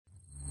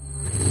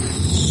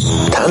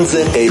طنز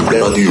غیر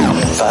رادیو،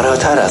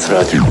 فراتر از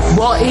رادیو،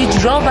 با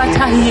اجرا و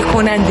تهیه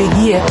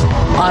کنندگی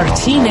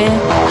آرتین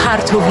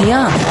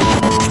پرتویان.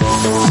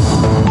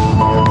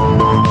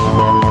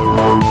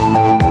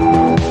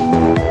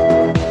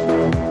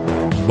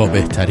 با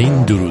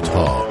بهترین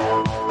درودها،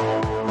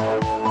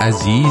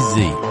 عزیز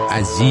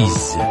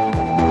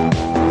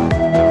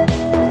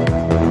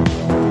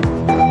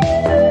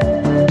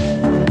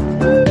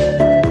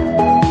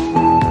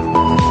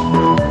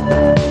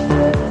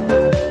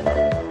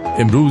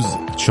امروز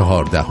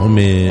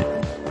 14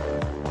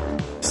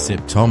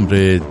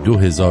 سپتامبر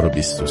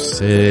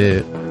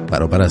 2023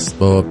 برابر است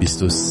با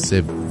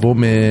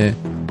 23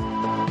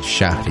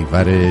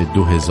 شهریور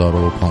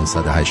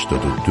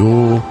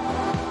 2582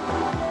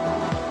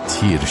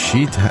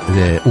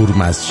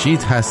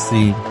 اورمزشید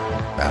هستیم.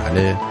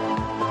 بله،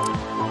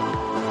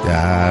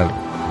 در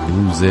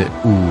روز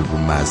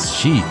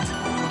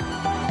اورمزشید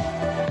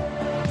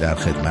در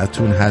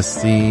خدمتون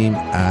هستیم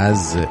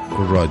از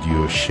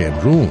رادیو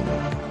شمرون.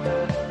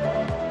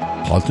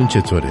 حالتون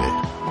چطوره؟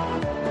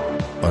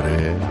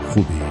 آره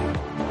خوبی؟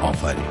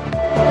 آفرین.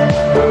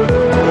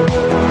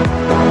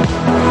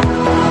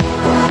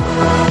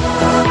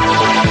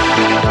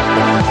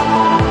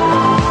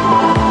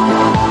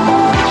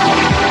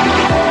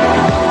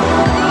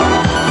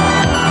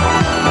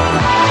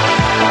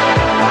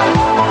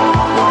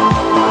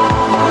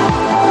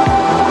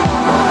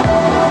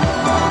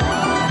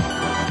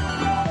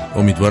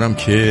 امیدوارم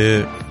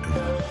که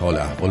حال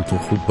احوالتون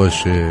خوب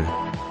باشه،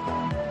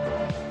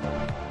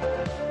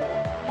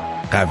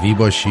 قوی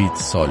باشید،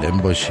 سالم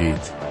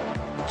باشید،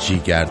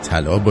 جیگر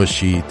طلا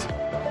باشید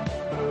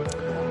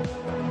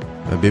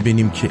و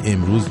ببینیم که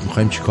امروز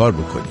میخوایم چی کار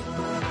بکنیم.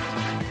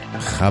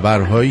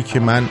 خبرهایی که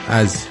من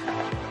از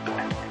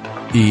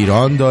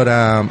ایران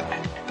دارم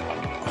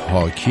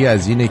حاکی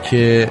از اینه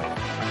که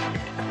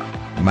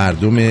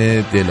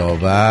مردم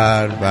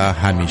دلاور و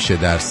همیشه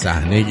در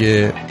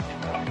صحنه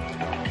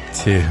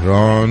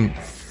تهران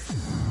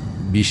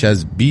بیش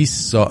از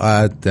 20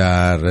 ساعت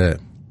در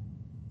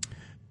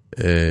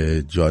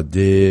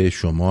جاده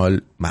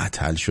شمال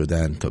معطل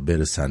شدن تا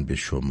برسن به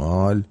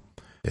شمال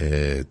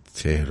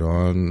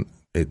تهران.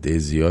 عده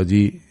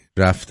زیادی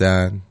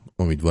رفتن.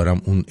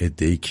 امیدوارم اون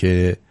عده‌ای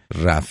که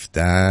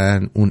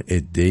رفتن اون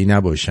عده‌ای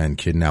نباشن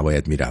که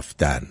نباید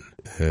میرفتن.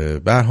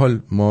 به هر حال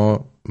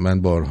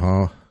من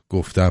بارها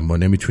گفتم ما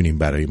نمیتونیم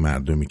برای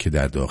مردمی که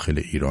در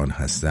داخل ایران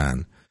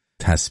هستن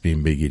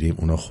تصمیم بگیریم.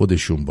 اونا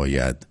خودشون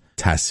باید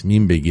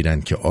تصمیم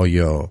بگیرن که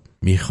آیا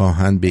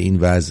میخواهند به این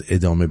وضع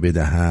ادامه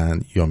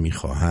بدهند یا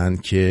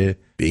میخواهند که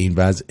به این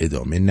وضع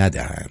ادامه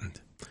ندهند.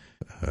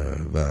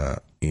 و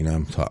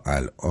اینم تا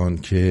الان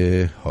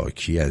که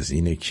حاکی از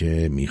اینه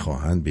که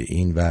میخواهند به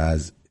این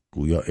وضع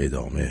گویا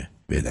ادامه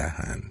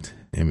بدهند.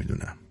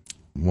 نمیدونم،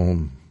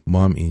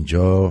 ما هم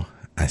اینجا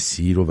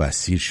اسیر و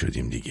وسیر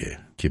شدیم دیگه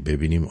که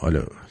ببینیم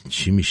حالا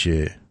چی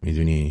میشه،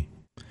 میدونی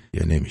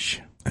یا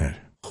نمیشه.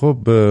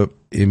 خب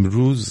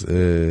امروز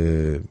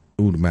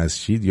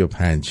اورمزشید یا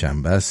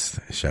پنجشنبه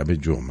است، شب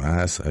جمعه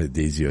است.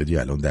 عده زیادی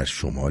الان در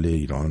شمال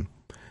ایران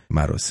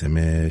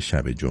مراسم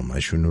شب جمعه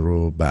شون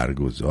رو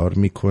برگزار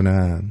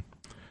میکنن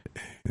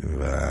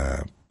و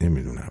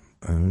نمیدونم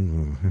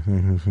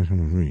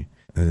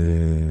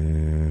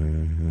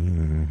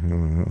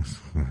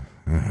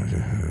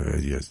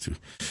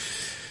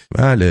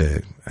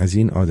بله، از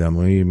این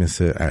آدمایی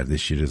مثل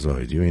اردشیر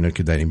زاهدی و اینا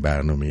که در این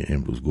برنامه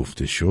امروز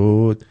گفته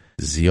شد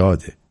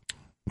زیاده.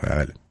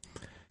 بله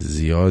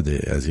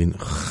زیاده از این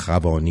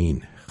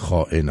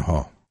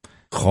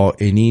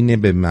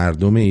خائنین به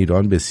مردم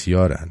ایران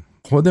بسیارن.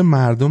 خود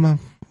مردم هم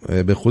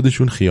به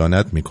خودشون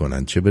خیانت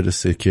میکنن، چه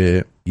برسه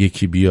که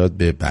یکی بیاد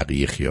به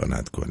بقیه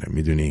خیانت کنه.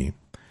 میدونی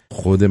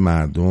خود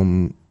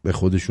مردم به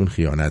خودشون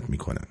خیانت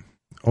میکنن.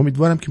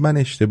 امیدوارم که من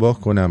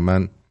اشتباه کنم.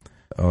 من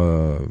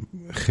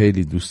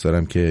خیلی دوست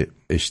دارم که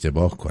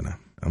اشتباه کنم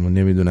اما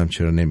نمیدونم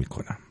چرا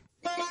نمیکنم.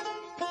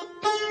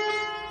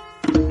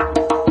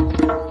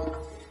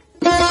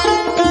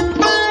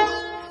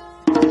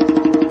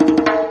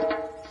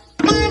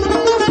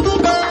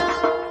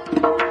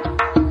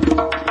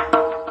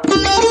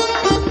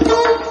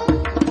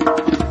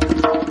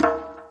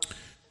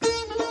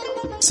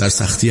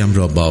 سرسختیم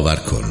را باور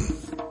کن،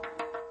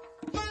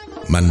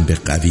 من به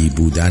قوی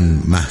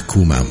بودن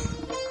محکومم،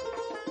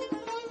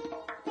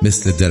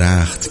 مثل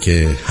درخت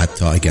که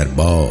حتی اگر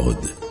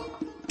باد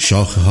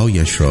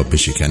شاخه‌هایش را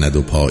بشکند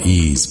و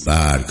پاییز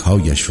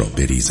برگ‌هایش را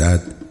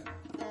بریزد،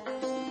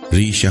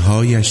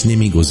 ریشه‌هایش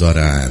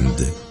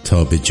نمی‌گذارند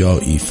تا به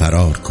جایی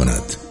فرار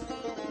کند،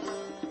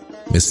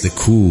 مثل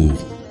کوه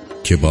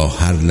که با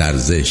هر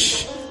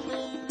لرزش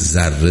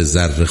ذره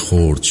ذره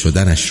خرد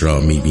شدنش را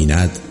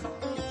می‌بیند،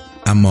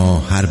 اما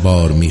هر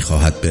بار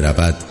می‌خواهد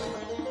برود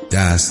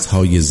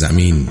دست‌های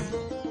زمین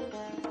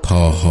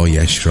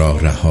پاهایش را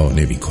رها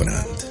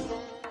نمی‌کنند.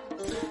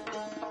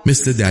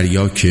 مثل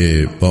دریا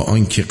که با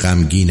آنکه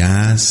غمگین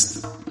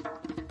است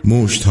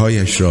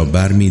مشت‌هایش را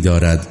بر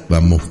می‌دارد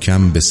و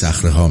محکم به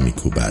صخره‌ها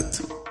می‌کوبد.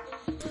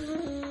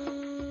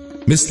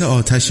 مثل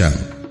آتشم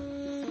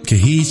که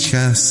هیچ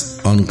کس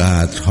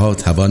آنقدرها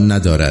توان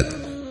ندارد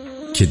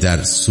که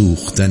در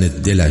سوختن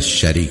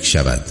دلش شریک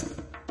شود،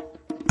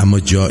 اما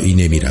جایی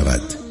نمی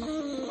رود،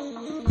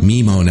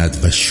 می ماند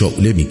و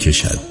شعله می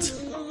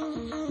کشد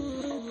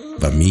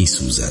و می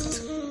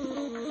سوزد.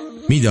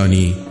 می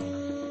دانی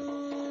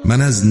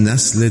من از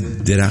نسل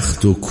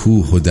درخت و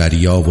کوه و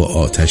دریا و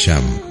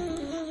آتشم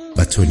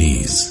و تو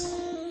نیز.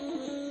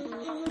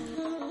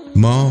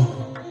 ما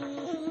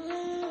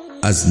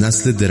از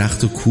نسل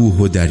درخت و کوه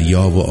و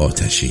دریا و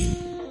آتشیم،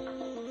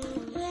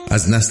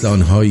 از نسل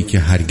آنهایی که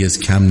هرگز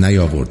کم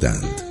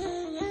نیاوردند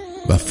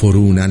و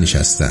فرو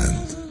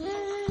ننشستند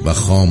و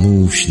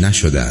خاموش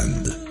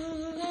نشدند،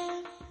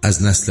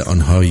 از نسل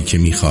آنهایی که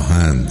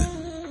میخواهند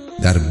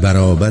در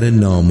برابر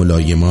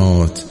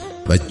ناملایمات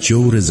و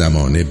جور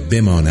زمانه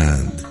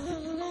بمانند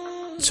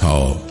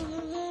تا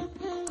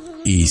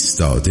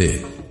ایستاده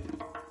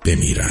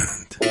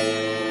بمیرند.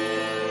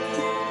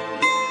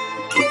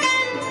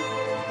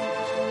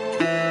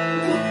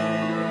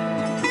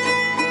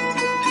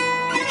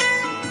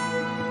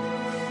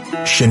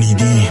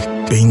 شنیدی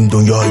به این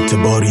دنیا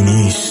اعتباری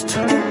نیست،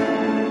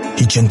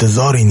 هیچ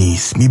انتظاری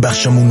نیست.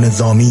 میبخشم اون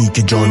نظامی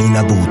که جانی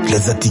نبود،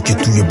 لذتی که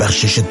توی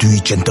بخشش توی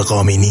هیچ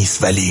انتقامی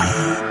نیست. ولی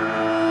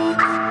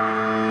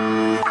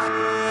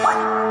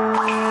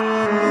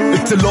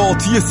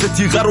اطلاعاتی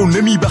ستیغه رو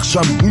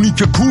نمیبخشم، اونی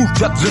که کور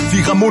کرد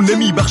رفیقمو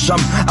نمیبخشم.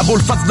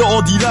 ابوالفضل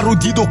عادیله رو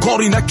دید و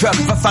کاری نکرد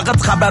و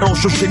فقط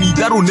خبراشو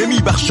شنیده رو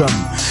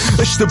نمیبخشم.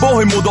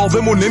 اشتباه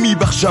مداومو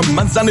نمیبخشم،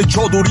 من زن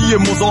چادری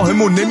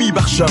مزاحمو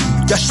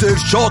نمیبخشم. گشت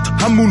ارشاد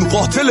همون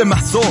قاتل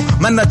مهسا،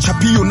 من نه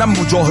چپی و نه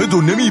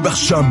مجاهدو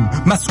نمیبخشم.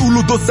 مسئول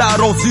و دو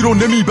اراضی رو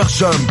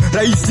نمیبخشم،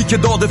 رئیسی که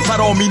داد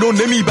فرامینو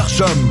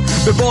نمیبخشم.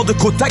 به باد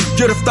کتک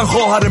گرفتن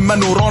خواهر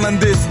من و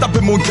راننده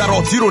استپ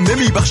منکراتی رو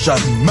نمیبخشم.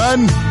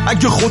 من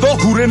اگه خدا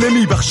کوره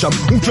نمیبخشم،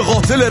 اون که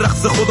قاتل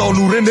رقص خدا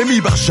نوره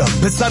نمیبخشم.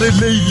 پسر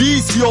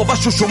لیلی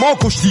سیاوشو شما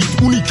کشتید،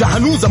 اونی که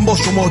هنوزم با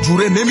شما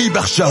جوره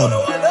نمیبخشم.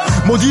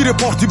 مدیر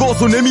پارتی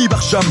بازو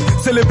نمیبخشم،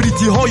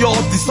 سلبریتی های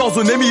عادی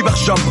سازو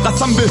نمیبخشم.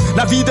 قسم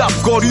به نوید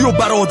افکاری و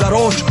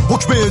برادراش،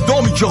 حکم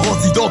اعدامی که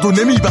قاضی دادو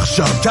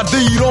نمیبخشم. کرده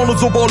ایران و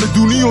زبال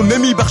دونی و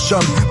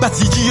نمیبخشم،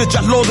 بسیجی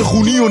جلاد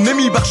خونی و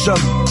نمیبخشم.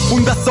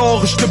 اون دست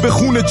آغشته به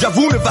خون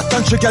جوون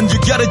وطن،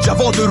 شکنجهگر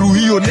جواد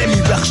روحی و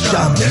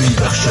نمیبخشم.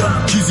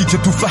 چیزی که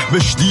تو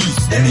فهمش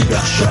نیست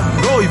نمیبخشم،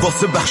 رای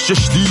واسه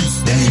بخشش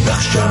نیست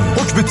نمیبخشم.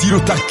 حکم تیر و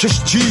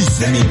ترکش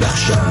چیست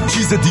نمیبخشم،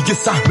 چیز دیگه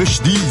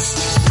سهمش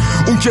نیست.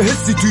 اون که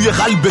حسی توی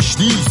قلبش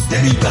نیست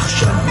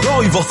نمیبخشم،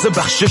 رای واسه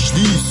بخشش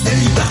نیست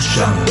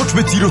نمیبخشم.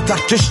 حکم تیر و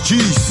ترکش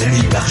چیست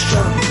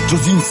نمیبخشم،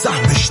 جز این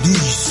سهمش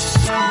نیست.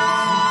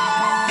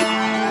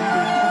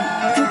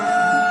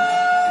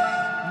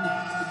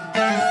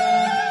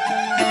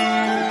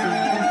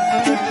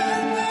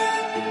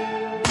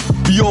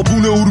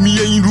 بیابون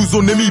اورمیه این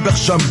روزو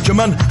نمیبخشم، که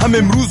من هم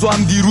امروز و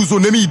هم دیروزو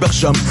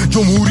نمیبخشم.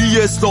 جمهوری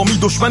اسلامی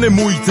دشمن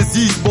محیط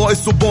زیست،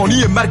 باعث و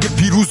بانی مرگ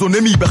پیروزو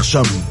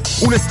نمیبخشم.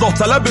 اون اصلاح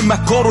طلب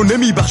مکارو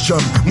نمیبخشم،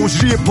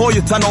 مجری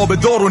پای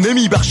تنابدارو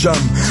نمیبخشم.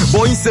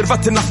 با این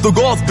ثروت نفت و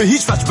گاز به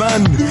هیچ وجه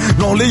من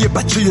ناله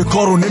بچه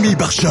کارو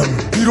نمیبخشم.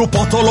 پیرو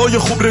پاتالای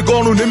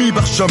خبرگانو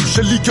نمیبخشم،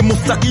 شلیک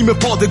مستقیم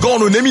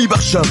پادگانو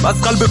نمیبخشم.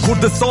 از قلب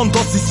کردستان تا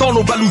سیستان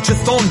و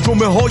بلوچستان،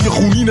 جمعه های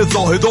خونین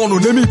زاهدانو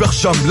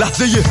نمیبخشم.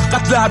 لحظه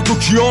قتل هر دو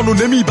کیانو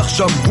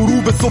نمیبخشم،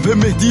 غروب صبح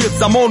مهدی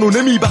زمانو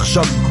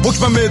نمیبخشم.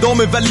 حکمم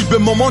اعدامه ولی به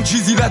مامان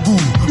چیزی نگو،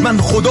 من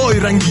خدای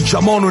رنگی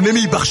کمانو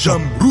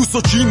نمیبخشم. روس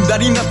و چین در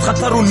این از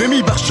خطر رو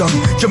نمیبخشم،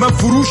 که من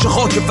فروش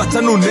خاک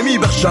وطن رو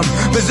نمیبخشم.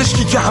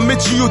 پزشکی که همه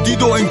چی رو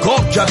دید و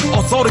انکار کرد،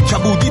 آثار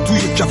کبودی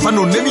توی کفن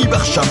رو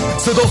نمیبخشم.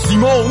 صدا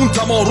سیما اون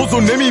تمارز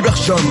رو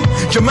نمیبخشم،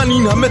 که من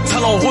این همه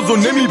تناقض رو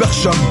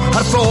نمیبخشم.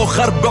 حرف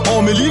آخر به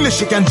عاملین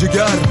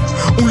شکنجهگر،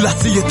 اون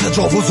لحظه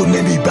تجاوز رو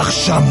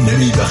نمیبخشم.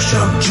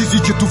 چیزی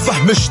که تو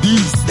فهمش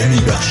نیست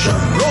نمیبخشم،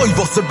 رای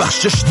واسه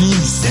بخشش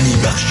نیست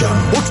نمیبخشم.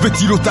 حکم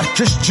تیر و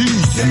ترکش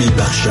چیست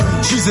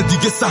نمیبخشم، چیز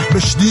دیگه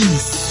سهمش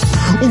نیست.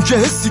 اون که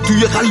حسی توی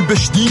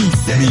قلبش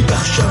نیست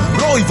نمیبخشم،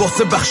 رای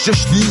واسه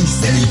بخشش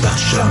نیست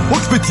نمیبخشم.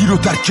 حکم تیر و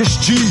ترکش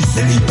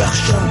چیست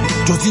نمیبخشم،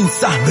 جز این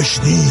سهمش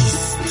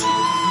نیست.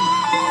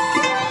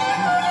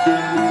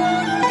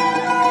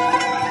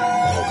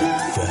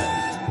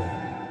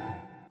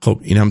 خب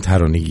این هم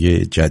ترانه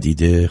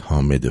جدید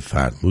حامد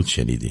فرد بود،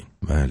 شنیدین؟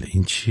 بله.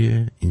 این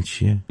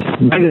چیه؟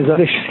 من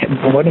ازارش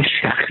بعنوان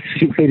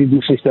شخصی خیلی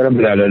دوستش دارم،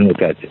 به دلایل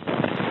متعدد،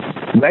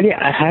 ولی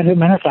هر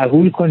من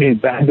قبول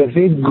کنید به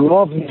اندازه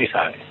گاو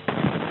نمیفهمه،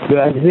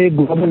 به اندازه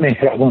گاو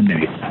مهربان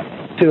نمیفهمه.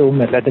 چرا اون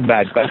ملت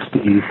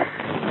بدبختی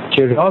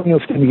که راه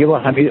میفته میگه با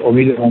همین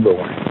امیدمون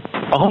بمونه.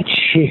 آقا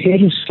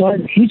 40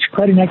 سال هیچ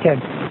کاری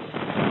نکرد،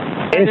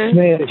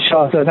 اسم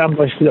شاهزاده‌ام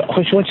باشه.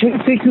 آخه شما چه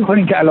فکر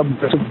میکنین که الان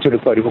میتونه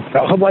کاری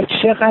بکنه؟ آخه باید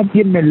چقدر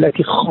یه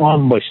ملتی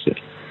خام باشه،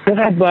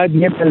 چقدر باید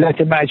یه ملت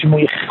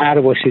مجموعی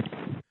خر باشه.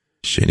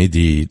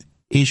 شنیدید؟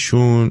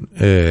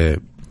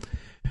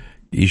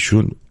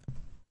 ایشون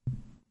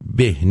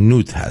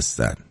بهنود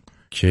هستن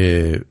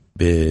که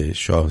به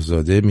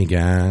شاهزاده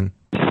میگن.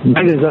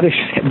 من ازارش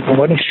به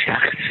عنوان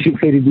شخصی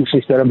خیلی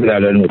دوستش دارم به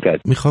دلایل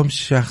متعدد. میخوام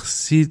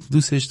شخصی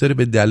دوستش داره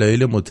به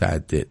دلایل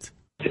متعدد،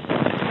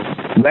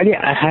 ولی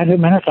حرف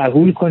من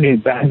قبول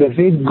کنید به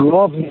اندازه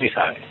گاو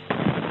نمیفهمه،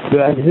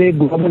 به اندازه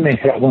گاو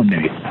مهربون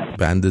نمیفهمه.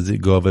 به اندازه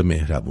گاو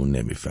مهربون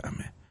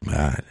نمیفهمه.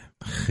 بله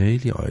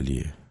خیلی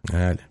عالیه.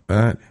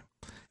 بله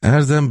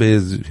عرضم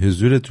به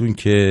حضورتون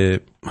که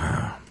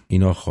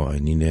اینا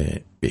خائنین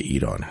به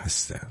ایران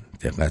هستن.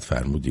 دقت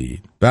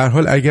فرمودید؟ به هر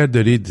حال اگر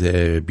دارید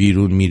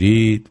بیرون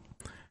میرید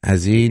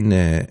از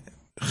این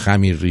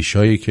خمیر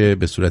ریشایی که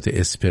به صورت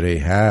اسپری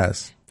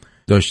هست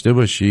داشته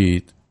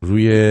باشید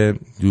روی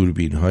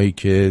دوربین هایی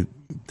که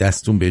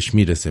دستون بهش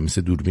میرسه،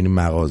 مثل دوربین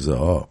مغازه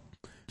ها،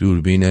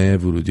 دوربین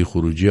ورودی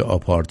خروجی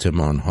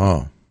آپارتمان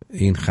ها.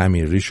 این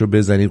خمیر ریش رو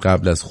بزنید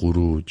قبل از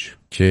خروج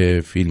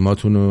که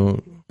فیلماتون رو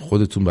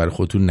خودتون برای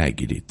خودتون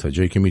نگیرید. تا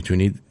جایی که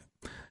میتونید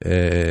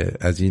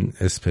از این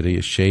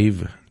اسپری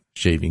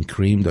شیوینگ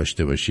کریم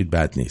داشته باشید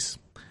بد نیست.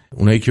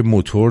 اونایی که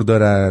موتور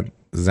دارن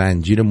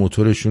زنجیر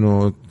موتورشون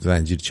و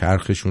زنجیر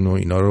چرخشون و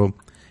اینا رو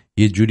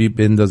یه جوری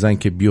بندازن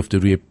که بیفته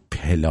روی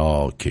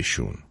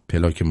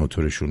پلاک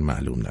موتورشون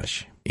معلوم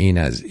نشه. این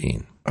از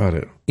این.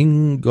 آره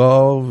این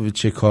گاو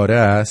چه کاره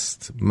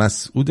است؟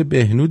 مسعود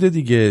بهنود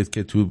دیگه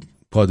که تو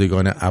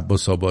پادگان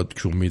عباس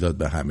آباد کون میداد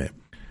به همه.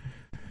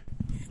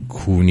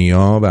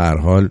 کونیا به هر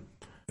حال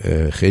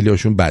خیلی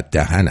هاشون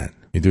بددهنن،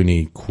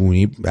 میدونی؟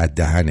 کونی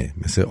بددهنه،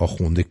 مثل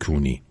آخونده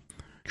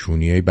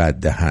کونیای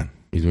بددهن،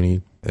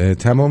 میدونی؟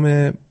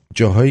 تمام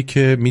جاهایی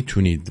که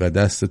میتونید و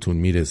دستتون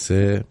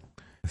میرسه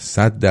 100%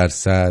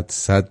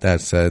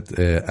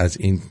 از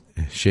این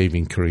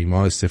شیوینگ کریم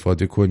ها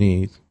استفاده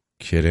کنید،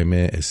 کرم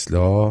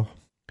اصلاح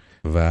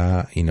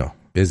و اینا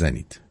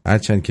بزنید.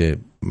 هرچند که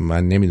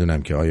من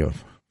نمیدونم که آیا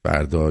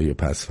فردا یا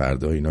پس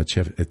فردا اینا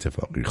چه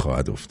اتفاقی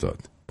خواهد افتاد.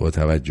 با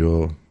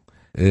توجه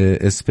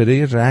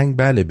اسپری رنگ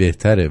بله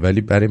بهتره،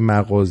 ولی برای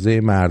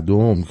مغازه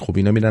مردم خب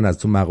اینا میرن از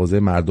تو مغازه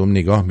مردم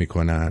نگاه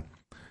میکنن.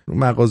 رو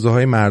مغازه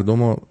های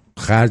مردم رو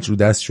خرج رو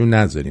دستشون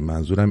نذاریم،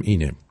 منظورم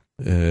اینه.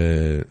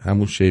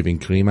 همون شیوینگ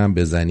کریم هم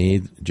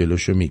بزنید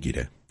جلوشو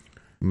میگیره.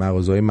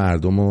 مغازه های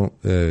مردم رو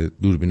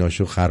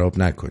دوربیناشو خراب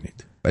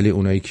نکنید، ولی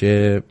اونایی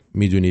که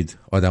میدونید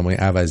آدمای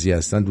عوضی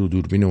هستن رو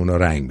دوربین اونا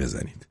رنگ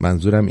بزنید.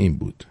 منظورم این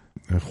بود.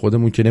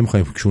 خودمون که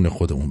نمیخوایم کون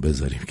خودمون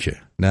بذاریم که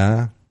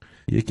نه.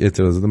 یک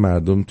اعتراضات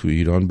مردم تو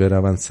ایران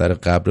برون سر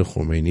قبر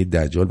خمینی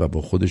دجال و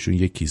با خودشون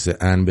یک کیسه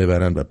ان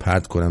ببرن و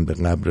پرت کنن به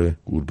قبر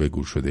گور به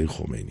گور شده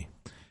خمینی.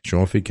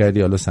 شما فکر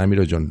کردی حالا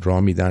سمیرا جان راه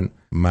میدن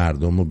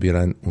مردم رو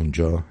بیرن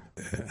اونجا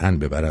ان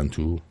ببرن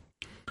تو؟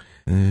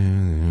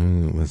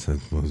 مثلا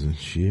بازن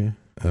چیه؟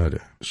 آره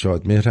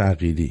شادمهر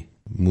عقیلی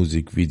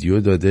موزیک ویدیو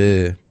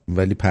داده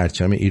ولی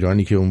پرچم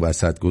ایرانی که اون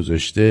وسط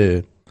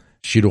گذاشته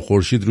شیر و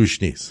خورشید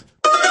روش نیست.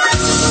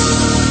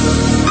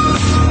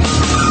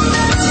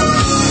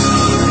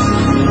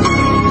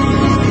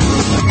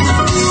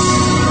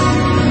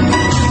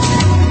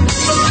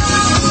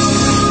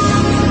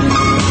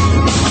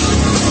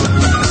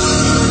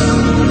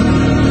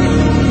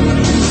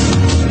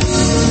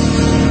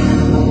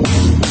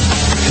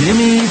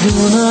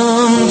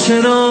 نمیدونم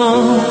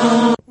چرا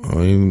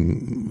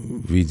این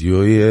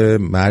ویدیوی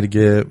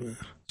مرگ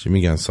چی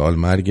میگن سال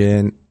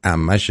مرگ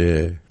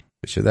عمشه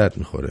به چه درد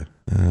میخوره؟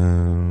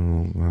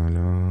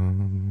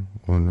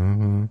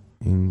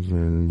 این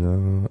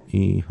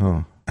ولایی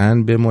ها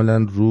ان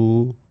بمالن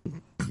رو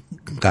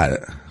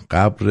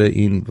قبر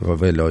این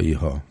ولایی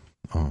ها.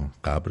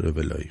 قبر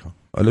ولایی ها.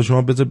 حالا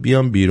شما بذار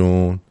بیام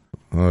بیرون.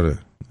 آره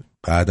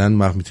بعداً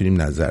ما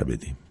میتونیم نظر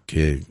بدیم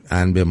که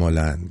ان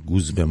بمالن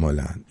گوز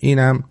بمالن.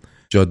 اینم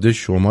جاده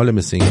شمال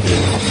مثل این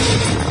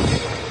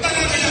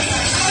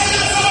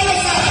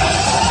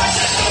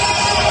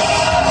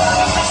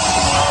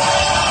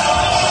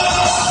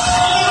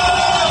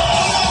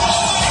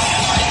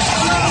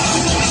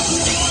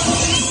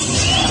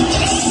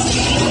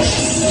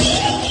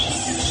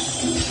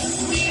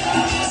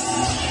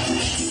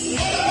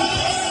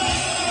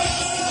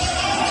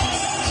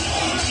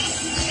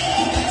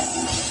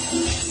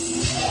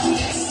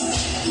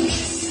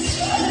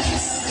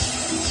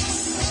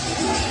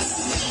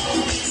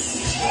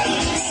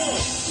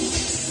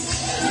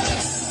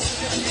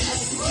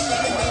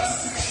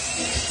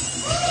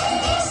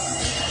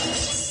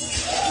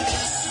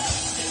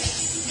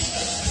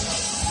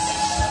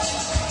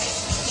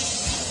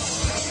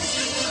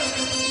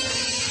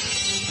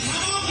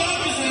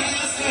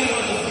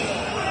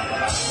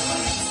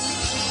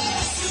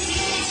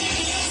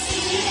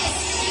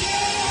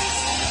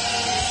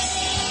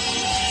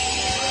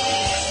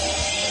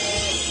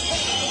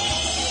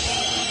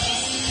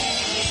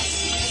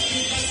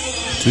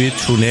توی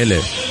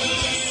تونله.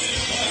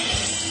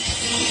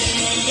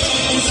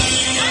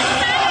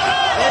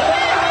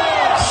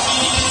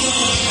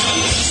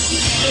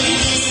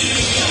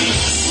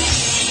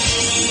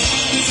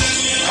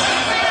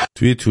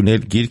 توی تونل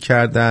گیر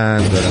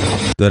کردن،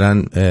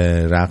 دارن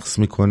رقص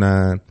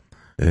میکنن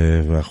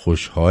و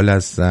خوشحال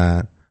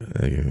هستن.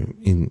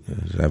 این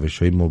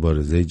روش‌های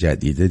مبارزه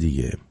جدیده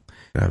دیگه،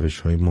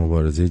 روش‌های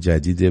مبارزه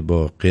جدیده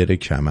با غیر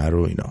کمر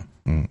و اینا.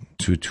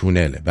 تو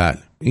تونله. بله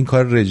این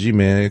کار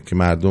رژیمه که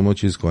مردم رو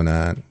چیز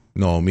کنن،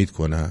 ناامید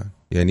کنن.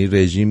 یعنی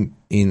رژیم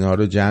اینا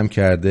رو جمع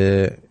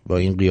کرده با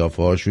این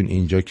قیافه هاشون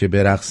اینجا که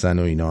برقصن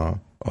و اینا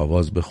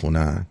آواز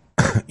بخونن.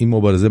 این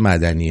مبارزه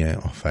مدنیه.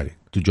 آفرین.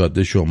 تو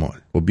جاده شمال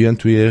و بیان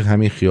توی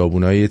همین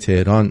خیابونای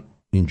تهران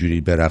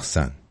اینجوری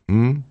برقصن.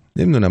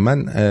 نمیدونم،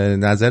 من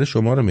نظر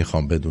شما رو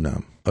میخوام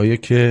بدونم. آیا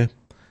که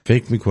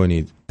فکر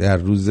میکنید در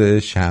روز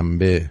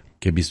شنبه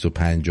که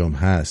 25م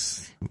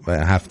هست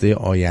و هفته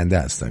آینده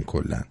هستن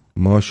کلن،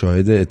 ما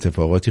شاهد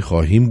اتفاقاتی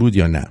خواهیم بود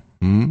یا نه؟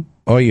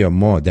 آیا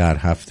ما در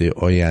هفته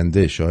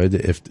آینده شاهد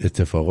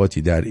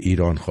اتفاقاتی در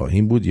ایران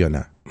خواهیم بود یا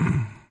نه؟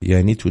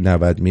 یعنی تو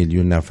 90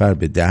 میلیون نفر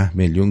به 10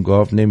 میلیون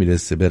گاو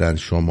نمیرسه برن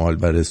شمال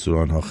و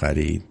رستوران ها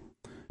خرید.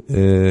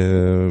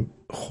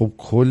 خب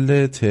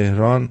کل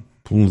تهران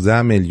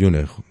 15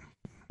 میلیونه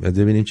و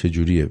ببینیم چه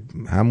جوریه.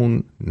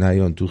 همون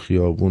نیان تو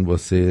خیابون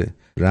واسه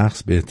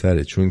رقص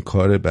بهتره، چون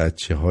کار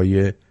بچه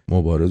های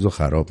مبارز رو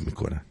خراب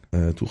میکنن.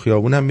 تو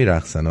خیابون هم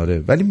میرقصن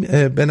آره، ولی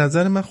به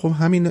نظر من خب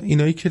همین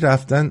اینایی که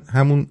رفتن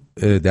همون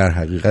در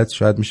حقیقت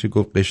شاید میشه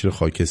گفت قشر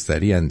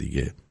خاکستری هن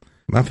دیگه.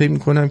 من فکر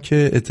میکنم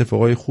که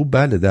اتفاقای خوب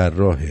بله در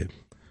راهه.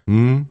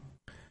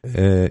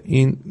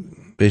 این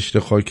قشر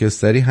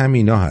خاکستری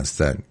همینا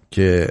هستن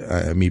که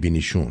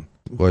میبینیشون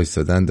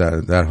وایستادن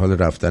در حال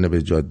رفتن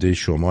به جاده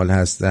شمال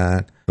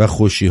هستن و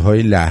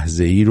خوشی‌های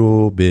لحظه‌ای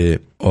رو به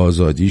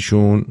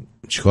آزادیشون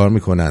چیکار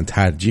میکنن؟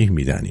 ترجیح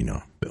میدن.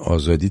 اینا به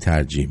آزادی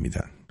ترجیح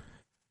میدن.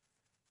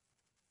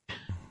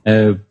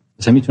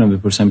 مثلا میتونم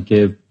بپرسم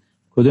که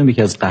کدوم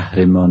یکی از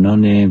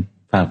قهرمانان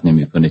فرق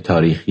نمیکنه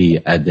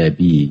تاریخی،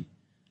 ادبی،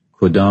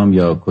 کدام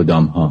یا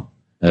کدام ها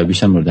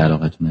بیشتر مورد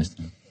علاقتون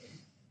هستن؟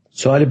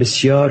 سوال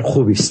بسیار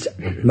خوبی است.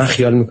 من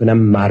خیال میکنم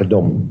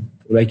مردم،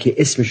 اونایی که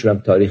اسمشون هم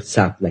تاریخ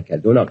ثبت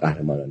نکرده، اونا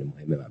قهرمانان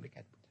مهم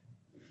مملکت بودن.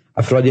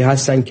 افرادی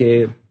هستن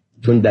که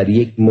چون در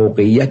یک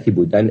موقعیتی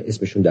بودن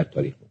اسمشون در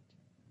تاریخ بود،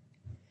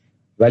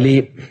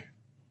 ولی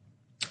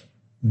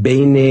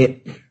بین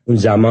اون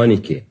زمانی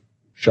که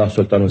شاه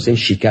سلطان حسین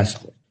شکست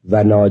خورد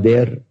و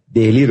نادر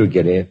دهلی رو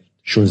گرفت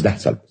 16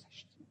 سال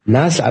گذشت.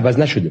 نسل عوض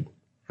نشده بود.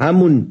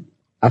 همون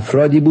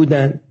افرادی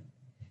بودن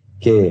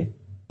که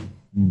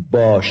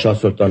با شاه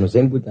سلطان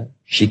حسین بودن،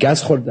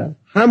 شکست خوردن.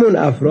 همون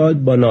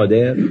افراد با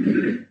نادر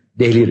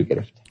دهلی رو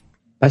گرفتن.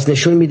 پس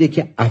نشون میده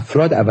که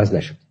افراد عوض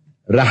نشد،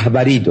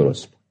 رهبری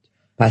درست بود.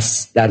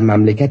 پس در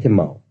مملکت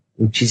ما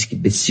اون چیزی که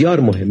بسیار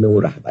مهمه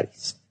اون رهبری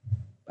است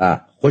و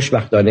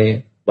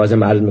خوشبختانه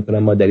بازم عرض میکنم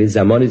ما در این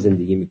زمان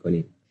زندگی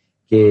میکنیم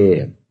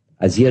که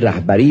از یه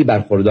رهبری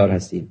برخوردار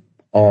هستیم،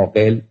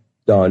 عاقل،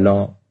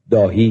 دانا،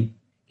 داهی،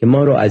 که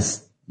ما رو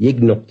از یک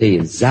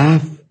نقطه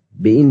ضعف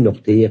به این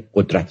نقطه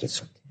قدرت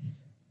رسوند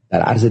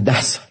در عرض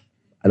 10 سال.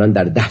 الان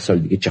در 10 سال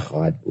دیگه چه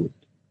خواهد بود؟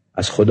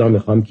 از خدا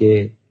میخوام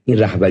که این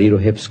رهبری رو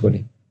حفظ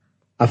کنه.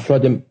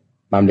 افراد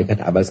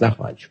مملکت عوض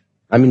نخواهند شد،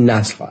 همین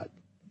نسل خواهد.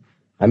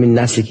 همین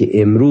نسلی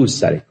که امروز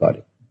سر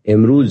کاره،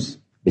 امروز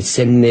به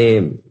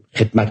سن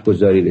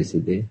خدمتگزاری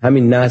رسیده،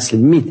 همین نسل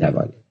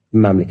میتونه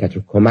این مملکت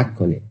رو کمک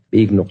کنه به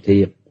یک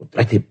نقطه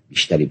قدرت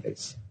بیشتری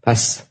برسه.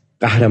 پس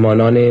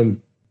قهرمانان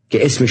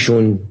که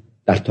اسمشون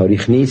در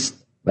تاریخ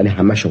نیست ولی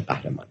همشون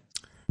قهرمان.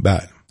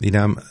 بله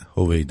اینم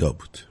هویدا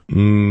بود.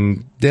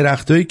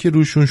 درختایی که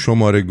روشون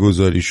شماره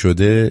گذاری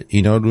شده،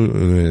 اینا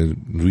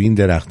روی این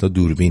درختها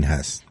دوربین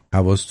هست،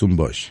 حواستون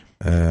باشه.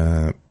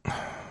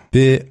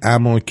 به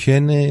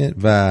اماکن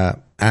و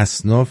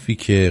اصنافی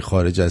که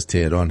خارج از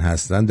تهران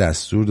هستن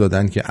دستور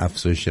دادن که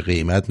افزایش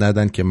قیمت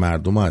ندن که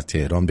مردم از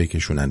تهران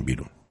بکشونن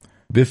بیرون.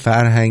 به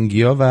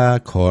فرهنگیا و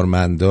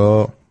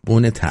کارمندا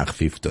بون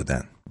تخفیف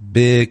دادن.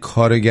 به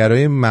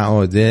کارگرای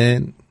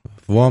معادن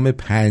وام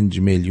 5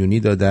 میلیونی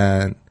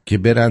دادن که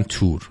برن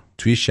تور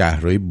توی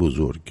شهرهای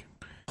بزرگ.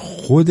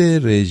 خود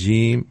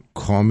رژیم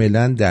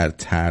کاملا در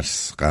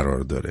ترس قرار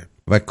داره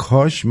و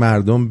کاش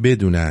مردم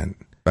بدونن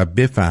و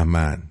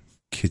بفهمن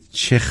که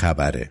چه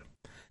خبره.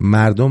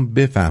 مردم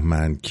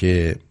بفهمن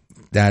که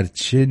در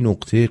چه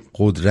نقطه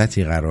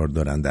قدرتی قرار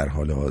دارن در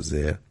حال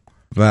حاضر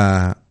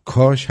و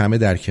کاش همه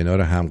در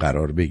کنار هم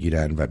قرار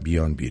بگیرن و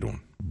بیان بیرون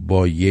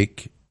با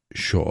یک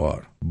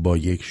شعار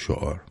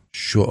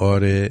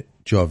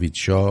جاوید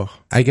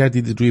شاه. اگر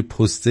دیدید روی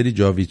پوستری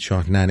جاوید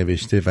شاه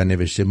ننوشته و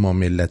نوشته ما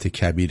ملت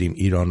کبیریم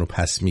ایران رو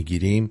پس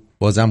میگیریم،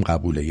 بازم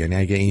قبوله. یعنی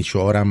اگر این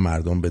شعارم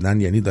مردم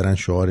بدن یعنی دارن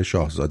شعار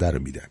شاهزاده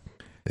رو میدن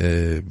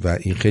و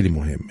این خیلی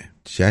مهمه.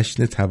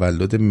 جشن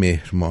تولد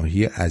مهر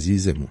ماهی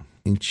عزیزمون،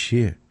 این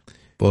چیه؟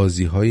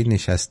 بازی‌های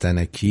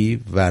نشستنکی،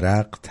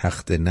 ورق،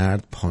 تخت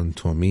نرد،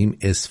 پانتومیم،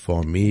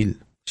 اسفامیل،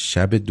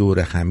 شب دور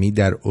همی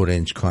در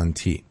اورنج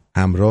کانتی،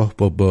 همراه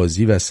با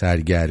بازی و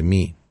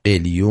سرگرمی،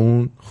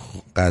 قلیون،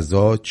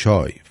 غذا،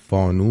 چای،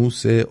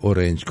 فانوس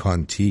اورنج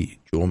کانتی،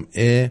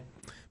 جمعه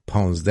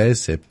 15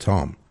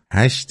 سپتامبر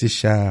 8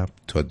 شب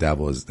تا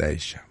 12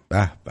 شب.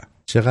 به به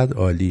چقدر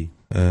عالی.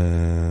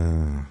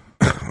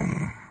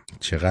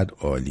 چقدر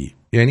عالی.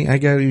 یعنی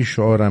اگر این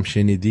شعارم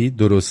شنیدید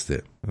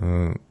درسته.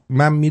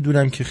 من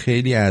میدونم که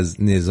خیلی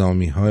از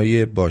نظامی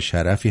های با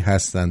شرفی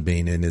هستن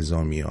بین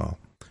نظامی ها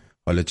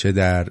حالا چه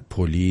در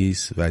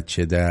پلیس و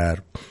چه در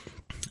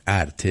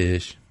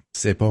ارتش،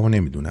 سپاه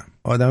نمیدونم،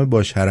 آدم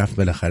با شرف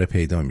بالاخره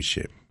پیدا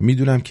میشه.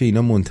 میدونم که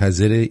اینا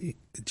منتظر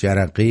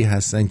جرقه‌ای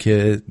هستن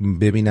که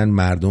ببینن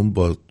مردم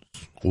با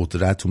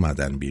قدرت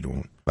اومدن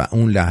بیرون و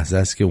اون لحظه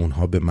است که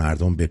اونها به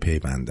مردم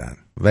بپیوندن،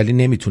 ولی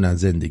نمیتونن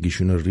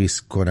زندگیشون رو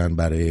ریسک کنن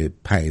برای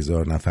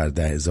 5000 نفر،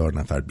 10000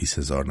 نفر،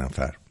 20000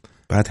 نفر.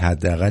 بعد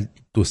حداقل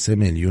 2-3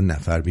 میلیون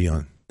نفر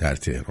بیان در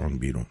تهران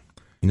بیرون.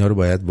 اینا رو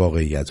باید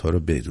واقعیت ها رو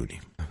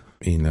بدونیم.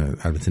 این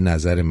البته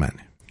نظر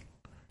منه.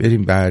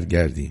 بریم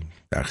برگردیم،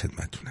 در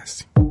خدمتتون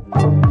هستیم.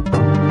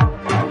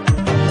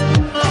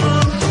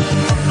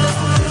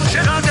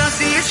 چقدر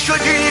عزیز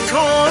شدی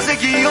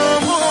تازگی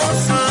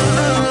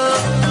آموزم،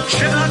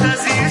 چقدر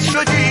عزیز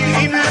شدی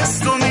این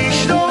حس رو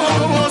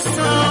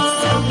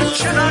میشناسم،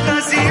 چقدر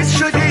عزیز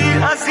شدی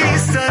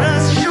عزیزتر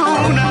از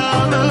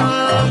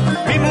جونم،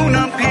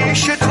 میمونم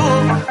پیش تو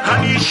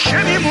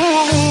همیشه میمونم.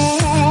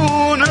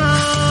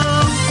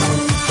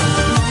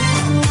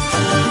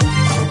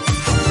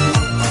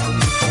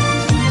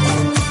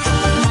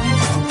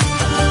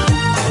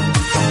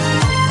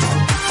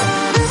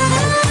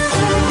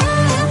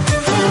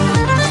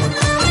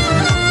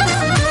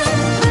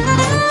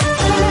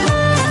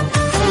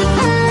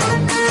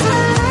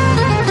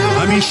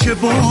 همیشه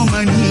با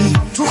منی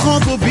تو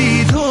خواب و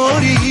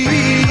بیداری،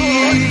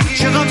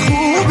 چقدر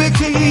خوبه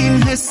که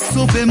این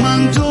حسو به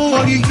من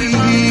داری،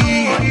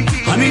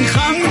 همین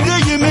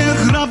خنده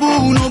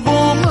مهربون و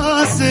با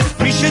مزه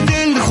میشه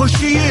دل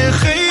خوشی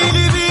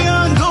خیلی بی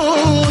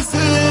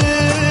اندازه.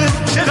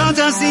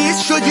 چقدر عزیز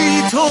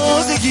شدی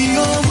تازگی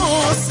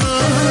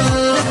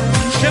آوازم،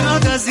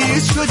 چقدر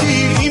عزیز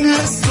شدی این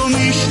حسو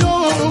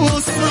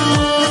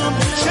میشناسم،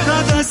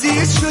 چقدر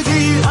عزیز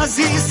شدی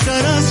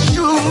عزیزتر از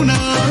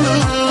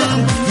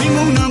جونم،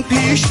 میمونم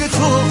پیش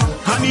تو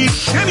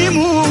همیشه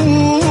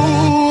میمونم.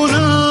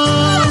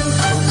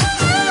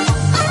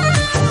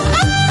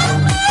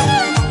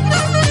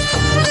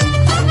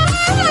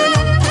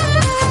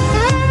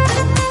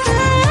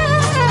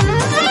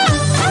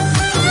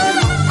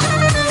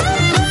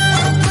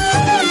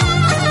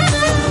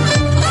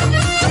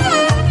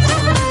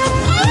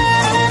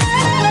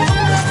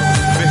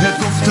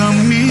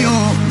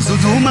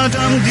 زود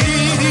اومدم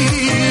دیدی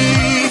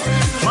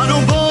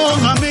منو با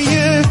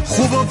همه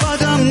خوب و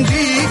بدم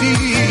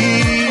دیدی،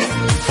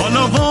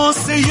 حالا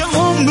واسه یه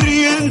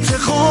عمری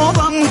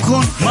انتخابم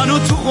کن، منو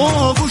تو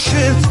آغوشت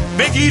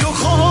بگیر و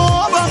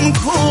خوابم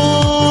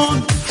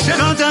کن.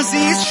 چقدر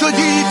عزیز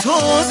شدی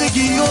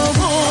تازگی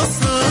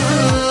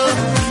آوازم،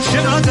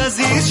 چقدر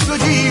عزیز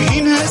شدی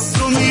این حس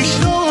رو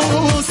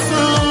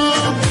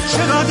میشناسم،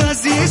 چقدر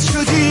عزیز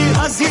شدی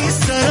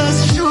عزیزتر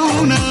از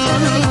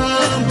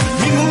جونم،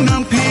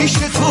 میمونم پیش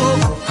تو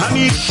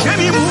همیشه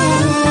میمونم.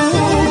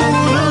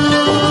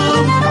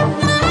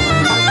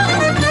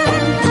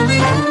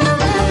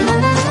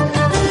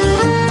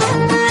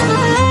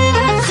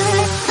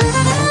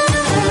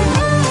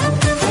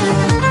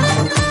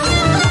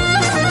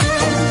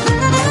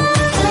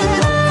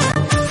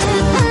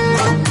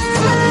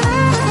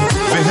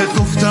 بهت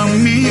گفتم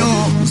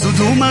میام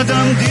زود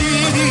اومدم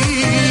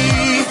دیدی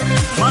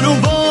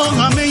منو با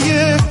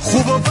همه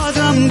خوب و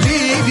بدم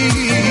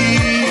دیدی،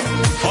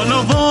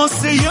 حالا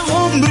واسه یه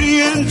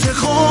عمری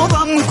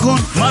انتخابم کن،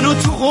 منو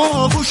تو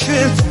آغوشت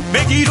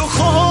بگیر و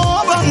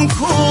خوابم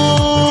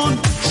کن.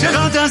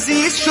 چقدر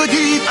عزیز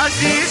شدی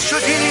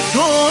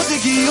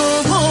تازگی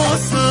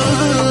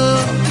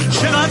آوازم،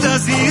 چقدر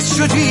عزیز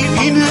شدی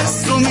این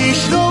حس رو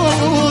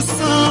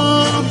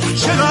میشناسم،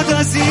 چقدر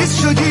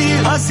عزیز شدی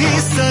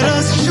عزیزتر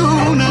از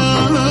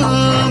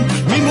جونم،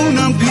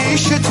 میمونم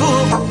پیش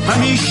تو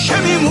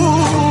همیشه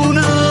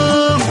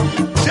میمونم.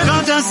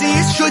 چقدر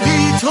عزیز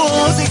شدی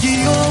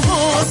تازگی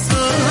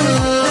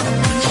آوازم،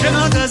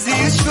 چقدر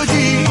عزیز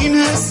شدی این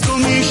حس رو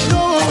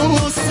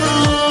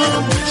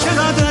میشناسم،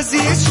 چقدر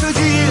عزیز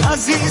شدی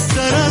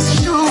عزیزتر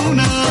از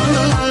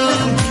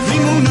جونم،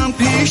 میمونم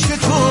پیش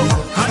تو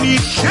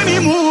همیشه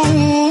میمونم.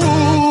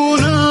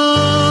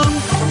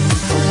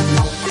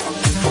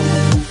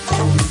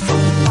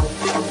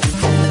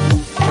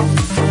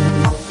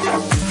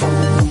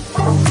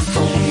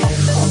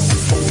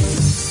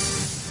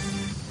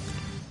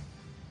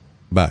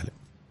 بله،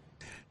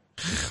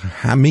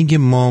 همه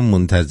ما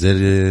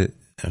منتظر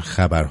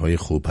خبرهای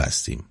خوب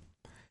هستیم،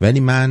 ولی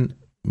من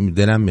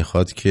دلم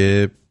میخواد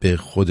که به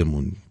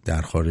خودمون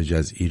در خارج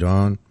از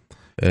ایران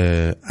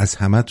از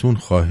همتون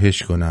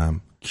خواهش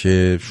کنم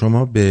که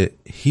شما به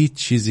هیچ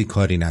چیزی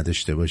کاری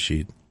نداشته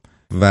باشید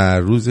و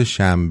روز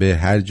شنبه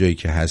هر جایی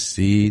که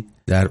هستید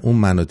در اون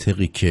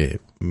مناطقی که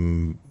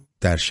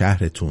در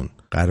شهرتون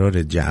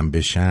قرار جمع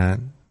بشن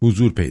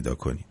حضور پیدا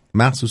کنید.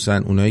 مخصوصا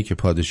اونایی که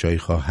پادشاهی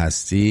خواه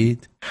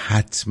هستید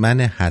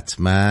حتما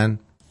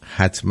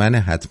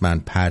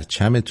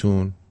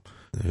پرچمتون،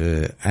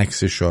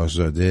 عکس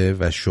شاهزاده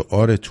و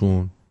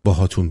شعارتون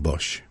باهاتون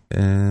باشه.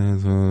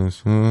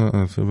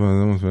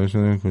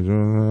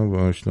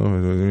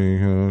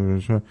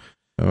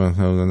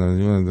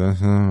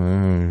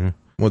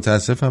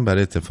 متاسفم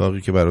برای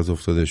اتفاقی که برات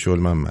افتاده شل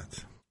محمد.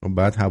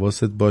 بعد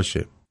حواست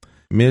باشه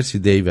مرسی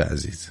دیو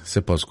عزیز،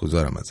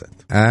 سپاسگزارم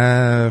ازت.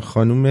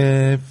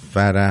 خانوم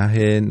فرح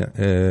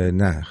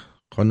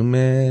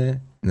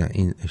نه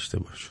این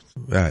اشتباه شد.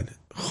 بله،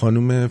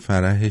 خانوم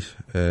فرح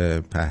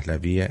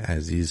پهلوی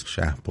عزیز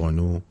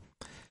شهبانو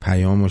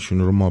پیامشون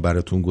رو ما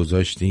براتون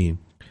گذاشتیم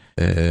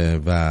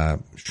و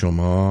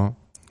شما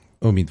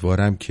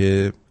امیدوارم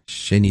که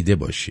شنیده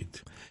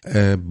باشید.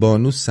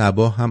 بانو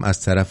صبا هم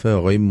از طرف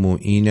آقای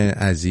معین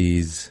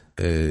عزیز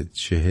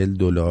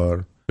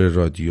 $40 به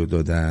رادیو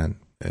دادن.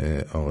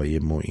 آقای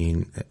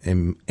معین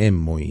ام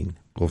معین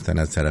گفتن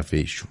از طرف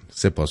ایشون.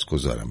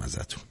 سپاسگزارم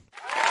ازتون.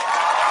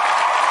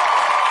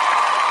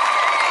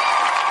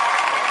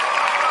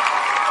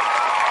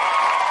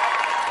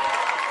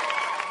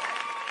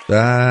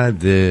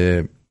 بعد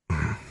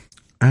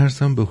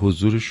عرضم به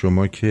حضور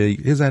شما که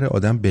یه ذره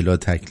آدم بلا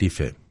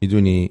تکلیفه،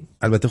 میدونی.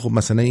 البته خب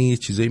مثلا این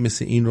چیزایی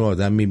مثل این رو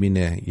آدم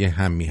میبینه، یه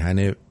هم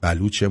میهن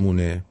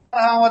بلوچمونه.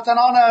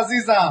 هموطنان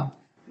عزیزم،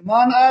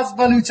 من از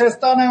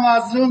بلوچستان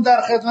مظلوم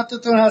در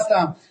خدمتتون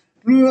هستم.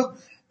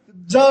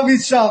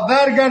 جاوید شاه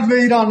برگرد به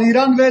ایران،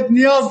 ایران بهت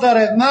نیاز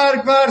داره.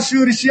 مرگ بر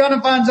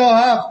شورشیان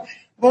 57.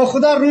 با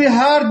خدا روی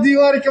هر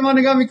دیواری که ما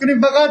نگاه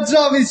میکنیم فقط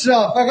جاوید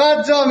شاه،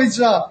 فقط جاوید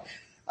شاه.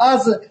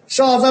 از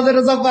شاهزاده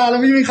رضا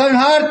پهلوی میخوایم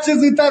هر چه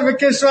زودتر به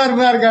کشور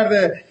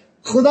برگرده.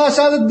 خدا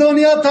شاید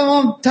دنیا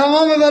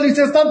تمام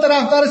بلوچستان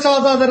طرفدار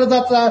شاهزاده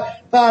رضا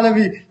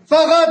پهلوی.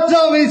 فقط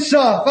جاوید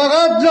شاه،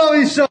 فقط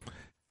جاوید شاه.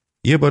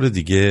 یه بار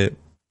دیگه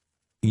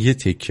یه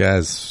تکه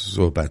از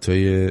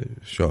صحبت‌های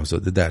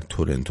شاهزاده در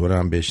تورنتو رو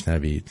هم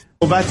بشنوید.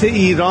 نوبت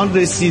ایران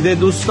رسیده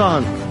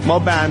دوستان. ما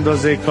به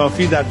اندازه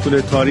کافی در طول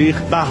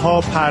تاریخ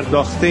بها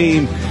پرداخته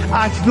ایم.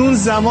 اکنون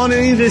زمان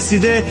این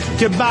رسیده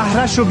که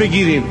بهره‌ش رو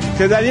بگیریم،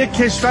 که در یک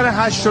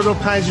کشور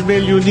 85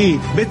 میلیونی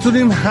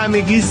بتونیم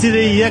همگی زیر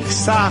یک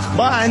سقف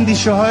با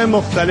اندیشه‌های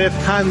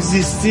مختلف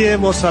همزیستی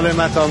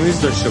مسالمت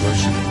آمیز داشته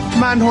باشیم.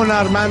 من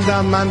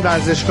هنرمندم، من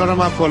ورزشکارم،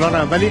 من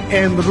فلانم، ولی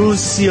امروز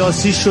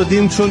سیاسی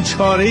شدیم چون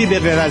چاره‌ای به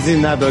غیر از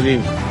این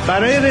نداریم.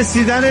 برای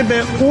رسیدن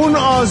به اون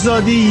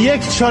آزادی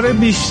یک چاره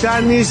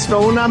بیشتر نیست و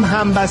اونم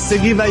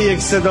همبستگی و یک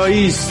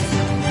صدایی است.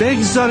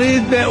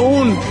 بگذارید به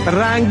اون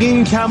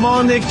رنگین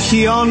کمان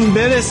کیان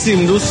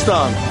برسیم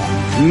دوستان.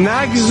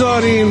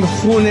 نگذاریم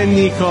خون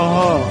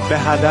نیکاها به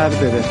هدر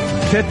بره،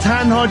 که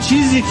تنها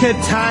چیزی که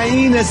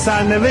تعیین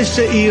سرنوشت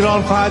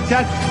ایران خواهد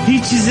کرد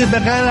هیچ چیزی به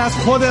غیر از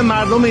خود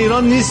مردم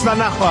ایران نیست و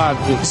نخواهد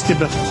بود. است که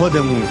به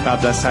خودمون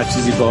قبل از هر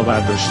چیزی باور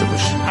داشته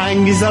باشید،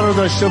 انگیزه رو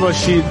داشته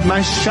باشید.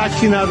 من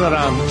شکی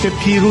ندارم که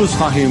پیروز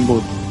خواهیم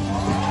بود.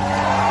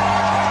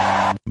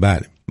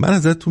 بله، من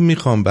ازتون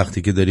میخوام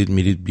وقتی که دارید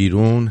میرید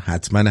بیرون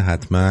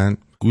حتما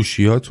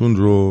گوشیاتون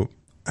رو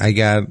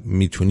اگر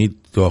میتونید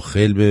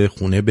داخل به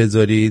خونه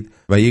بذارید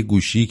و یه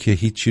گوشی که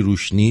هیچی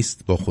روش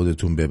نیست با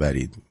خودتون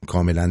ببرید،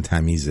 کاملا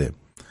تمیزه،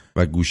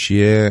 و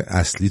گوشی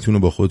اصلیتون رو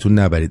با خودتون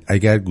نبرید.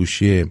 اگر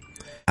گوشی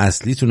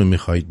اصلیتون رو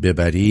میخواید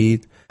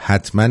ببرید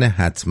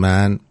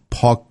حتما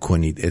پاک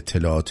کنید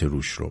اطلاعات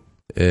روش رو.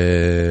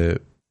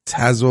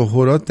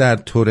 تظاهرات در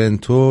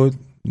تورنتو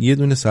یه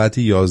دونه ساعت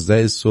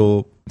 11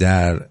 صبح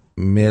در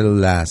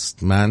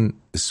ملستمن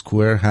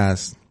اسکوئر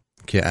هست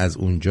که از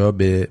اونجا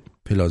به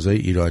پلازای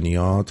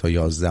ایرانیا تا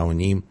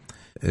 11:30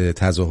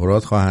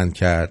 تظاهرات خواهند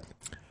کرد.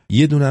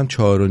 یه دونم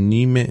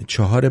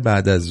 4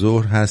 بعد از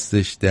ظهر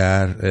هستش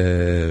در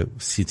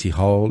سیتی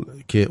هال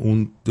که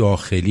اون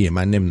داخلیه.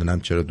 من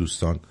نمیدونم چرا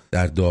دوستان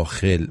در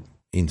داخل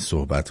این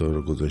صحبت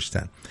رو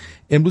گذاشتن.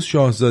 امروز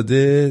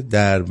شاهزاده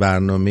در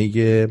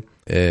برنامه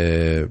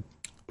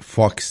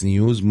فاکس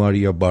نیوز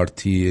ماریا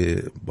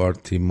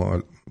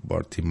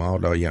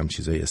بارتیمالا یه هم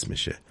چیزایی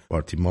اسمشه،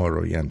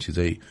 بارتیمارو یه هم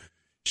چیزایی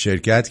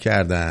شرکت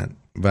کردن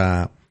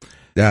و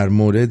در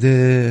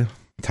مورد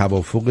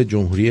توافق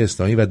جمهوری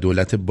اسلامی و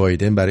دولت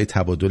بایدن برای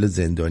تبادل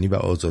زندانی و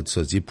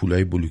آزادسازی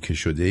پولای بلوکه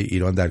شده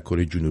ایران در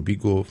کره جنوبی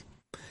گفت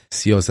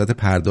سیاست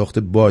پرداخت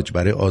باج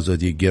برای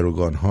آزادی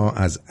گروگانها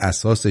از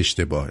اساس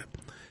اشتباهه.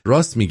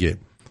 راست میگه.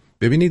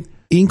 ببینید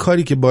این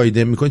کاری که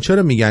بایدن میکنه،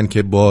 چرا میگن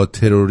که با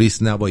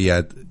تروریست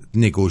نباید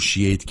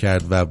نگوشییت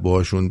کرد و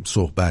باشون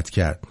صحبت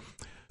کرد؟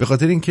 به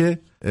خاطر اینکه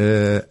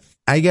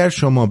اگر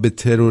شما به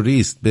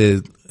تروریست،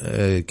 به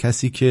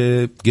کسی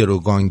که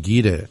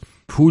گروگانگیره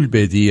پول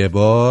بدی یه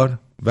بار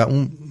و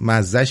اون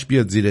مزهش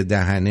بیاد زیر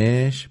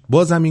دهنش،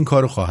 بازم این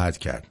کارو خواهد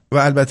کرد. و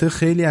البته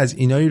خیلی از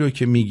اینایی رو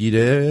که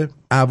میگیره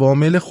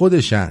عوامل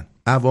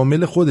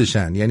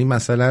خودشن، یعنی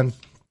مثلا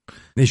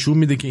نشون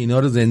میده که اینا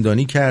رو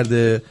زندانی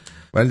کرده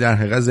ولی در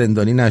حقیقت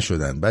زندانی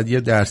نشدن، بعد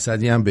یه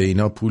درصدی هم به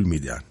اینا پول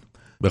میدن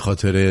به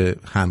خاطر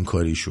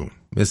همکاریشون.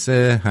 مثل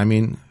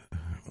همین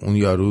اون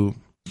یارو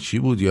چی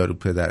بود، یارو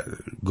پدر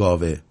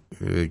گاوه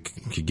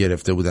که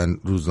گرفته بودن،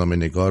 روزنامه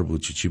نگار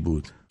بود چی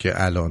بود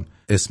که الان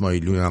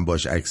اسماعیلون هم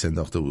باش عکس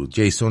انداخته بود،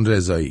 جیسون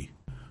رضایی،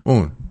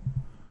 اون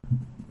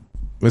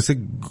مثل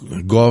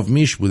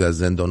گاومیش بود، از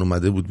زندان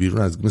اومده بود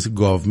بیرون، از مثل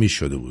گاومیش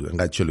شده بود،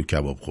 انقدر چلو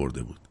کباب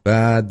خورده بود.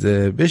 بعد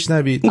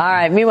بشنوید. All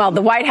right, meanwhile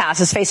the White House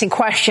is facing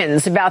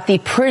questions about the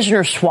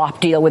prisoner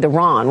swap deal with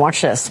Iran.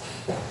 Watch this.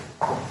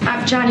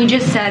 John, you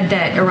just said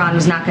that Iran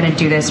was not going to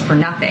do this for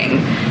nothing.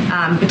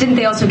 But didn't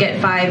they also get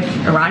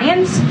 5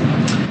 Iranians?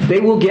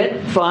 They will get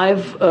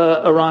 5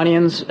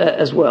 Iranians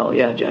as well.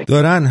 Yeah, Jack.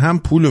 دارن هم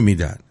پولو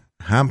میدن،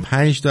 هم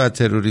 5 تا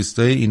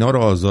تروریستای اینا رو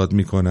آزاد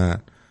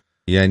میکنن.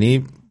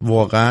 یعنی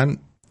واقعا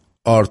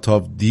آرت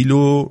آف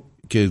دیلو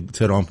که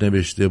ترامپ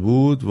نوشته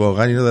بود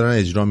واقعا اینا دارن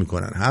اجرا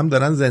میکنن، هم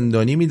دارن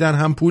زندانی میدن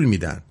هم پول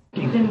میدن.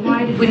 Then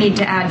why did we need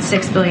to add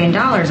 $6 billion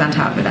on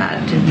top of that?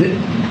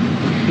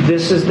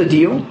 This is the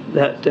deal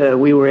that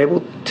we were able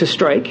to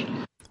strike.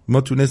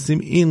 ما تونستیم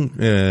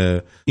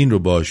این رو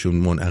باشون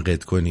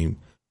منعقد کنیم.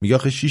 میگه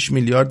آخه 6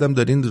 میلیارد هم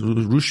دارین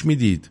روش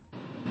میدید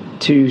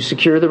to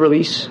secure the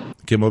release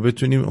که ما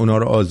بتونیم اونا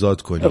رو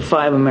آزاد کنیم. of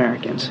 5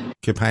 Americans.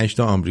 که 5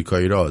 تا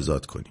آمریکایی رو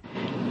آزاد کنیم.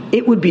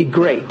 It would be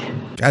great.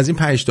 از این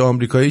 5 تا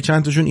آمریکایی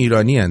چند تاشون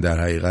ایرانی هن،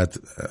 در حقیقت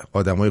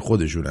آدمای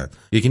خودشونن.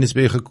 یکی نیست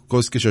به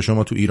کسکش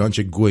شما تو ایران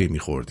چه گوی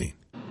میخوردین.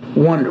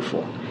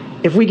 Wonderful.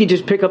 If we could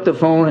just pick up the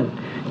phone and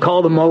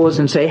call the mullahs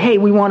and say, hey,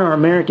 we want our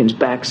Americans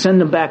back, send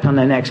them back on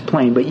the next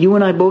plane. But you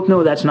and I both know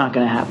that's not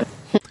going to happen.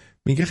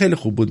 میگه خیلی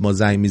خوب بود ما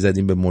زنگ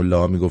میزدیم به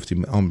ملاها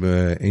میگفتیم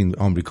این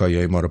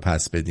آمریکایی‌های ما رو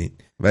پس بدین،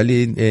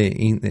 ولی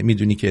این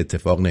میدونی که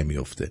اتفاق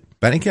نمیفته.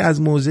 برای اینکه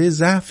از موضع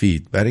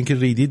ضعفید، برای اینکه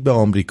ریدید به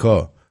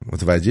آمریکا.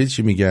 متوجه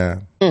چی میگم؟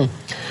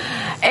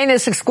 In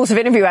this exclusive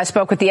interview, I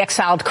spoke with the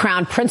exiled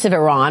Crown Prince of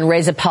Iran,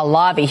 Reza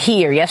Pahlavi,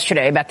 here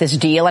yesterday about this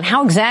deal and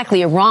how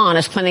exactly Iran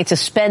is planning to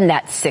spend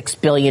that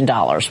 $6 billion.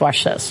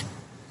 Watch this.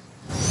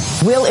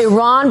 Will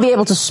Iran be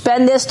able to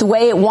spend this the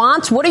way it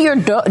wants? What are your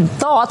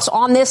thoughts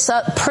on this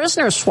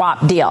prisoner swap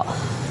deal?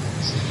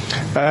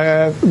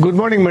 Good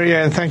morning, Maria,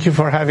 and thank you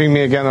for having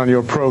me again on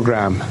your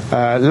program.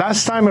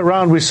 Last time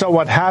around, we saw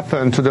what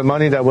happened to the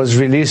money that was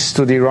released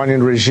to the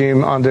Iranian regime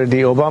under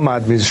the Obama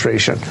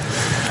administration.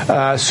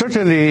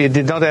 Certainly, it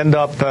did not end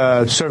up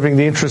serving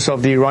the interests of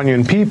the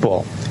Iranian people.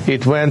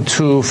 It went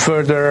to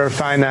further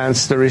finance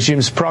the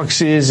regime's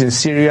proxies in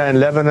Syria and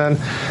Lebanon,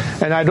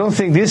 and I don't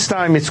think this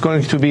time it's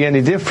going to be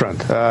any different.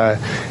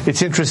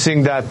 It's interesting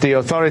that the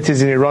authorities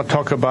in Iraq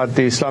talk about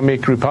the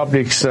Islamic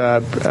Republic's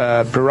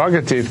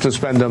prerogative to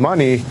spend the money.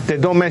 They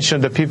don't mention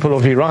the people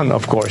of Iran,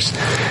 of course.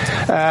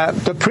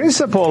 The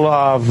principle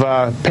of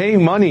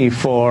paying money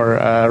for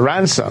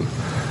ransom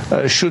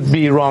should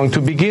be wrong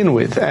to begin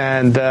with.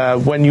 And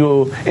when you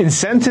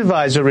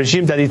incentivize a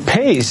regime that it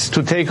pays to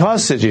take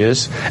hostages,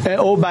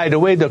 oh, by the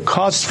way, the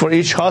cost for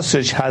each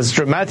hostage has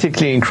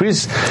dramatically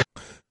increased.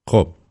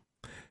 خب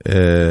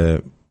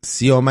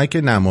سیامک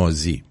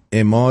نمازی،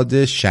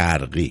 عماد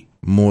شرقی،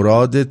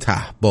 مراد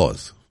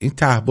تهباز، این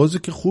تهبازو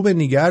که خوب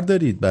نگه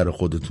دارید برای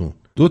خودتون.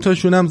 2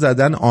 تاشون هم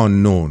زدن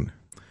آنون.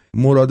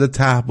 مراد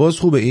تهباز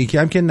خوبه، یکی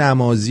هم که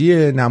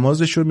نمازیه،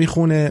 نمازشو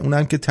میخونه،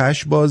 اونم که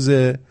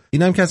تشبازه،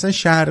 اینم که اصلا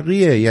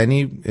شرقیه،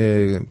 یعنی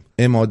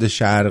عماد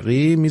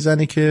شرقی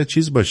میزنه که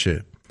چیز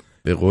باشه،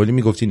 به قولی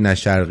میگفتین نه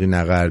شرقی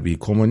نه غربی،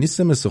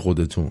 کمونیست مثل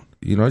خودتون.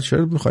 اینا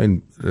چرا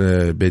میخواین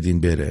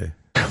بدین بره؟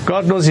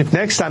 God knows if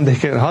next time they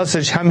get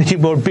hostage, how many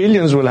more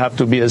billions will have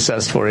to be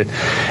assessed for it.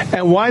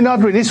 And why not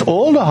release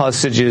all the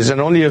hostages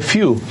and only a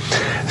few?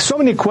 So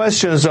many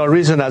questions are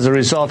risen as a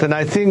result, and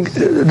I think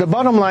the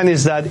bottom line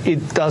is that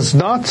it does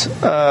not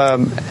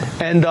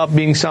end up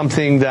being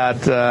something that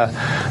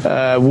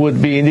would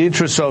be in the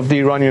interest of the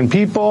Iranian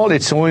people.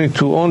 It's going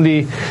to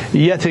only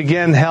yet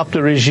again help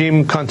the regime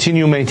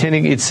continue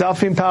maintaining itself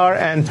in power.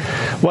 And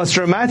what's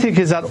dramatic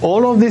is that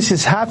all of this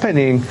is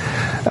happening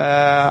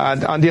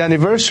on the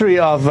anniversary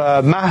of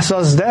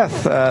Mahsa's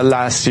death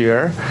last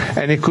year,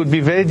 and it could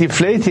be very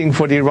deflating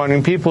for the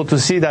Iranian people to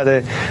see that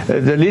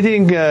the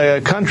leading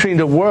country in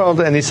the world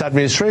and its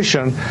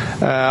administration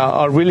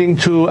are willing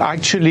to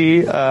actually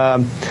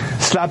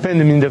slap them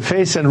in the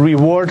face and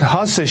reward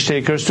hostage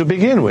takers to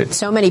begin with.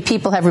 So many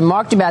people have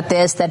remarked about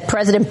this, that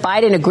President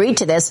Biden agreed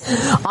to this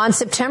on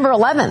September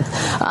 11th,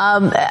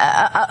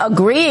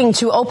 agreeing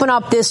to open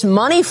up this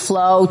money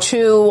flow to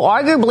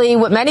arguably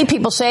what many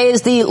people say is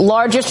the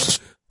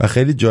largest. و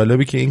خیلی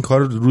جالبه که این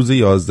کار روز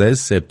 11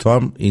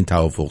 سپتامبر این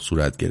توافق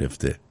صورت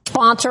گرفته.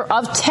 Sponsor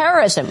of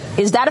terrorism.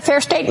 Is that a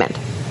fair statement?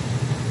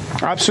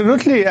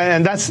 Absolutely,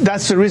 and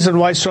that's the reason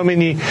why so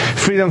many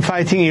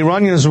freedom-fighting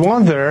Iranians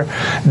wonder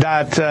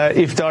that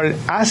if there are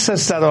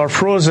assets that are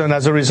frozen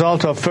as a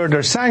result of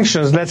further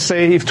sanctions, let's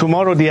say if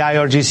tomorrow the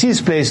IRGC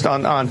is placed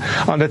on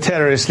the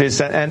terrorist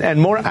list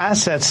and more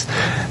assets,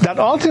 that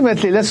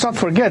ultimately, let's not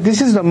forget, this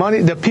is the money,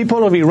 the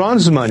people of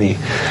Iran's money,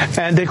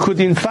 and they could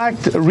in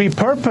fact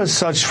repurpose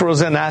such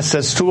frozen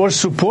assets towards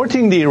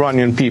supporting the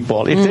Iranian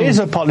people. If there is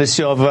a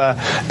policy of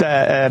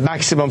the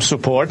maximum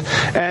support,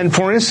 and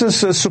for instance,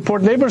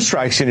 support labor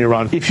airstrikes in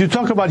Iran. If you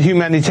talk about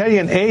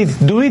humanitarian aid,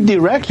 do it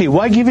directly.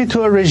 Why give it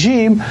to a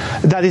regime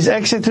that is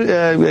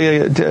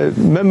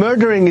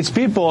murdering its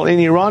people in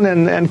Iran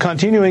and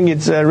continuing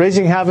its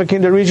raising havoc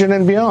in the region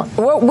and beyond?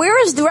 Well, where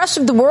is the rest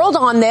of the world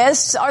on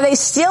this? Are they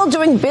still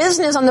doing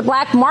business on the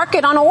black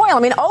market on oil? I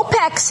mean,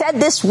 OPEC said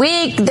this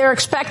week they're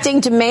expecting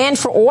demand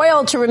for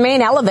oil to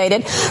remain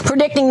elevated,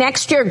 predicting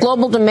next year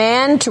global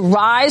demand to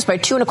rise by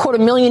 2.25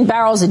 million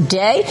barrels a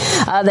day.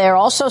 They're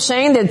also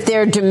saying that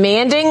they're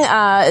demanding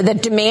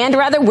that demand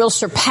will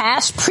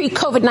surpass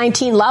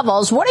pre-COVID-19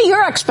 levels. What are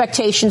your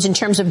expectations in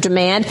terms of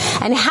demand,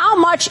 and how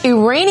much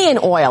Iranian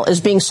oil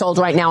is being sold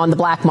right now on the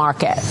black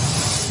market?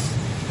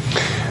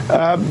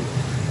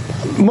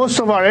 Most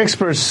of our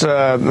experts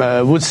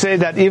would say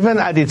that even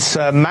at its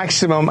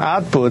maximum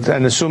output,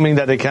 and assuming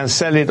that they can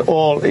sell it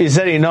all, is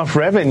there enough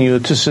revenue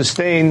to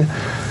sustain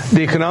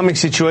the economic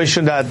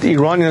situation that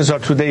Iranians are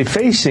today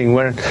facing,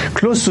 where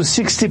close to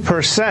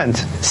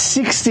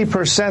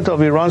 60%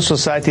 of Iran's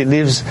society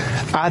lives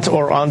at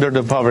or under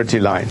the poverty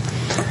line?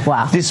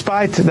 Wow.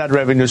 Despite that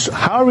revenue,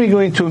 how are we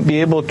going to be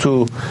able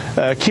to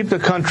keep the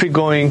country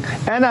going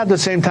and at the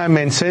same time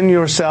maintain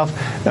yourself,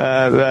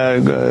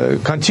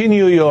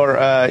 continue your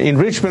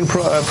enrichment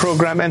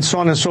program, and so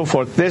on and so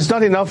forth? There's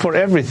not enough for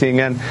everything,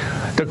 and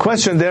the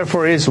question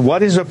therefore is,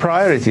 what is the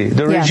priority?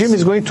 The regime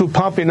is going to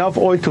pump enough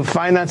oil to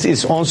finance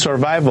its own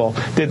survival.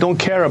 They don't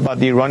care about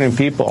the Iranian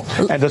people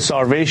and the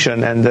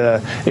starvation and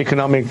the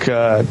economic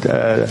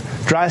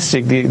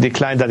drastic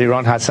decline that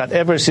Iran has had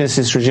ever since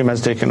this regime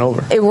has taken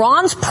over.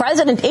 Iran's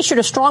president issued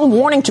a strong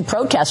warning to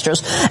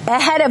protesters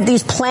ahead of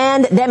these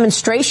planned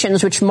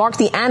demonstrations, which mark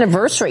the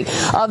anniversary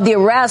of the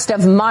arrest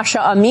of Mahsa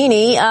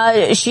Amini.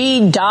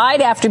 She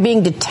died after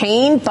being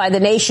detained by the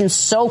nation's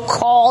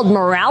so-called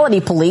morality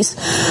police.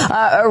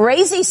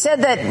 Raisi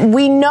said that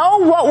we know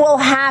what will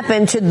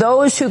happen to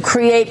those who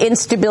create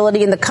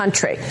instability in the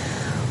country.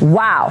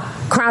 Wow.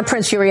 Crown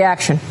Prince, your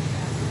reaction?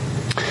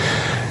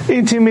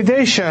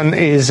 Intimidation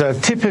is a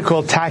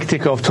typical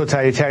tactic of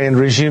totalitarian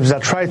regimes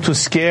that try to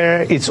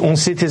scare its own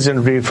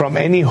citizenry from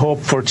any hope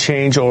for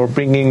change or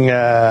bringing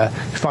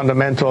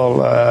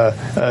fundamental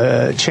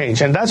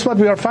change. And that's what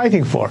we are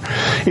fighting for.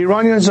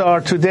 Iranians are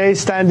today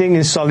standing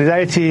in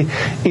solidarity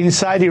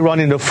inside Iran,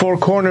 in the four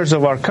corners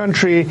of our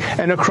country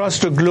and across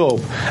the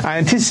globe. I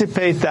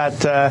anticipate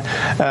that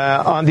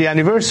on the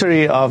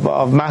anniversary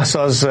of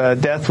Mahsa's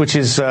death, which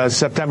is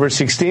September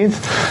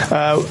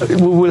 16th,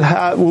 we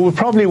will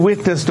probably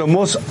witness the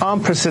most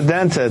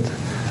unprecedented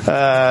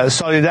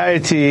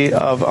solidarity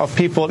of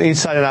people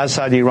inside and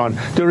outside Iran.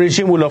 The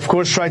regime will, of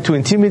course, try to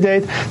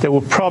intimidate. They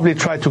will probably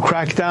try to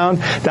crack down.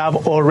 They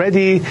have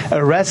already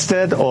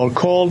arrested or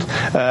called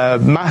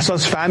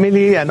Mahsa's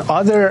family and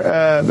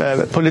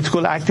other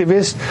political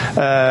activists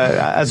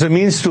as a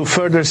means to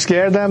further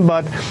scare them.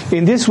 But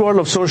in this world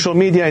of social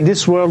media, in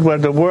this world where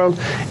the world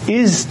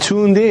is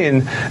tuned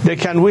in, they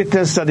can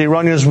witness that the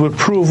Iranians will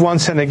prove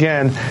once and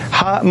again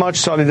how much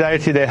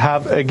solidarity they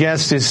have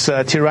against this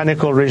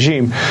tyrannical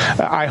regime.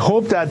 I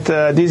hope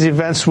that these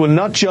events will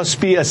not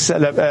just be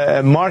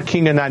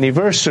marking an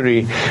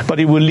anniversary, but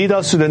it will lead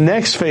us to the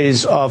next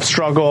phase of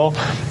struggle.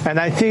 And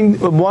I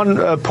think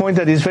one point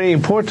that is very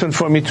important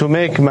for me to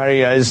make,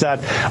 Maria, is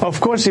that,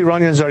 of course,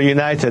 Iranians are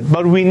united,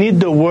 but we need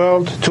the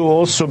world to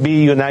also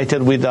be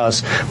united with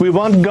us. We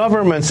want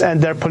governments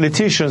and their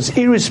politicians,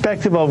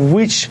 irrespective of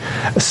which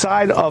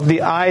side of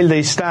the aisle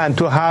they stand,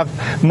 to have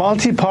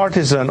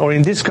multi-partisan, or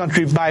in this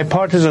country,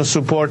 bipartisan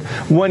support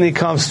when it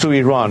comes to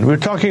Iran. We're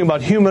talking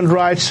about human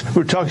rights.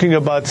 We're talking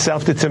about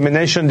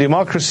self-determination,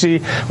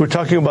 democracy. We're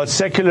talking about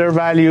secular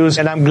values.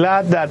 And I'm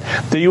glad that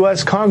the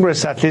U.S.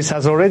 Congress, at least,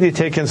 has already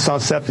taken some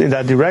steps in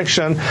that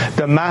direction.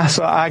 The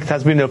Mahsa Act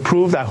has been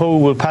approved. I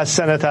hope it will pass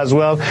Senate as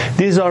well.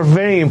 These are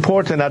very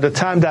important at a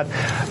time that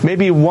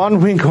maybe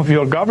one wing of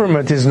your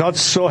government is not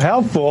so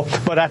helpful,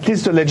 but at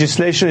least the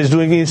legislation is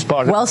doing its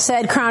part. Well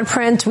said, Crown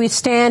Prince. We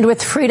stand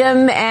with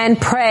freedom and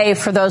pray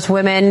for those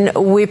women.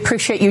 We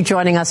appreciate you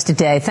joining us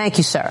today. Thank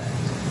you, sir.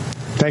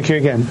 Thank you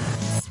again.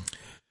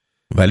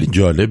 ولی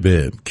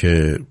جالبه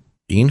که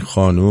این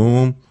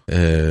خانوم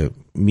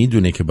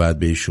میدونه که باید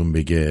بهشون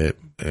بگه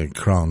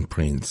کراون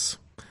پرینس.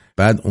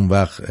 بعد اون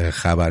وقت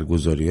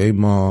خبرگزاری های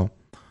ما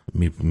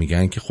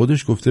میگن که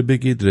خودش گفته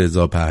بگید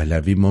رضا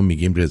پهلوی، ما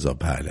میگیم رضا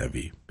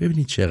پهلوی.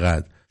 ببینید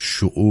چقدر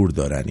شعور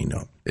دارن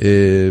اینا.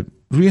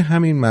 روی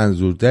همین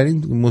منظور در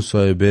این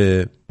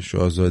مصاحبه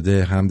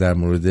شاهزاده هم در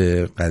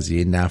مورد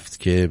قضیه نفت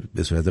که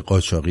به صورت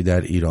قاچاقی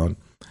در ایران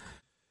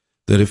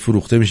داره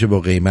فروخته میشه با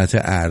قیمت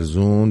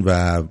ارزون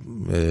و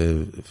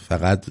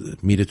فقط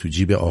میره تو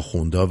جیب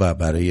آخوندا و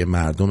برای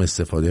مردم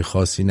استفاده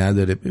خاصی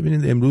نداره.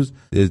 ببینید امروز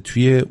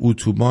توی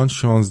اتوبان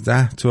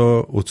 16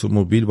 تا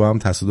اتومبیل با هم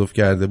تصادف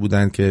کرده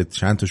بودن که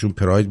چند تاشون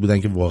پراید بودن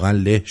که واقعا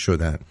له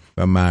شدن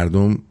و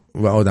مردم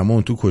و آدما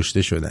اون تو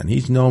کشته شدن.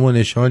 هیچ نام و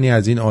نشانی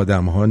از این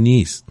آدم‌ها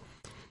نیست.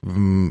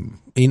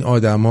 این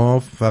آدم‌ها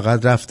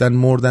فقط رفتن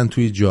مردن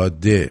توی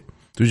جاده.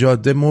 تو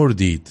جاده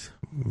مردید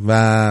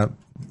و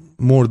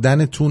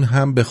مردنتون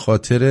هم به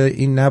خاطر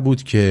این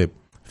نبود که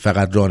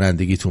فقط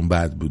رانندگیتون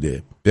بد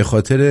بوده. به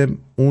خاطر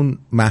اون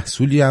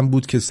محصولی هم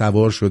بود که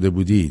سوار شده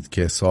بودید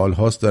که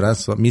سالهاست دارن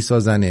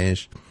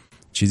میسازنش،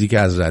 چیزی که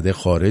از رده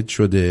خارج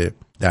شده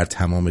در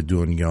تمام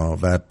دنیا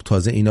و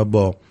تازه اینا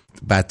با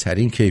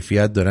بدترین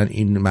کیفیت دارن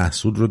این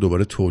محصول رو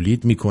دوباره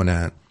تولید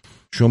میکنن.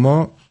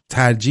 شما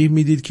ترجیح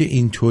میدید که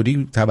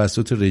اینطوری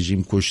توسط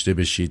رژیم کشته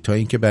بشید تا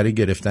اینکه برای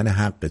گرفتن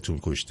حقتون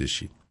کشته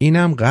شید.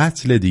 اینم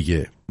قتل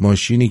دیگه.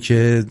 ماشینی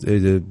که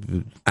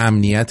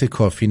امنیت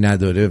کافی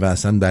نداره و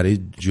اصلا برای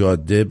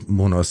جاده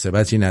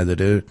مناسبتی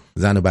نداره،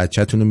 زن و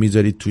بچه‌تون رو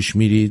میذارید توش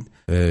میرید،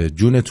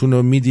 جونتون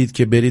رو میدید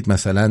که برید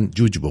مثلا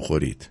جوج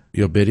بخورید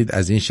یا برید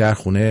از این شهر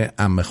خونه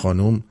عمه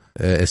خانم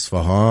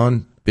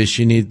اصفهان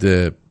بشینید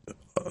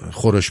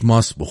خورش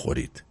ماس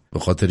بخورید به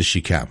خاطر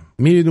شکم.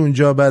 میرید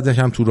اونجا، بعدش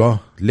هم تو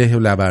راه له و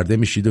لبرده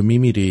میشید و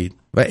میمیرید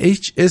و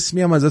هیچ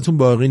اسمی هم ازتون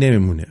باقی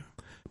نمیمونه.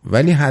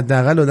 ولی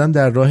حداقل آدم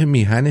در راه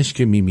میهنش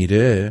که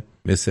میمیره،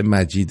 مثل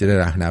مجید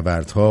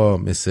رهنوردها،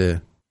 مثل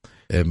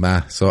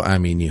مهسا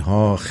امینی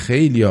ها،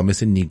 خیلی ها،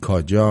 مثل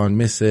نیکا جان،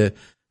 مثل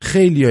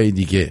خیلی های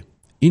دیگه،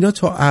 اینا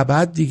تا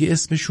ابد دیگه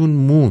اسمشون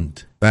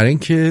موند، برای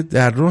اینکه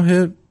در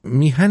راه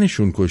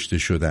میهنشون کشته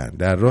شدن،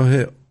 در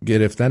راه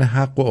گرفتن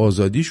حق و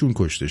آزادیشون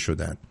کشته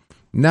شدن،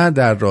 نه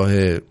در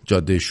راه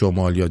جاده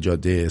شمال یا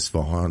جاده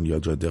اصفهان یا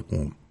جاده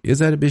قم. یه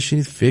ذره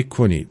بشینید فکر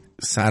کنید.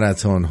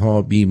 سرطان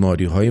ها،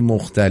 بیماری های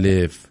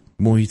مختلف،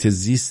 محیط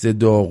زیست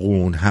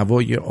داغون،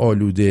 هوای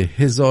آلوده،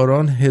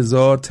 هزاران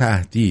هزار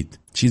تهدید،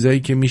 چیزایی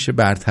که میشه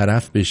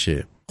برطرف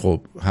بشه.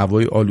 خب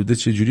هوای آلوده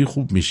چجوری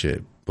خوب میشه؟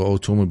 با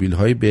اتومبیل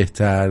های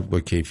بهتر، با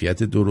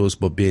کیفیت درست،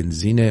 با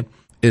بنزین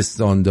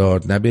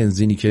استاندارد، نه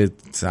بنزینی که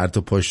سر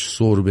تا پاش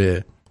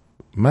سربه.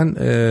 من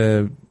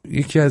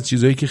یکی از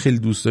چیزایی که خیلی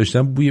دوست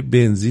داشتم بوی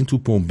بنزین تو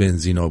پمپ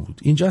بنزینا بود.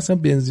 اینجا اصلا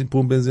بنزین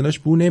پمپ بنزیناش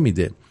بو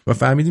نمیده و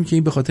فهمیدیم که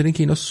این به خاطر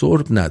اینکه اینا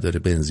سرب نداره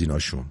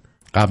بنزیناشون.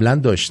 قبلا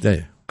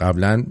داشته،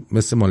 قبلا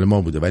مثل مال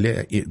ما بوده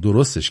ولی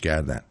درستش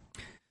کردن.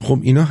 خب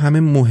اینا همه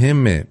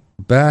مهمه.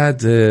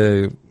 بعد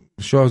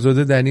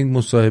شاهزاده در این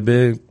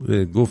مصاحبه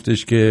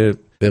گفتش که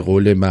به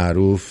قول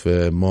معروف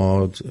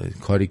ما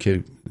کاری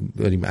که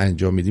داریم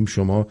انجام میدیم،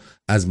 شما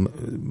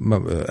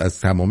از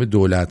تمام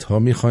دولت ها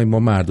میخوایم ما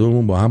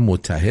مردممون با هم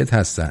متحد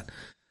هستن،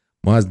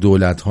 ما از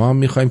دولت ها هم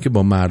میخوایم که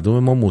با مردم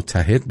ما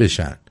متحد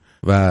بشن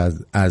و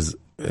از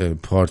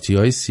پارتی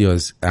های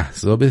سیاسی،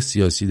 احزاب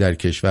سیاسی در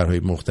کشورهای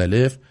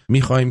مختلف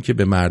میخوایم که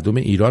به مردم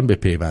ایران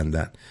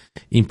بپیوندن.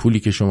 این پولی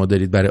که شما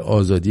دارید برای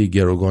آزادی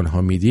گروگان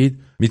ها میدید،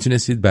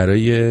 میتونستید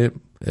برای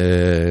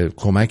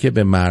کمک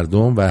به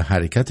مردم و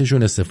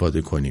حرکتشون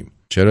استفاده کنیم.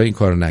 چرا این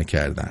کارو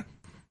نکردن؟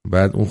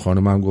 بعد اون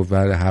خانم هم گفت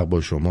بله حق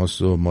با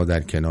شماست و ما در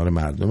کنار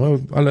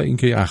مردم. حالا این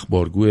که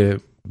اخبارگوی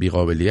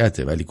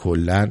بیقابلیته، ولی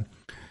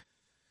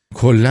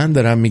کلن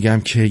دارم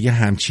میگم که یه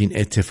همچین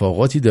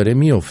اتفاقاتی داره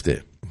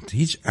میفته.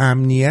 هیچ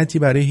امنیتی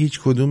برای هیچ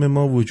کدوم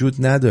ما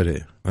وجود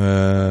نداره.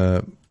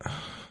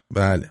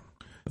 بله،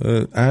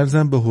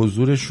 عرضم به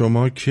حضور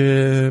شما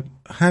که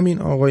همین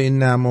آقای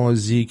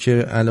نمازی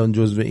که الان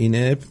جزو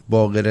اینه،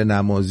 باقر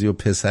نمازی و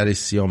پسرش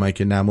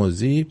سیامک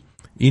نمازی،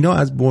 اینا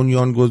از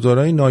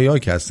بنیانگذارای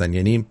نایاک هستن.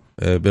 یعنی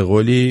به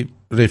قولی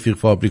رفیق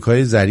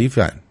فابریکای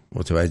ظریفن.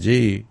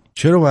 متوجهی؟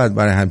 چرا باید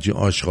برای همچین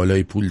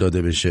آشغالای پول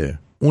داده بشه؟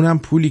 اونم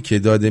پولی که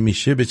داده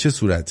میشه به چه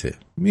صورته؟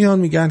 میان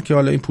میگن که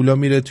حالا این پولا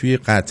میره توی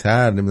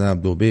قطر، نمیدونم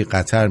دبی،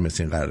 قطر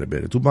مثل این قراره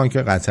بره تو بانک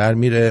قطر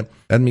میره.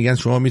 بعد میگن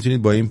شما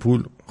میتونید با این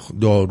پول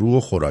دارو و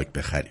خوراک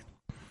بخرید.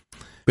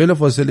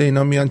 بلافاصله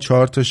اینا میان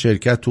 4 تا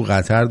شرکت تو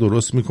قطر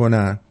درست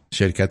میکنن،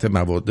 شرکت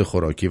مواد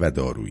خوراکی و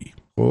دارویی.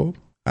 خب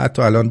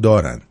حتی الان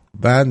دارن.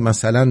 بعد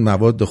مثلا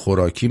مواد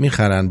خوراکی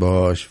میخرن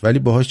باهاش، ولی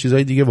باهاش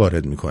چیزای دیگه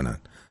وارد میکنن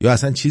یا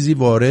اصلا چیزی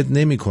وارد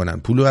نمیکنن،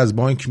 پولو از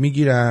بانک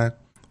میگیرن.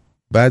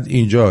 بعد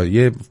اینجا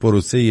یه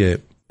پروسه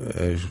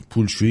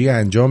پولشویی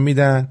انجام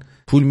میدن،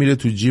 پول میره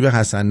تو جیب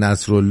حسن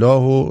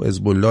نصرالله و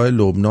حزب الله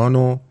لبنان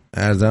و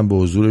عرضم به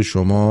حضور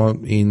شما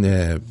این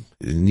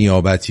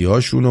نیابتی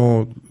هاشون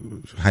و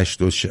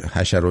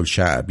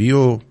حشرالشعبی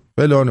و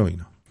فلان و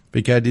اینا.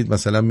 بکردید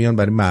مثلا میان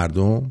برای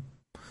مردم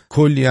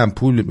کلی هم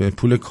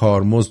پول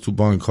کارمزد تو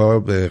بانک ها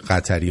به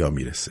قطری ها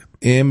میرسه.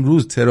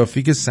 امروز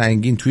ترافیک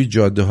سنگین توی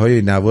جاده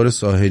های نوار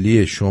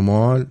ساحلی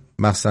شمال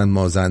مثلا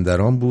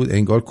مازندران بود،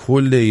 انگار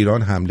کل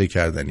ایران حمله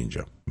کردن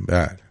اینجا.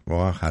 بله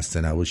واقعا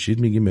خسته نباشید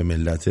میگیم به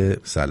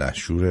ملت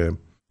سلحشور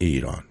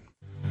ایران.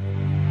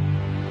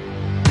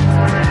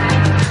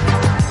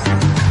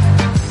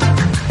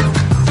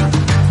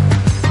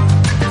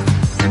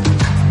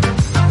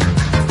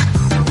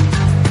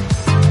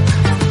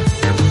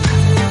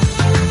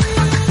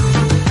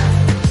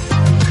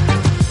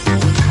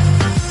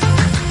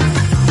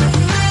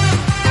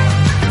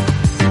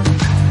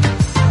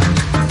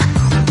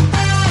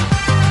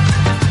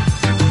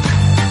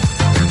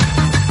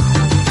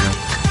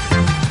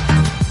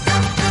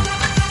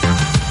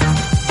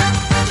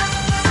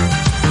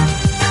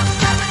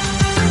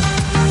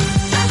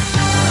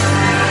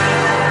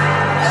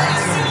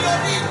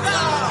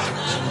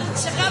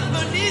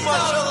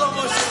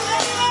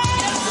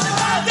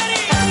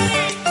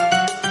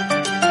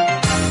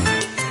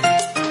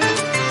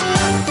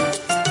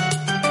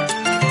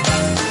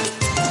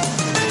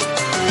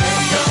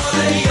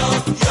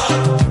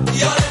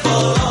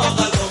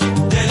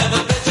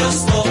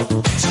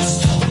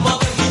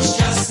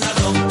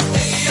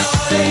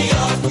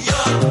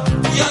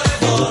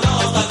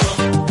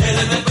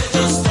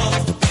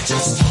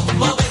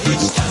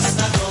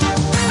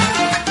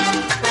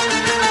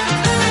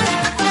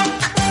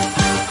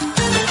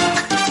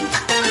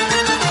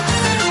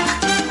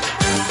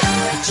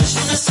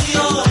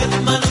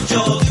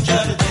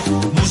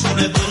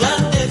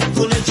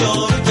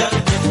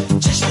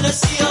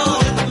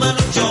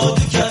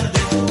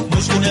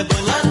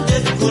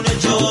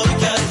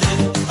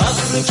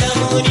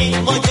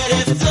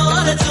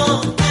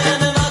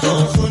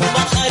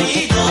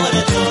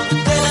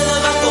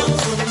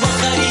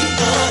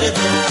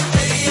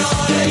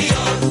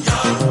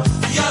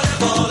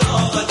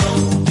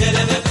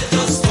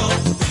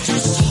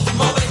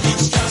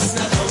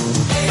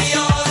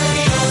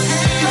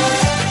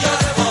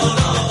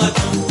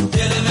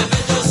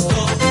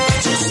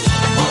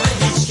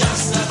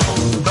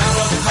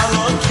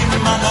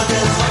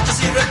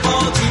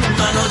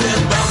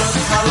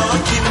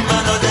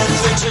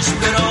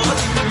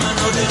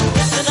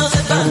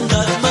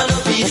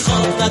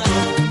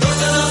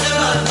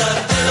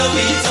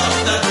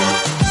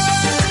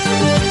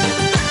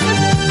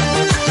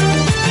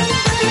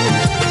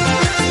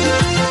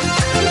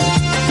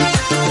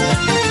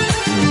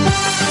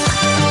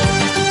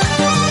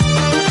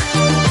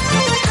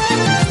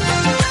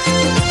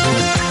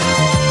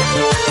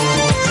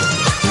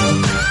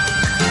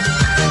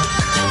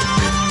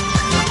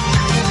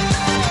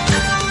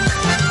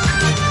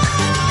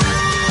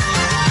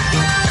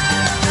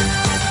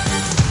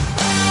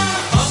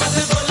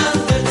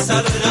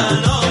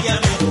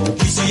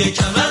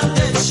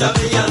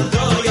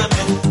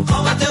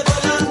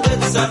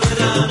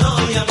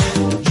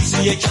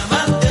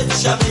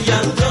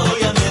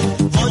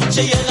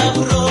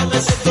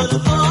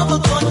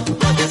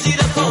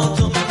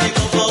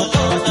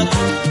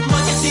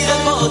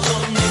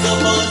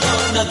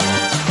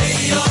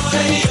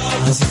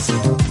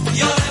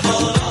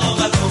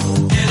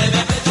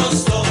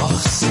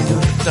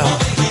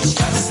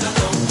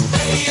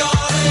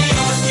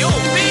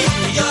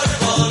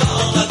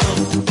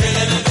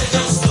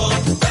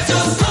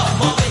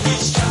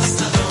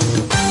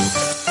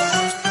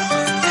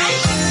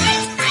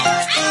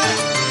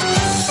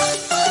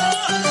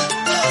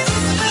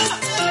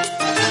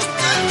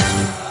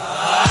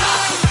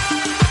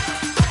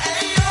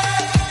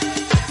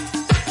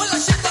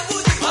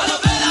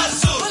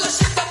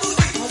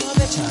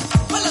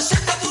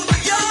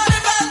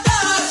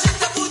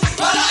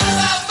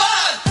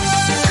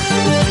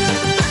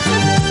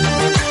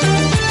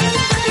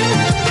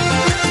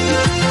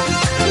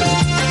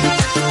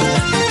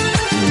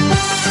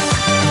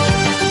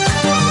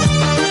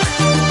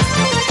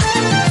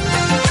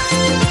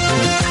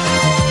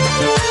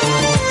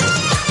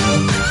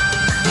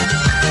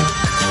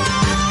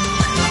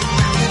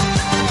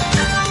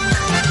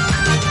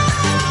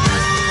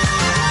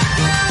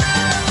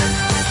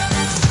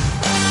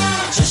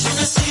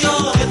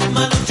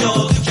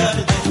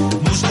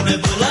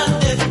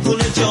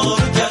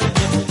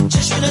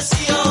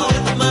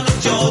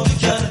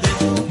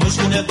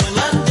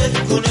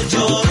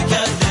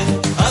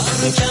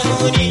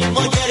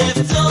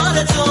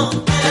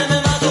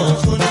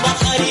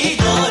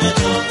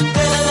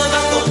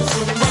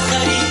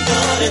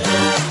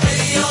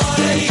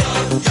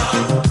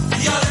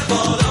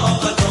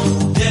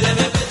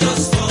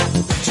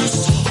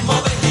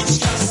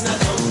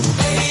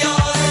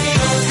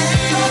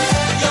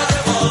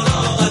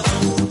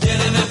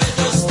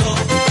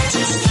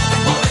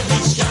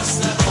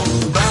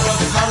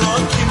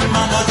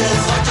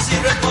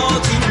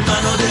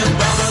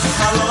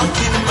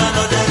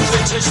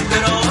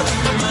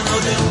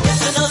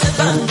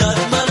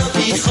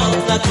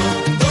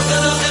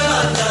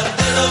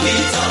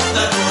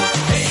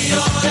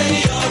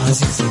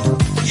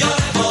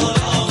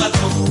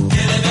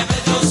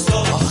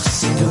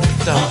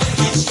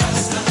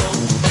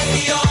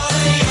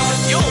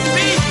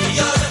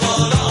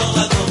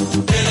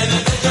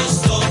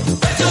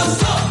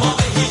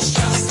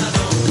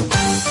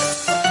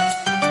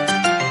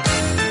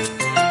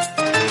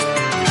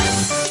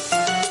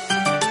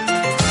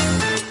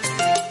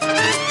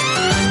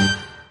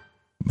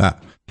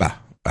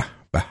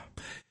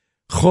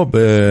 خب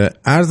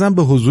عرضم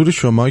به حضور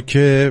شما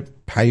که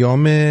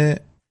پیام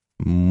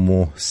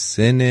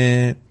محسن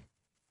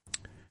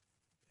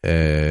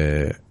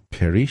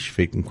پریش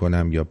فکر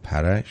میکنم یا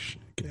پرش،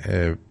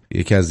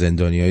 یکی از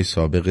زندانیای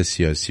سابق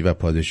سیاسی و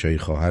پادشاهی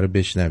خواهر،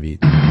 بشنوید.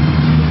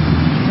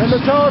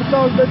 44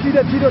 سال به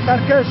زیر تیر و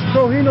ترکش،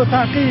 توهین و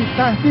تحقیر،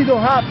 تهدید و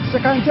حبس،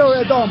 شکنجه و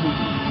اعدام بود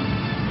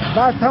و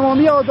از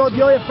تمامی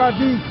آزادی‌های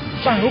فردی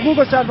و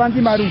حقوق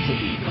شهروندی محروم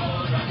شدیم.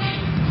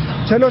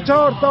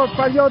 44 سال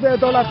فریاد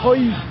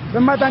عدالت‌خواهی به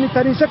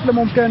مدنی‌ترین شکل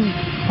ممکن،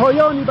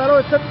 پایانی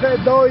برای صدق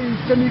ادعایی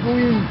است که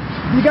می‌گوییم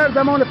دیگر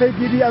زمان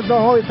پیگیری از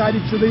راه‌های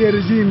تعریف شده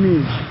رژیم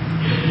نیست.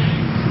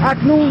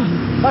 اکنون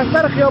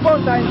بستر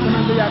خیابان تعیین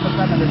کننده یک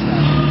سرنوشت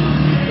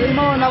است.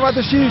 ایمان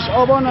 96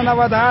 آبان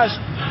 98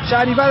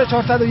 شهریور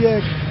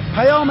 401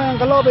 پیام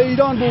انقلاب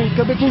ایران بود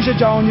که به گوش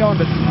جهانیان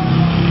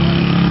رسید.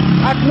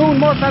 اکنون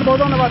ما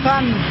سربازان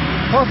وطن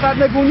تا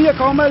سرنگونی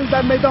کامل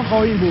در میدان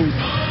خواهیم بود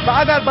و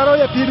اگر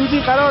برای پیروزی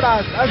قرار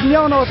است از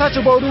میان آتش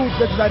و بارود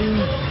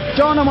بگذریم،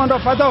 جانمان را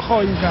فدا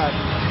خواهیم کرد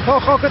تا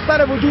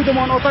خاکستر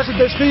وجودمان آتش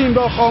دشخیم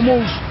را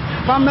خاموش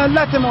و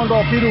ملتمان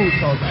را پیروز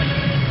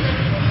سازد.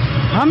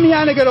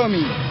 همیهن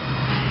گرامی،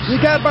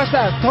 دیگر بس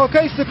است. تا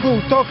کی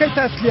سکوت، تا کی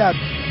تسلیت،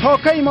 تا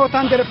کی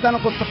ماتم گرفتن و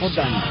قصه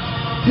خوردن؟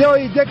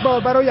 بیایید یک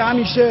بار برای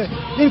همیشه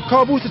این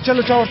کابوس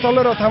 44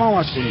 ساله را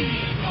تمامش کنیم.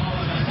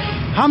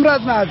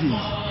 همرزم عزیز،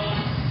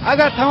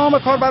 اگر تمام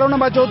کاربران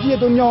مجازی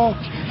دنیا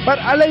بر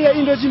علیه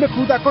این رژیم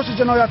کودکش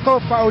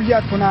جنایتکار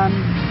فعالیت کنند،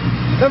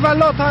 به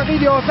والله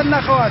تغییری حاصل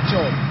نخواهد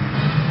شد.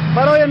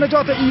 برای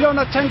نجات ایران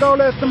از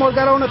چنگال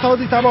استعمارگران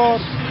تازی تبار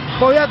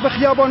باید به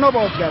خیابانا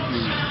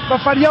بازگردیم و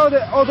فریاد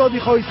آزادی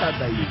خواهی سر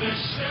دهیم.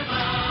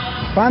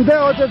 بنده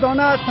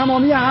عاجزانه از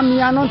تمامی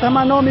همیهنان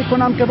تمنا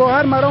می‌کنم که با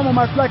هر مرام و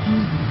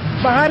مسلکی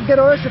و هر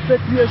گرایش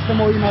فکری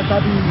اجتماعی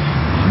مذهبی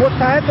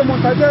متحد و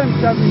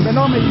منسجم شویم به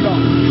نام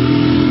ایران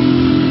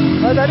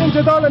و در این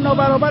جدال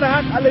نابرابر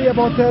حق علیه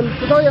باطل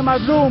صدای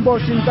مظلوم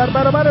باشیم در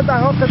برابر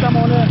دهاک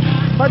زمانه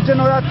و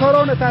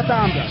جنایتکاران تحت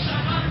امر.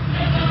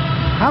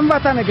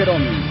 هموطن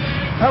گرامی،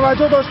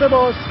 توجه داشته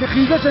باش که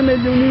خیزش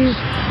میلیونی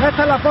نه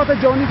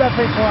تلفات جانی در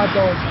پی خواهد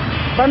داشت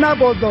و نه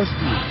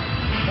بازداشتی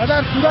و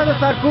در صورت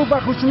سرکوب و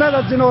خشونت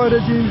از جناح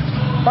رژیم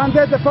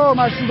بنده دفاع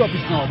مشروع را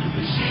پیشنهاد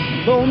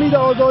می‌کنم. به امید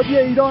آزادی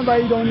ایران و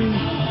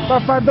ایرانی و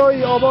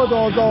فردای آباد و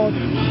آزاد.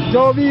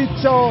 جاوید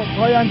شاه،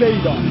 پاینده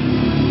ایران.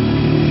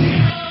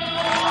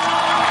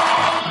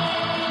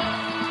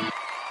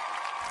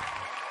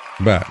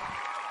 بله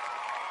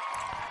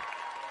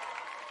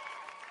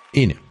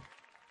اینه.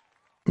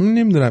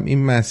 نمیدونم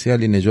این مسیح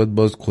علی نجات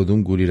باز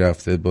کدوم گوری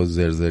رفته باز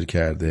زرزر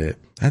کرده.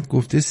 بعد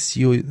گفته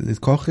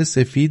کاخ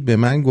سفید به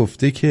من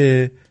گفته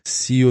که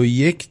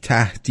 31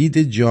 تهدید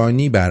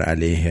جانی بر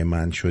علیه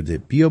من شده،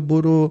 بیا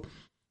برو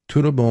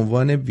تو رو به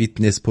عنوان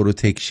ویتنس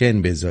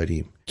پروتکشن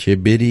بذاریم که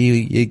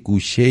بری یه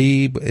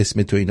گوشه‌ای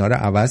اسم تو اینا رو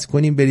عوض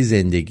کنیم بری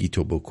زندگی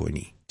تو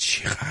بکنی.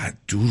 چقدر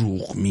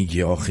دروغ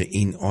میگه آخه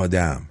این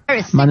آدم.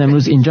 من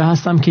امروز اینجا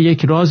هستم که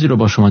یک رازی رو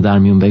با شما در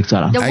میون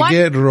بگذارم.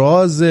 اگه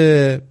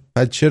رازه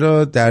پس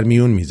چرا در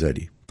میون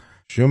میذاری؟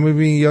 شما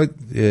ببین یا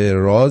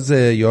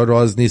رازه یا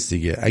راز نیست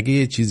دیگه. اگه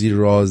یه چیزی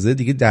رازه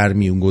دیگه در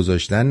میون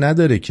گذاشتن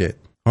نداره که.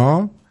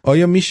 ها؟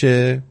 آیا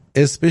میشه؟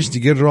 اسمش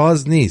دیگه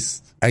راز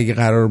نیست. اگه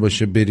قرار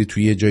باشه بری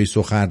توی یه جایی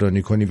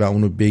سخنرانی کنی و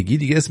اونو بگی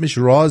دیگه اسمش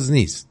راز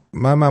نیست.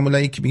 من معمولا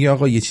یکی میگه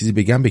آقا یه چیزی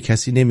بگم به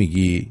کسی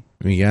نمیگی؟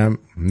 میگم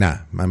نه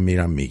من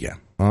میرم میگم.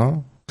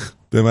 ها؟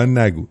 به من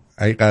نگو.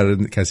 اگه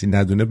قرار کسی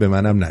ندونه به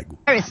منم نگو.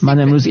 من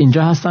امروز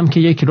اینجا هستم که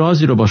یک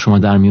رازی رو با شما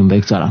در میون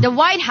بگذارم.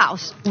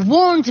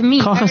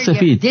 کاخ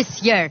سفید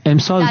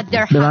امسال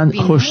به من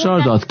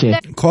هشدار داد که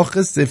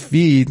کاخ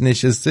سفید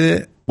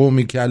نشسته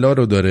قومی کلا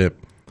رو داره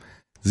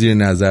زیر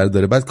نظر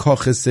داره، بعد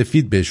کاخ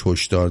سفید بهش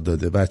هشدار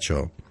داده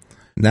بچه‌ها.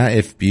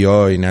 نه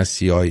FBI نه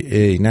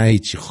CIA نه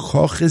هیچی،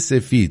 کاخ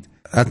سفید.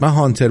 حتما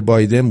هانتر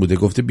بایدن بوده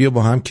گفته بیا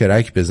با هم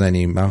کرک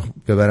بزنیم، من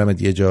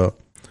ببرمت یه جا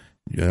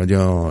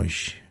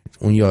یاداش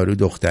اون یارو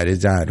دختره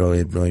زهرا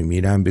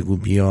ابراهیمی رو بگو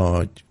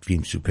بیاد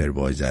فیلم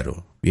سوپروایزر رو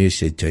بیا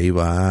ستایی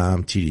با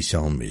هم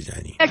تیریسان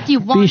بزنیم.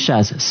 بیش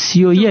از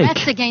 31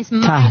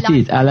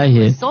 تهدید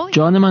علیه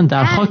جان من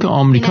در خاک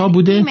آمریکا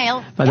بوده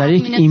و در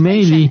یک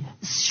ایمیلی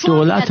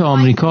دولت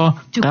آمریکا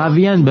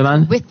قویاً به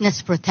من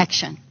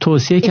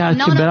توصیه کرد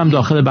که برم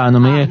داخل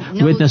برنامه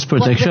Witness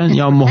Protection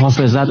یا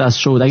محافظت از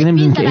شهود. اگه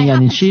نمیدونید که این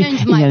یعنی چی،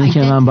 این یعنی که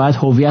من باید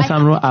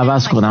هویتم رو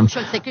عوض کنم،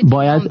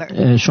 باید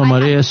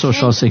شماره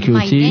سوشال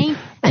سکیوریتی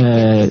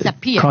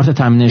کارت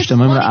تامین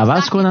اجتماعی رو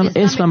عوض کنم،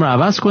 اسمم رو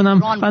عوض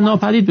کنم و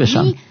ناپدید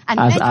بشم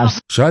از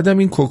عرصه. شاید هم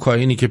این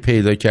کوکائینی که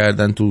پیدا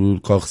کردن تو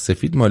کاخ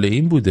سفید مال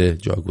این بوده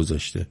جا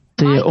گذاشته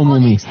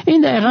عمومی.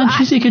 این دقیقاً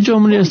چیزی که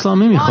جمهوری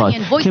اسلامی میخواد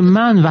که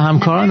من و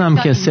همکارانم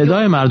که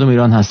صدای مردم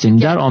ایران هستیم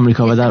در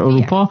آمریکا و در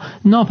اروپا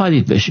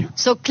ناپدید بشیم.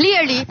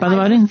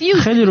 بنابراین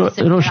خیلی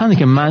روشنه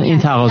که من این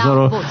تقاضا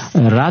رو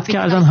رد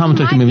کردم.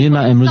 همونطور که میبینید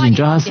من امروز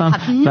اینجا هستم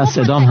و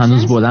صدام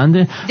هنوز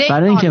بلنده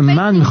برای اینکه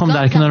من میخوام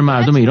در کنار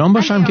مردم ایران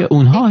باشم که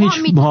اونها هیچ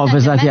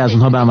محافظتی از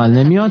اونها به عمل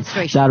نمیاد،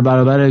 در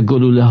برابر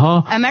گلوله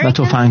ها و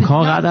تفنگ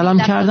ها قد علم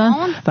کردن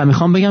و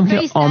میخوام بگم که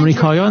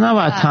آمریکایی‌ها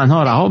نباید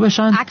تنها رها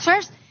بشن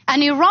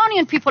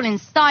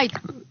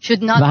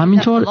و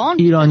همینطور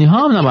ایرانی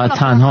ها هم نباید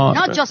تنها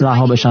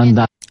رها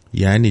بشن.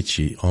 یعنی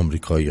چی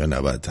آمریکایی ها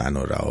نباید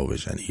تنها رها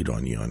بشن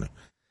ایرانی ها نه؟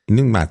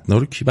 این متنا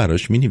رو کی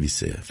براش می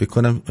نویسه؟ فکر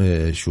کنم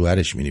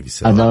شوهرش می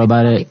نویسه. از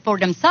برابر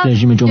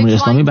رژیم جمهوری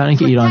اسلامی، برای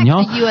اینکه ایرانی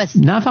ها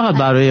نه فقط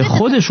برای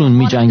خودشون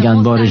می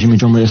جنگن با رژیم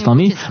جمهوری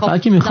اسلامی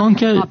بلکه میخوان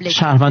که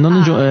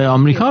شهروندان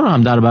آمریکا رو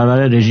هم در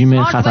برابر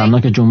رژیم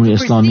خطرناک جمهوری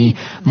اسلامی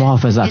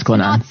محافظت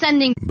کنن.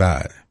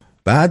 بله.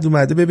 بعد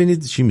اومده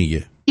ببینید چی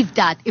میگه.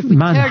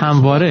 من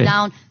همواره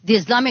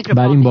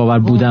بر این باور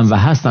بودم و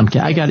هستم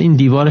که اگر این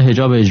دیوار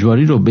حجاب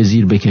اجباری رو به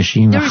زیر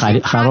بکشیم و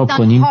خراب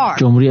کنیم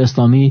جمهوری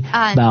اسلامی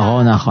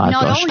بقا نخواهد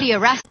داشت.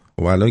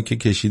 و الان که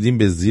کشیدیم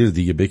به زیر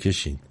دیگه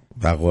بکشین،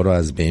 بقا رو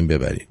از بین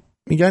ببریم.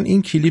 میگن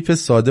این کلیپ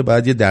ساده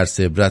باید یه درس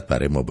عبرت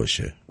برای ما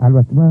باشه.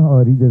 البته من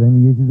آری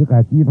دادم یه چیز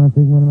قطعی، من فکر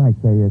می‌کنم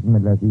اکثریت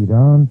ملت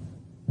ایران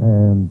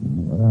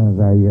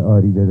رأی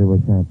آری داده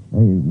باشن.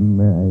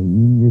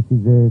 این یه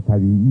چیز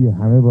طبیعیه،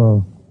 همه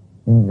با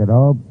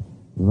انقلاب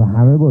و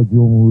همه با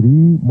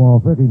جمهوری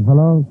موافقیم.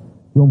 حالا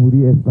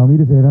جمهوری اسلامی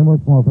رو فعلا باش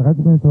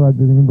موافقت کنیم تا بعد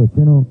ببینیم با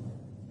چه نوع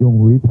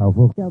جمهوری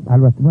توافق.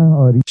 البته من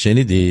آری.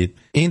 شنیدید؟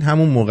 این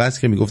همون موقع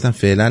است که میگفتن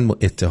فعلا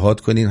اتحاد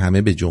کنین،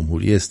 همه به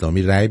جمهوری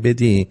اسلامی رأی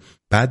بدین،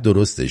 بعد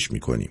درستش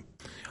میکنیم.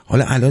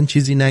 حالا الان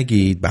چیزی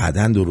نگید،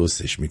 بعداً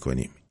درستش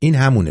میکنیم. این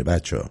همونه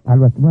بچه‌ها.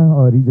 البته من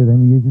آری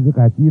دادم یه چیز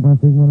قطعی، من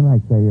فکر می‌کنم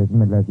اکثریت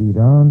ملت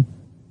ایران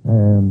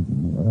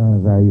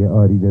رأی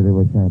آری داده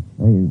باشن.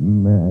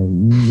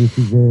 این یه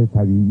چیز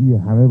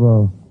طبیعیه، همه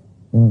با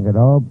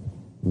انقلاب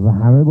و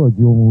همه با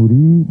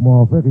جمهوری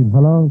موافقیم.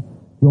 حالا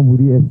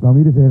جمهوری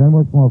اسلامی رو فعلا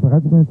باش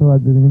موافقت کنیم تا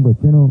بعد ببینیم با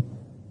چه نوع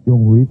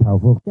جمهوری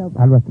توافق.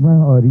 البته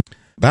من آری.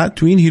 بعد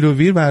تو این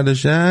هیروویر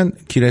برداشتن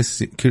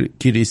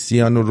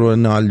کریستیانو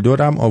رونالدو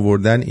رو هم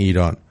آوردن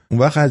ایران. اون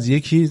وقت از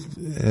یکی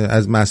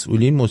از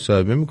مسئولین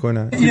مصاحبه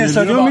میکنن. این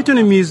استادیوم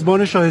میتونه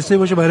میزبان شایسته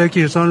باشه برای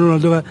کریستیانو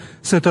رونالدو و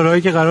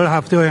ستارهایی که قرار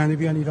هفته آینده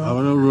بیان ایران؟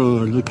 اولا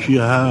رونالدو کی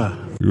ها؟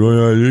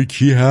 رونالدو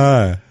کی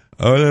ها؟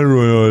 اولا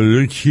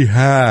رونالدو کی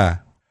ها؟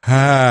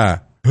 ها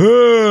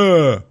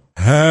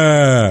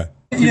ها.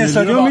 این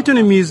استادیوم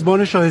میتونه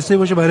میزبان شایسته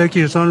باشه برای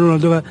کریستیانو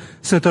رونالدو و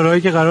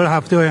ستارهایی که قرار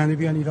هفته آینده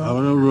بیان ایران؟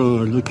 اولا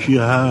رونالدو کی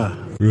ها؟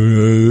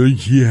 رونالدو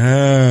کی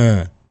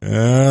ها؟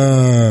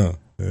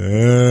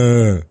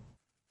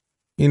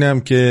 اینم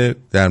که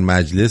در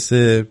مجلس،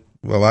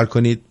 باور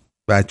کنید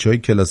بچهای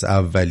کلاس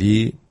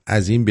اولی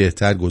از این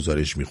بهتر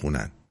گزارش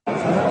میخونن.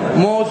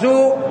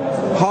 موضوع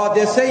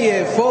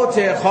حادثه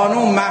فوت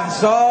خانم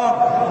مهسا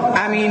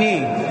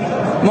امینی.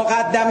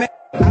 مقدمه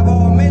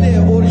عوامل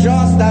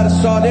اورژانس در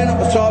سالن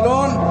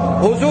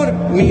حضور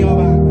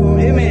می‌یابد.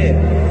 قائم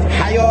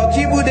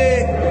حیاتی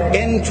بوده،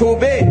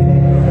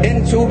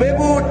 انتوبه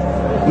بود،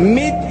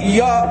 مید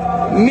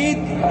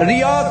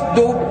ریاض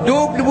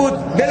دوبل بود،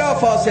 بلا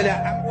فاصله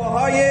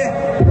انواعهای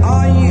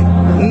آی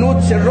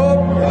نوتروب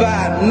و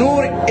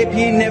نور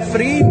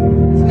اپینفرین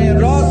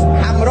راست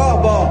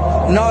همراه با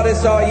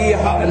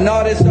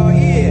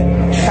نارسایی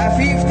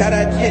خفیف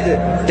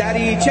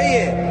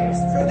دریچه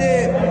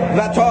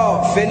و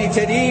تا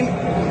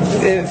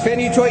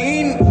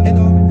فنیتوئین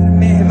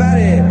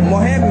محور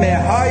مهم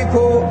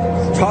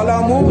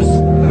هایپوتالاموس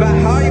و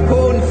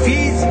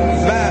هایپوفیز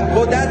و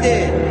غدد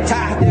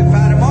تحت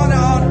فرمان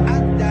آن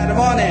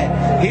درمان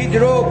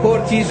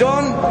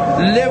هیدروکورتیزون،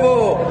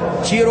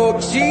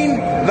 لوتیروکسین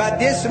و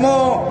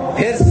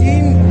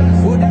دسموپرسین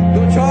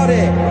دچار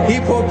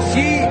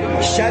هیپوکسی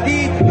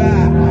شدید و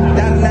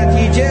در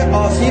نتیجه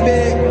آسیب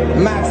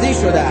مغزی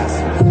شده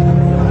است.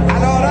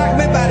 علیرغم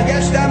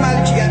برگشت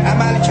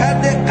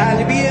عملکرد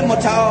قلبی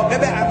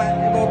متعاقب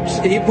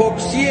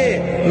هیپوکسی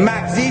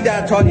مغزی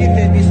در تاریخ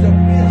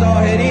 25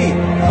 ظاهری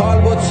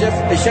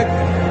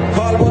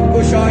کالبد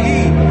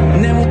گشایی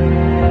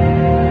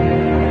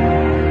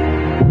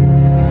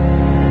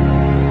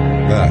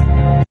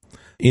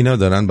اینا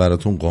دارن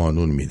براتون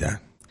قانون میدن.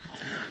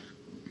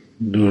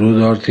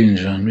 درود آرتین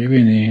جان.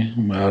 میبینی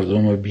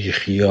مردم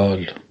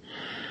بیخیال،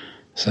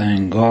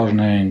 سنگار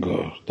نه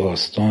انگار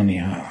داستانی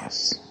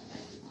هست،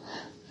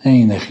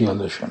 این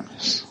خیالشون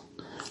نیست،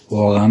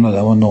 واقعا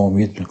آدم ها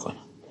ناامید میکنه.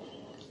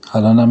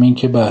 الان هم این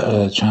که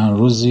چند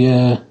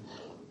روزیه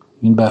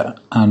این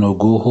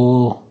انوگوه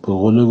و به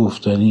قول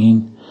گفتنی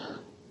این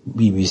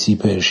BBC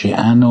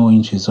پرشین و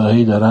این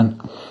چیزهایی دارن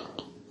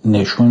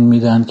نشون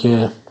میدن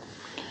که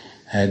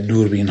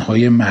دوربین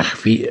های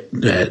مخفی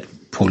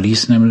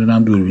پلیس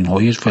نمیدونم دوربین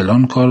های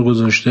فلان کار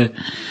گذاشته،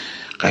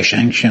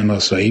 قشنگ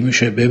شناسایی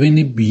میشه.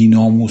 ببینی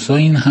بیناموسا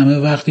این همه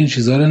وقت این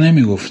چیزها رو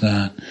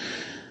نمیگفتن.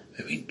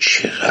 ببین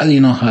چقدر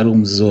اینا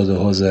حرومزاده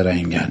ها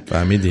زرنگن.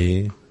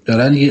 فهمیدی؟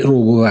 دارن یه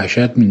روب و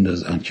وحشت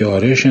میندازن که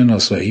آره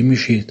شناسایی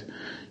میشید،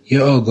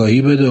 یه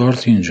آگاهی بده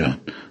آرتین جان.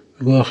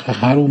 بگو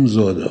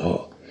حرومزاده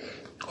ها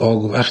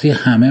وقتی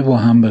همه با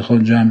هم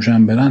بخوان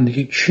جمع برن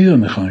دیگه کیو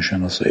میخوان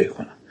شناسایی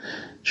کنن؟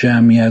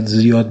 جمعیت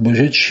زیاد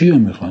باشه چیو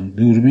میخوان؟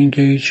 دوربین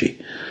که هیچی،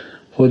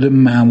 خود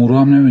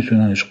مامورا هم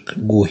نمیتونن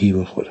گوهی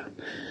بخورن.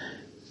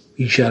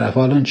 بیشرف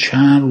الان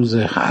چند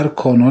روزه هر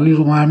کانالی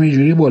رو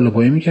همینجوری بالا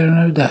پایین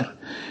میکردن در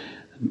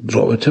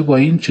رابطه با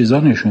این چیزا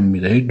نشون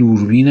میده.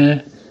 دوربین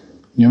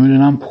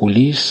نمیدونم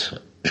پلیس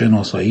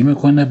شناسایی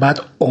میکنه، بعد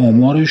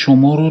آمار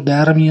شما رو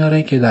در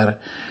میاره که در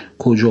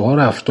کجاها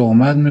رفت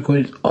آمد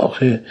میکنید.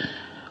 آخه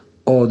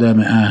آدم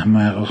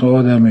احمق، آخه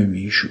آدم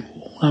بیشو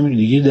همین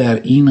دیگه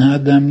در این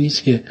حد هم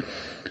نیست که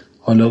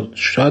حالا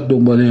شاید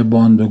دنباله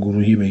باند و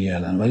گروهی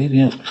بگردن،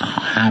 ولی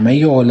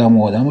همه عالم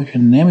و آدم رو که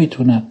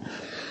نمیتونن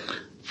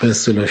به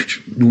اصطلاح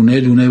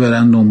دونه دونه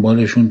برن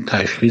دنبالشون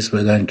تشخیص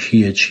بدن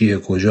کیه چیه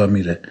کجا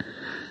میره.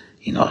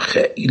 اینا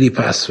خیلی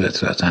پس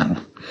فطرتن.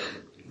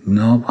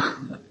 اینا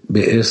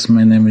به اسم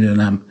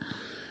نمیدونم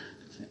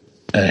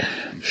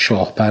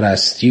شاه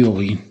پرستی و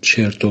این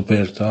چرت و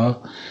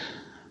پرتا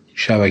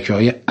شبکه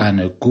های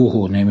انگوه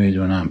و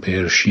نمیدونم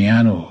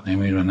پرشین و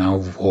نمیدونم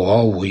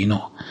واو و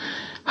اینا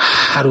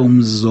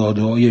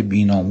حرومزاده های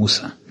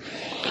بیناموسن.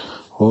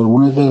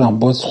 قربونت بدم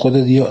باز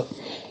خودت یا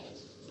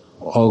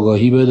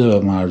آگاهی بده به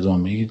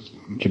مردم، بگید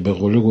که به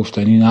قول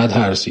گفتنی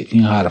نترسید.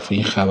 این حرف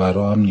این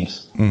خبرها هم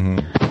نیست.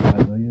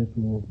 فضای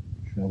تو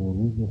شب و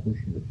روز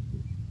خوشی داشته.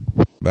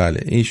 بله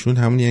ایشون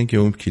همونی که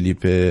اون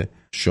کلیپ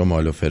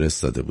شمالو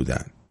فرستاده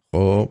بودن.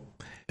 خب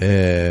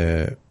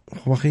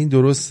این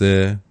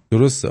درسته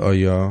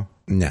آیا؟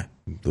 نه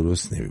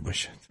درست نمی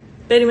باشد.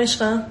 بریم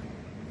عشقم،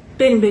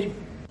 بریم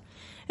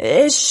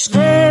عشق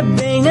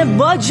بین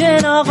با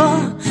جناقا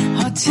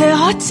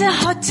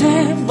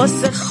هاته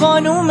واسه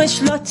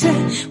خانومش لاته،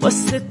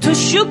 واسه تو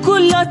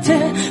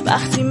شکلاته،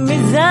 وقتی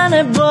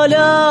میزنه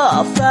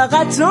بالا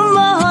فقط اون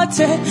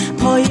باهاته،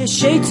 پای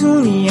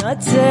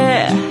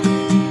شیطونیاته.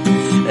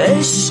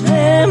 عشق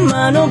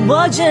منو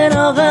با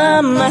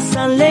جناقم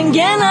مثلا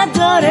لنگه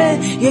نداره،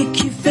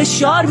 یکی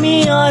فشار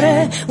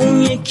میاره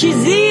اون یکی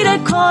زیر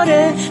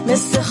کاره،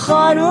 مثل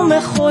خانوم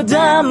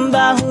خودم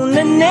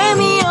بهونه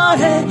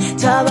نمیاره،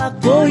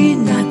 توقعی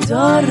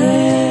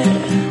نداره.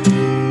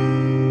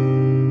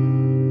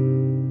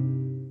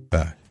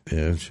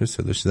 چه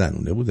صداش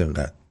زنونه بود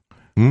انقدر.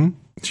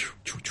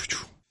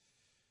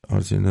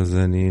 آرتین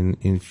نازنین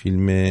این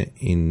فیلم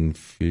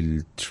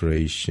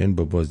اینفیلتریشن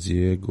با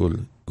بازی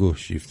گوه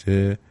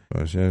شیفته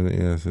باشه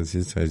این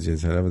اساسی تجزیه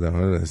طلب در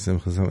حال رسته.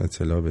 میخواستم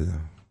اطلاع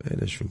بدم.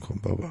 بلشون کن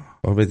بابا.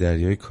 آب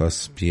دریای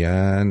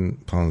کاسپیان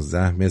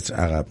 15 متر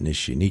عقب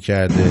نشینی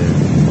کرده.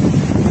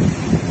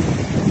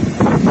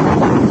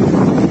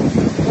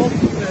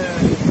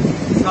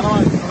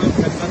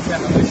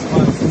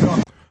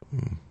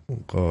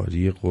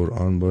 قاری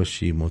قرآن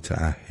باشی،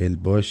 متأهل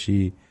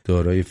باشی،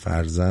 دارای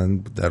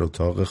فرزند در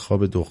اتاق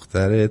خواب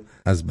دخترت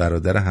از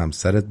برادر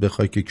همسرت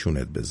بخوای که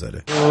کونت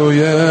بذاره. روی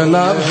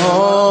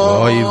لبها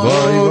وای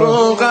وای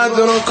رو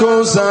قدر و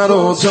کوثر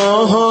و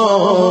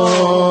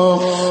جاها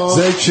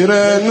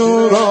ذکر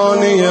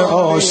نورانی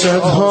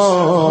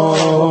عاشقها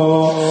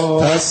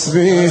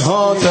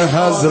تسبیحات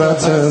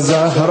حضرت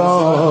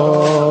زهرا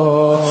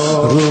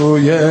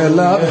روی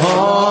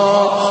لبها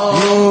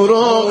نور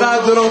و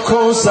قدر و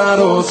کوثر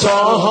و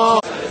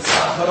جاها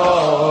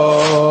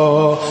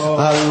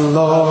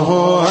الله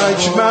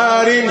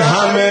اکبر این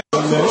همه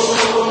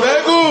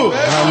بگو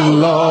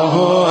الله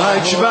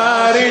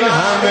اکبر این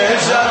همه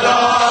جلال.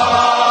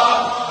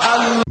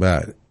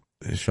 بله،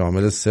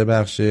 شامل 3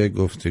 بخش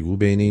گفتگو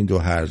بین این دو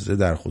هرزه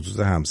در خصوص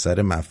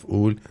همسر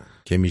مفعول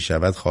که می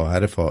شود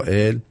خواهر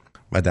فاعل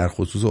و در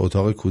خصوص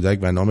اتاق کودک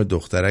و نام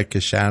دخترک که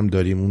شرم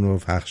داریم اون رو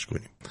پخش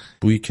کنیم.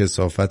 بوی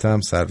کثافت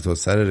هم سر تا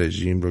سر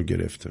رژیم رو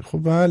گرفته. خب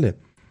بله،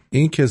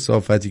 این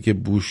کثافتی که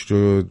بوش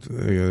رو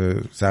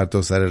سر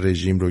تا سر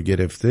رژیم رو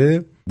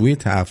گرفته، بوی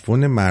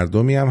تعفن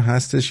مردمی هم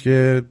هستش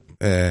که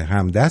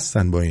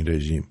همدستن با این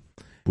رژیم.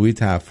 بوی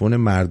تعفن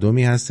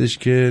مردمی هستش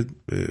که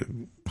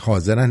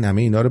حاضرن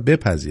همه اینا رو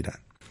بپذیرن.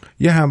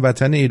 یه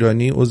هموطن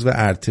ایرانی عضو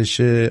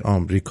ارتش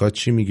آمریکا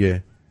چی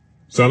میگه؟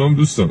 سلام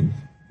دوستان،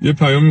 یه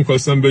پیام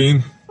می‌خواستم به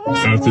این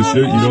ارتشی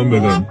ایران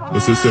بدم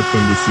واسه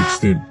سپتامبر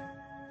 16.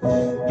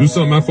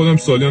 دوستان، من خودم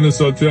سالیان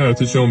سال توی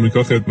ارتش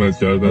آمریکا خدمت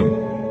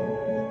کردم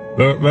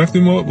و وقتی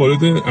ما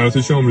وارد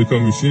ارتش آمریکا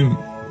میشیم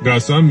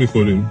قسم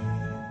میخوریم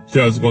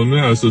که از قانون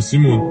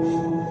اساسیمون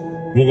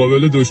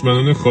مقابل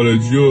دشمنان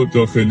خارجی و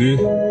داخلی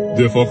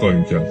دفاع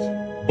خواهیم کرد.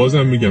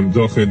 بازم میگم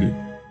داخلی،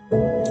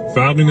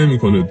 فرقی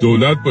نمیکنه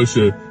دولت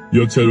باشه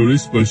یا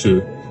تروریست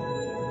باشه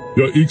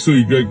یا ایکس و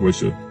ایگرگ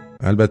باشه.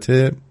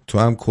 البته تو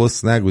هم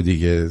کس نگو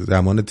دیگه،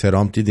 زمان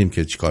ترامپ دیدیم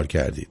که چیکار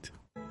کردید.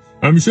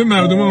 همیشه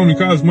مردم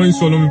آمریکا از ما این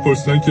سوالو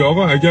میپرسن که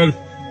آقا اگر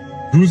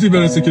روزی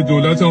برسه که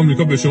دولت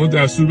آمریکا به شما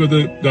دستور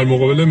بده در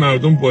مقابل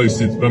مردم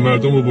وایسید و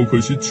مردم رو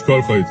بکشید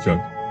چیکار خواهید کرد؟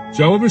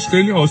 جوابش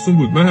خیلی آسون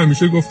بود. من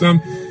همیشه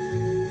گفتم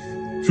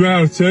تو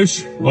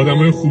ارتش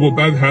آدمای خوب و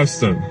بد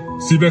هستن،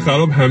 سیب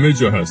خراب همه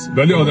جا هست،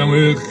 ولی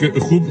آدمای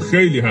خوب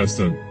خیلی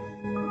هستن.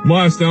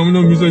 ما اسلحه‌مون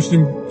رو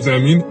میذاشتیم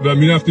زمین و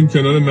میرفتیم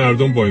کنار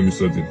مردم وای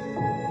میسادیم،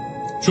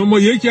 چون ما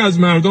یکی از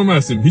مردم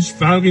هستیم، هیچ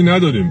فرقی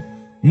نداریم.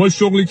 ما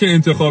شغلی که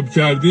انتخاب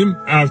کردیم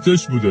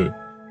ارتش بوده،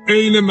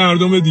 عین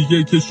مردم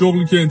دیگه که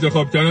شغلی که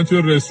انتخاب کردن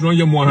توی رستوران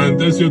یا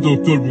مهندس یا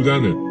دکتر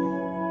بودنه.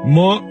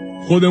 ما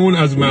خودمون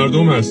از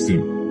مردم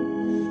هستیم.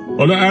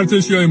 حالا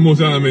ارتشیای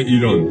محترم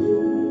ایران،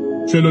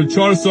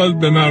 44 سال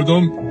به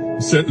مردم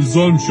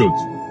ظلم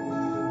شد.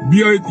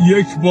 بیایید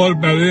یک بار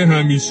برای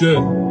همیشه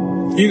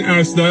این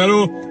اسلحه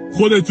رو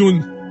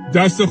خودتون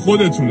دست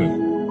خودتونه.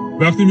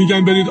 وقتی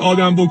میگن برید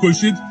آدم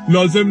بکشید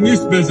لازم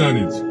نیست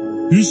بزنید،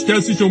 هیچ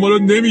کسی شما رو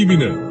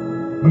نمیبینه،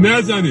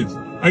 نزنید.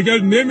 اگر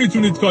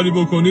نمیتونید کاری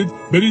بکنید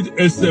برید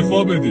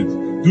استعفا بدید.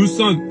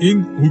 دوستان،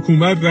 این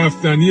حکومت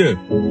رفتنیه،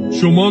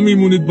 شما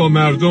میمونید با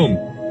مردم.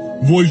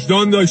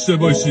 وجدان داشته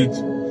باشید،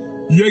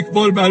 یک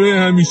بار برای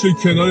همیشه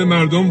کنار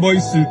مردم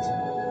وایسید.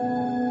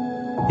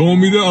 به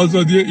امید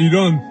آزادی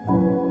ایران.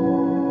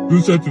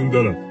 دوستتون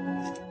دارم.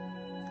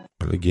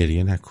 حالا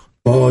گریه نکن.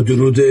 با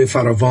درود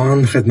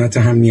فراوان خدمت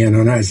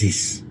هممیهنان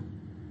عزیز،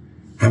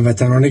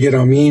 هموطنان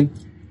گرامی،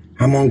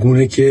 همان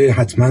گونه که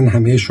حتما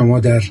همه شما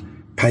در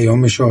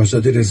پیام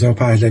شاهزاده رضا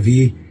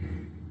پهلوی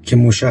که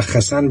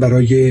مشخصاً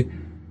برای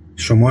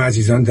شما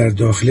عزیزان در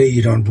داخل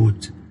ایران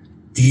بود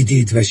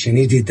دیدید و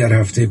شنیدید، در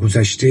هفته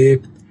گذشته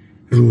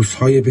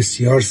روزهای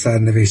بسیار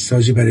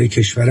سرنوشت‌سازی برای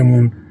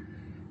کشورمون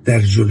در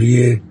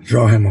جلوی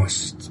راه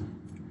ماست.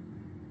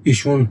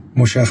 ایشون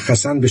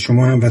مشخصاً به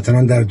شما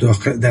هموطنان در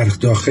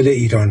داخل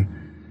ایران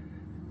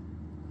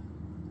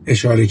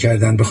اشاره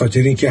کردن، به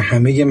خاطر اینکه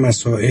همه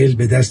مسائل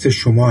به دست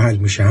شما حل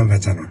میشه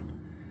هموطنان.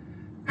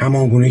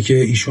 همان گونه که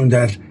ایشون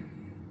در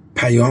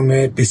پیام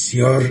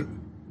بسیار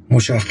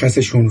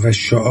مشخصشون و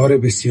شعار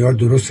بسیار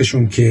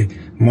درستشون که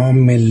ما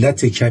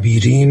ملت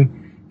کبیریم،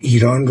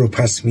 ایران رو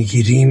پس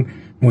میگیریم،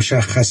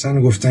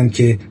 مشخصا گفتن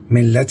که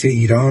ملت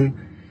ایران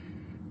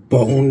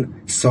با اون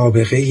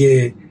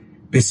سابقه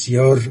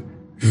بسیار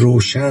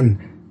روشن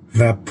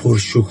و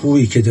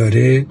پرشکوهی که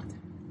داره،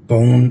 با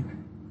اون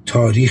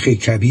تاریخ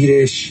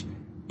کبیرش،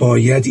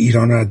 باید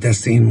ایران رو از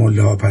دست این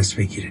مله ها پس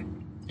بگیره.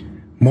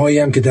 مایی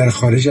هم که در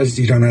خارج از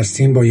ایران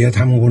هستیم باید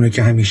همون گونه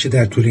که همیشه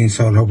در طول این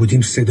سالها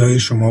بودیم صدای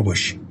شما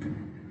باشیم.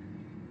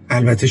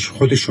 البته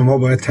خود شما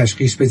باید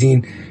تشخیص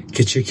بدین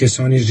که چه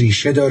کسانی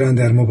ریشه دارن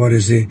در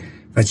مبارزه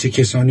و چه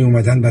کسانی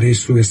اومدن برای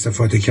سوء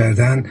استفاده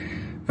کردن.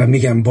 و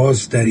میگم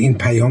باز در این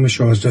پیام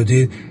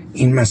شاهزاده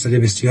این مسئله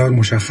بسیار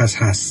مشخص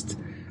هست.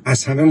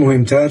 از همه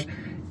مهمتر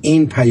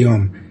این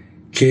پیام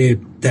که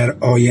در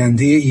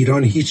آینده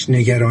ایران هیچ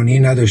نگرانی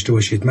نداشته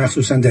باشید،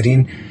 مخصوصا در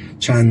این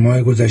چند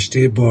ماه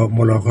گذشته با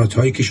ملاقات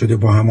هایی که شده،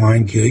 با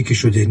هماهنگی هایی که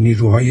شده،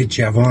 نیروهای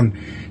جوان،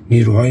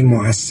 نیروهای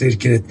مؤثر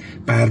که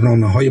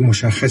برنامه های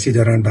مشخصی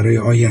دارن برای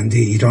آینده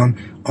ایران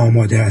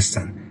آماده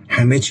هستن.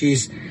 همه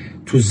چیز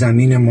تو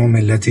زمین ما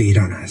ملت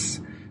ایران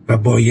هست و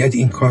باید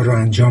این کار رو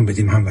انجام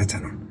بدیم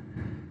هموطنان.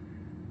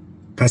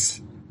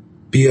 پس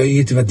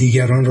بیایید و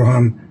دیگران رو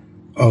هم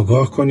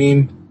آگاه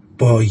کنیم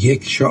با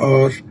یک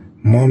شعار: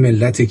 ما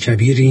ملت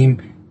کبیریم،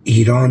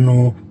 ایران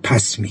رو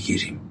پس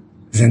میگیریم.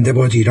 زنده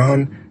باد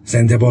ایران،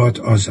 زنده باد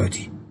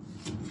آزادی.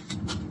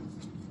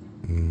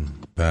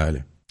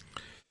 بله.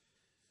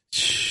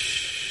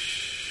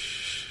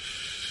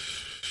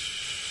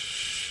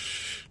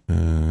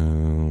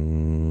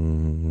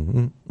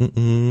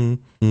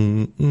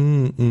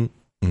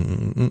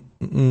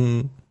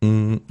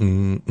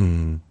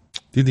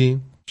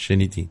 دیدیم؟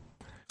 شنیدیم؟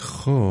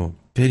 خب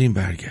بریم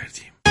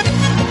برگردیم.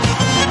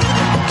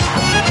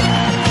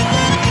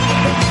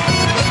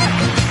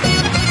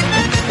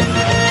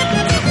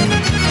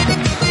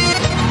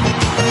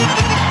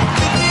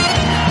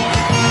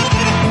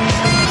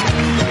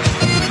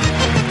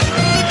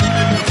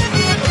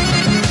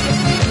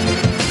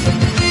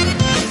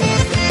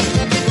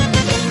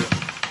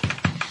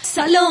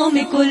 سلام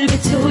گل به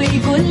توی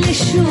گل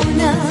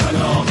شونم،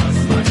 سلام از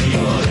من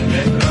یار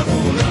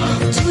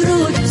مهربونم، تو رو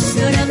دوست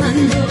دارم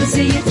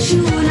اندازه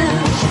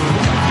جونم.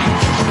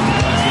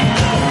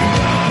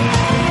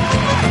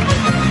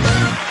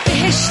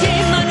 بهشت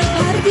من و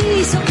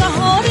پردیس و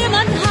بهار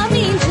من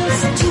همین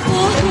جاست، تو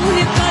بارون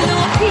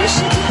بلا پیش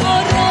تو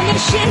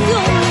آرامش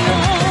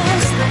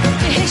دنیاست.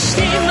 بهشت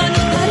من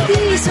و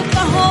پردیس و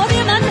بهار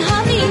من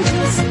همین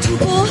جاست، تو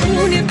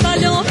بارون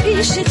بلا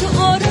پیش تو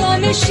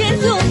آرامش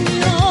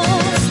دنیاست.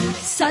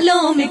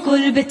 سلام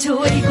گل به تو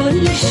ای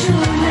گل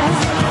شونم،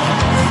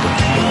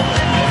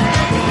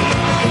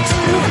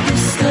 تو رو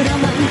دوست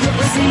دارم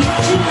اندازه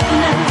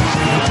جونم.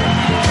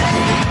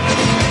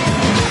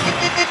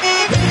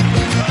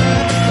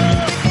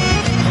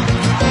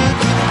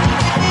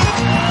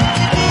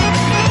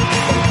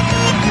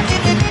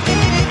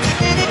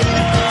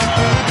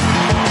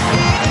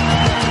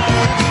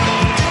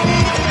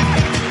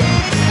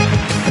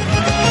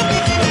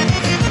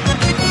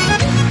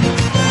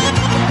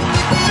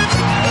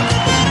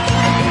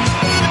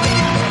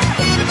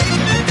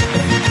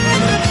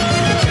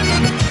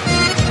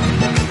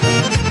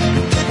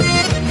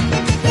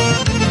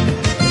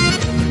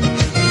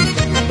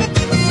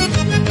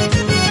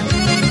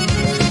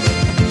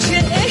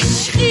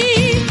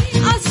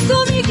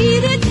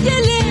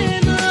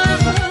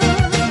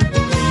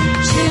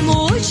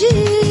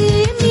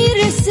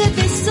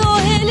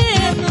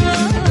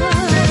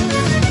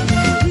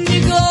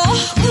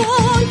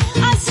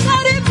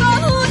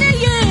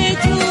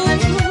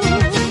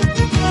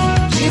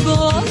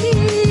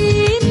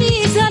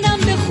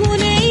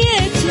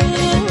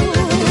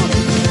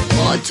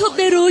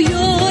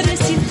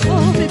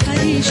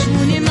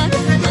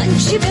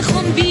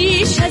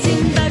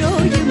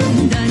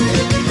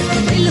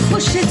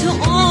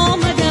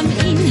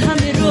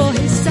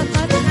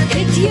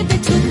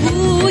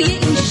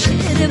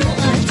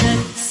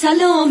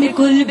 سلام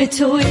گل به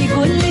توی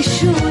گل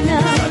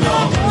شونم،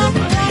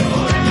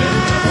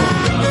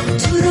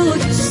 تو رو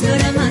دوست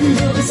دارم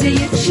اندازه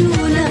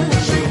جونم.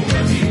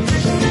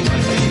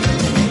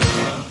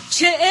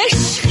 چه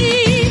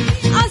عشقی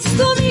از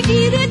تو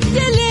میگیره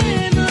دل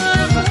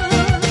من،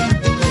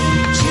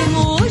 چه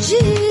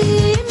موجی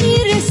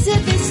میرسه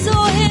به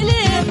ساحل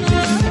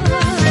من.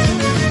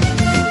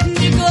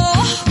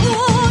 نگاه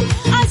کن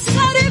از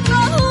سر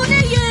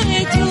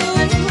بهونه تو،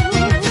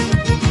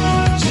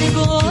 چه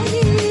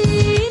باری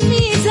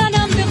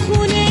میزنم به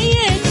خونه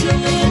تو.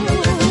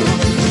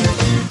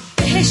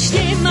 بهشت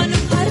من و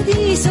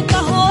پردیس و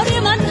بهار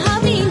من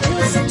همین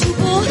جاست، تو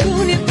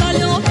بارون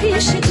بلا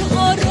پیش تو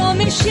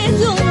آرامش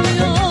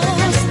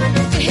دنیاست.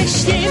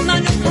 بهشت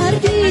من و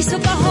پردیس و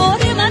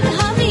بهار من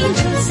همین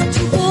جاست،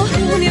 تو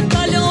بارون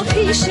بلا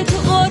پیش تو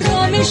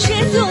آرامش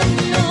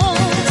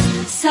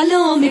دنیاست.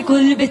 سلام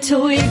گل به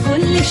توی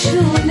گل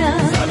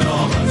شونم،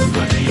 سلام از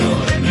من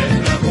یار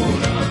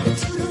مهربونم.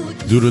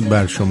 درود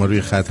بر شما،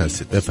 روی خط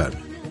هستید،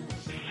 بفرمایید.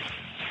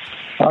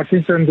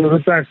 آرتین جان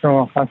درود بر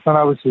شما، خسته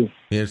نباشید.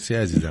 مرسی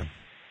عزیزم.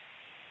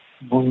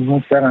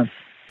 محترم،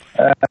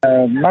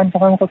 من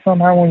فقط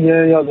می‌خواستم همون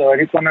یه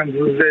یادآوری کنم.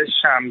 روز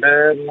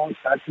شنبه ما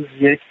ساعت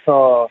 1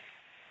 تا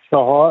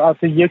 4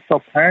 البته 1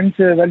 تا 5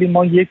 ولی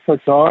ما 1 تا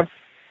 4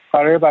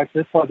 قرار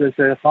بچه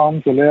پادشاه خام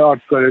جلوی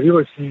آرت گالری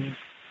باشیم.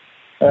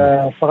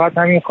 فقط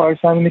همین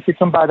خواهشم اینه که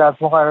چون بعد از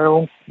ما قراره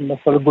اون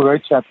مثلا گروه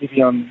چپی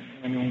بیان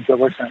یعنی اونجا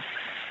باشن.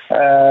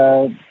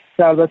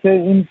 البته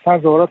این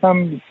تظاهرات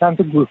هم چند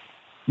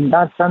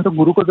تا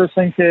گروه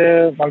گذاشتن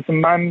که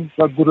من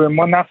و گروه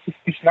ما نقشی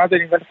پیش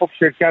نداریم ولی خب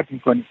شرکت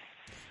میکنیم.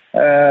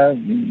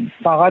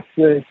 فقط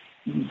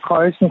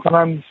خواهش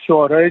میکنم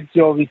شعارهای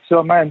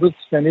جاویدشاه، من امروز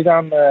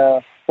شنیدم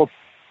خب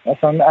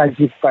اصلا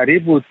عجیب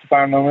غریب بود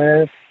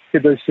برنامه که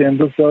داشته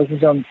امروز،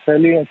 داشتم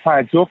خیلی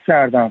تعجب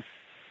کردم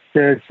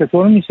که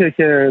چطور میشه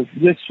که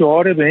یه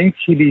شعار به این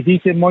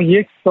کلیدی که ما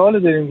 1 سال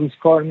داریم روش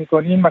کار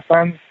میکنیم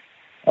مثلا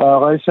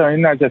آقای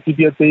شاهین نجفی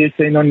بیاد به یک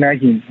اینو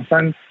نگیم،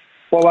 مثلا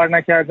باور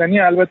نکردنی.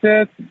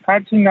 البته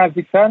هرچی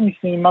نزدیکتر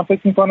میشیم من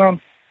فکر میکنم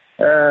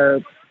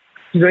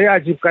چیزای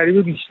عجیب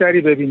غریب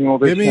بیشتری ببینیم و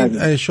بشنویم.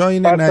 ببین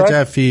شاهین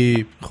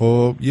نجفی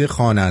خب یه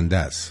خواننده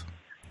است،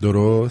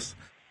 درست؟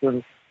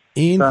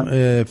 این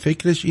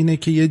فکرش اینه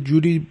که یه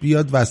جوری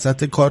بیاد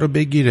وسط کارو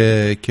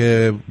بگیره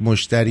که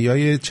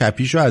مشتریای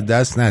چپیشو از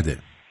دست نده.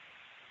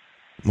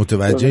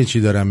 متوجه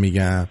چی دارم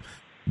میگم؟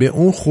 به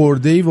اون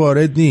خورده‌ای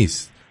وارد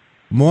نیست.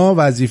 ما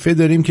وظیفه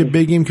داریم که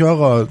بگیم که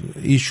آقا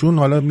ایشون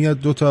حالا میاد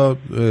 2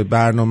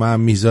 برنامه هم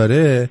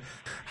میذاره،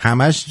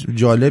 همش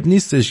جالب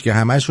نیستش که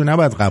همش رو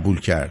نباید قبول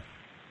کرد.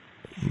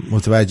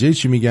 متوجه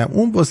چی میگم؟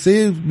 اون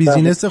واسه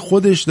بیزینس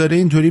خودش داره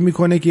اینطوری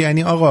میکنه که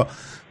یعنی آقا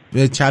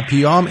به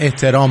چپیام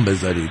احترام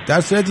بذارید،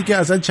 در صورتی که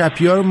اصلا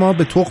چپیا رو ما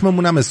به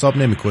تخممون هم حساب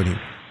نمیکنیم.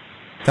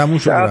 تموم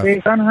شد.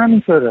 دقیقاً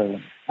همینطوره.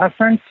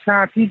 اصلا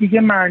چپی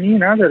دیگه معنی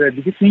نداره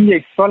دیگه. تو این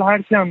 1 سال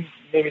هر کی هم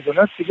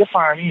نمیدونه دیگه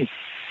فهمید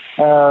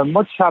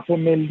ما چپ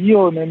ملی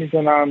و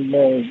نمیدونم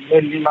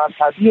ملی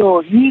مذهبی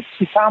و هیچ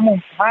چی،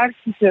 تموم هر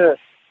کی که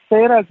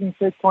غیر از این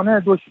فکر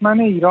کنه دشمن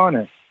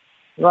ایرانه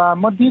و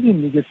ما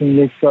دیدیم دیگه تو این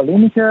 1 سال.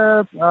 اینی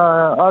که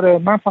آره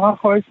من فقط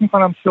خواهش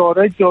میکنم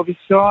شعارهای جاوید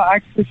شاه،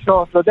 عکس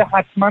شاهزاده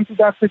حتما تو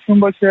دستشون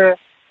باشه،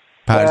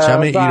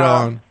 پرچم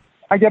ایران.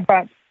 اگه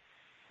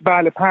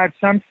بله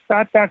پرچم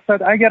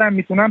 100%، اگرم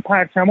میتونم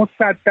پرچمو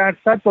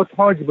 100% با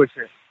تاج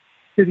باشه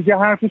که دیگه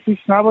حرفی توش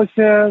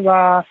نباشه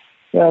و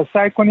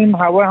سعی کنیم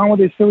هوا همو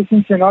داشته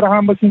باشیم، کنار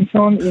هم باشیم،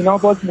 چون اینا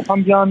باز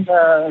میخوام بیان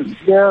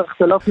یه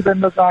اختلافی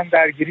بندازن،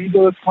 درگیری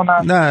درست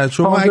کنن. نه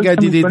شما اگر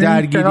دیدید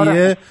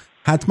درگیریه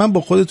حتما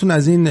با خودتون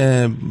از این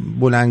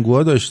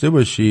بلنگوها داشته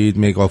باشید،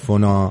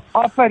 مگافونا.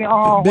 آفرین.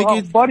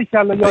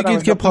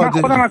 بگید که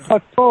خودم از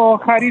کاسکو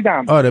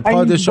خریدم. آره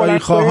پادشاهی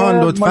خواهان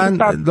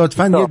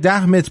لطفاً یه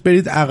 10 متر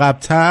برید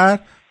عقب‌تر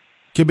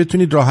که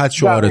بتونید راحت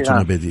شعارتون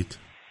رو بدید.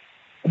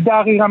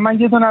 دقیقاً. من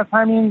یه دونه از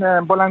همین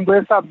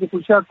بلندگوی سبزی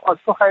پوشی از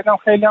کاسکو خریدم،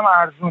 خیلی هم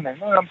ارزونه،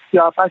 نمیدونم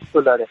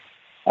 $38.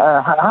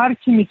 هر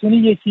کی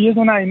میتونه یه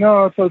دونه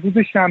اینا تا روز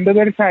شنبه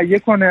بره تهیه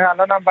کنه،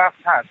 الانم وقت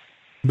هست.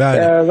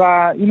 بله.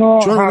 و اینو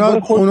چون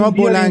اونا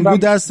بلندگو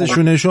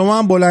دستشونه، شما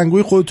هم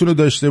بلندگوی خودتون رو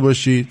داشته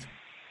باشید.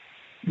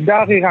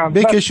 دقیقاً.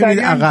 بکشونید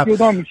عقب.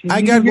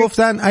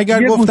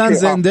 اگر گفتن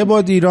زنده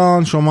باد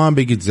ایران، شما هم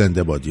بگید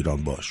زنده باد ایران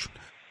باشون.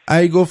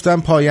 اگه گفتن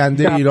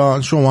پاینده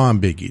ایران، شما هم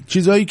بگید.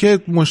 چیزایی که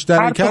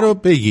مشترکه رو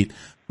بگید.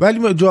 ولی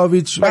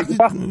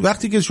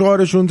وقتی که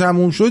شعارشون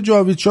تموم شد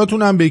جاوید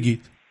شاتون هم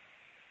بگید.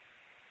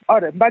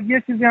 آره بعد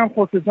یه چیزی هم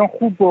خودتون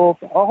خوب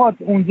گفت آقا،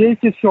 اونجایی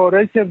که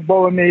شعارهایی که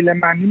با میل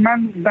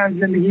من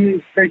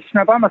زندگی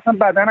بشنوم مثلا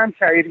بدنم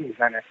شعیر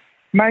میزنه.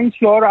 من این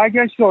شعار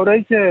اگر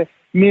شعارهایی که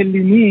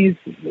ملی نیست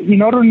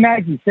اینا رو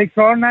نگی،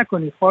 تکرار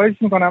نکنی، خواهش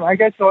میکنم.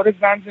 اگر شعار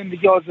زن،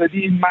 زندگی،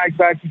 آزادی، مرگ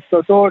بر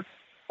دیکتاتور،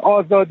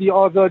 آزادی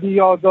آزادی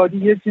آزادی،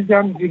 یه چیزی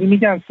هم دیگه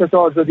میگن سه تا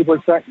آزادی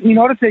باشه،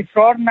 اینا رو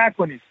تکرار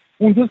نکنید،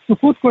 اونجا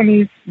سکوت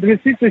کنید،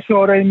 رسید به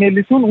شعارهای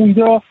ملیتون،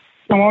 اونجا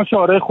شما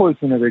شعارهای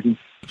خودتونه بدید.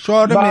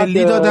 شعار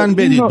ملی دادن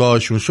بدید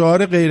باشون،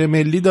 شعار غیر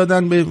ملی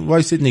دادن به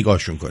وایسید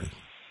نگاهشون کنید.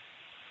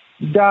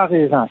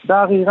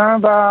 دقیقاً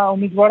و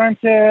امیدوارم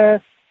که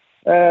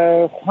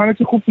همه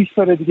چی خوب پیش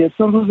بره دیگه،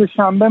 چون روز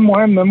شنبه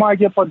مهمه. ما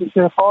اگه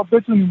پادشاه خواب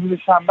بتونیم روز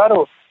شنبه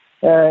رو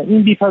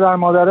این بی پدر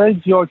مادرای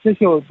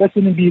جاکش رو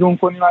بتونیم بیرون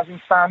کنیم از این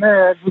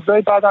صحنه،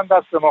 روزهای بعدم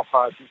دست ما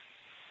خواهد بود.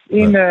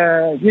 این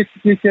یه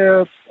چیزی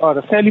که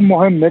آره خیلی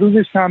مهمه.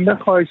 روز شنبه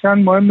خواهشاً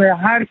مهمه.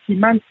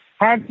 من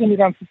هر جا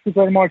میرم تو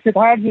سوپرمارکت،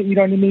 هر جا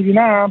ایرانی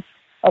میبینم،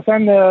 اصلا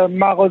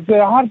مغازه،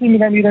 هر جا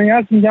میرم ایرانی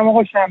هست، میگم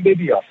آقا شنبه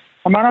بیا.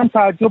 منم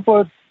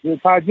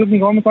تعجب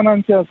نگاه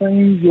میکنم که اصلا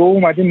این یو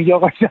اومده میگه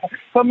آقا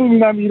تا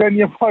میبینم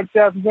ایرانی فارسی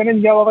حرف میزنه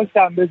میگه آقا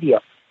شنبه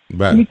بیا.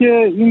 اینی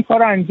که این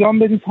کار انجام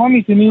بدید تا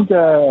میتونید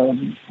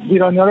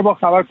ایرانی‌ها رو با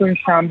خبر کنید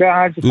شنبه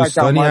هر جا.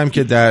 دوستانی هم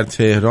که در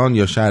تهران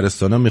یا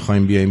شهرستانا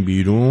میخوایم بیایم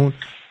بیرون،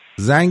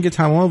 زنگ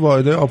تمام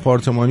واحدهای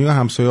آپارتمانی و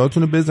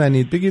همسایه‌هاتون رو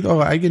بزنید، بگید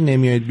آقا اگه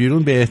نمیایید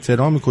بیرون به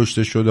احترام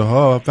کشته شده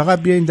ها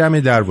فقط بیاین دم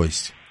در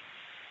وایسید.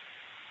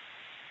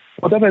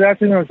 خدا به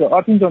دست نمیاره.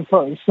 آرتین جان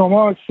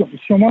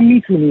شما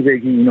میتونی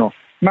بگی اینو،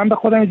 من به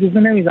خودم اجازه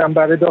نمیدم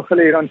برای داخل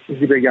ایران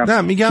چیزی بگم.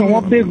 نه میگم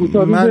شما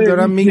بگو، من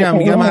دارم میگم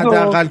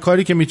حداقل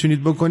کاری که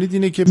میتونید بکنید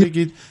اینه که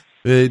بگید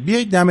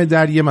بیایید دم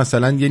در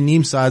مثلا یه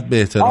نیم ساعت به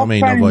احترام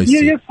اینا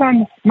وایسید.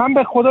 من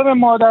به خدا به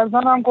مادر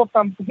زنم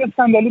گفتم یه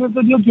صندلی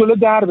بذار یا جلو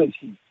در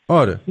بشین.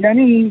 آره.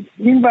 یعنی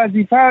این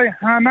وظیفه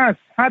همه است،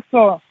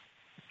 حتی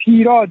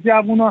پیرا،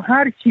 جوونا،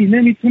 هر کی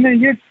نمیتونه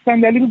یه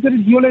صندلی بذاره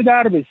جلو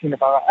در بشینه،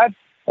 فقط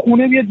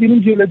خونه بیاد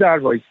بیرون جلو در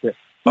وایسه.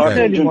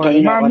 خیلی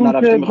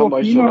ممنون که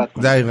گفتین.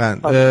 دقیقاً.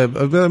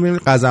 ببینیم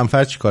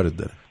قزنفر چی کارت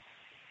داره.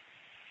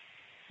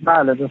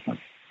 بله دوستان.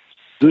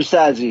 دوست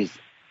عزیز،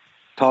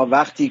 تا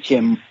وقتی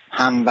که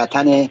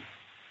هموطن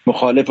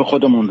مخالف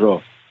خودمون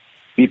رو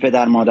بی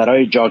پدر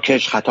مادرای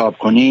جاکش خطاب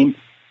کنیم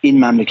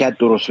این مملکت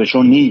درست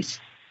بشون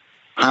نیست.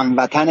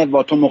 هموطن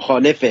با تو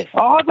مخالفه.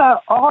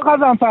 آقا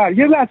قزنفر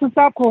یه لحظه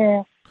صبر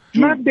کن.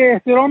 من به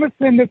احترام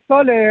سن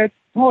سالت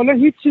حالا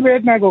هیچی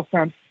بهت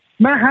نگفتم.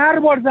 من هر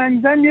بار زنگ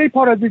میزنم میای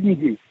پارازیت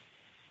میگی.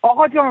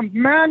 آقا جان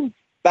من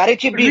برای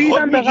چی بی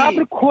خود میگی؟ به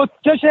قبر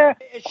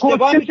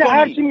کتکش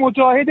هر چی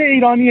مجاهد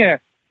ایرانیه.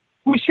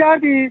 گوش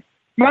کردی؟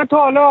 من تا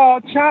حالا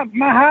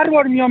من هر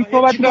بار میام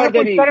صحبت میکنم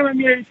پشت سر من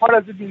میای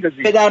پارازیت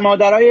میندازی. پدر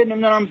مادرای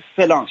نمیدونم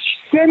فلان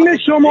سن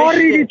شما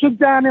ریدی تو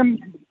دهن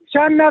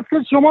چند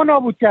نسل شما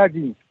نابود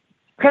کردی.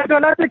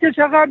 خجالته که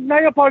چقدر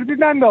نه یا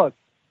پارزید ننداز.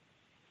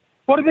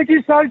 برو بگی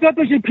سایزات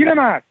بشی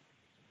پیرمرد.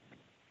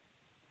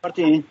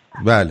 آرتین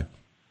بله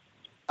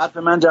حرف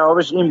من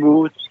جوابش این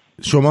بود.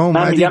 شما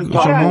اومدید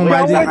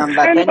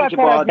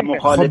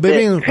خب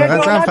ببین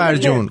غزنفر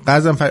جون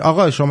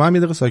آقا شما هم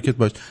یه دقیقه ساکت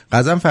باش.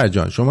 غزنفر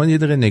جان شما یه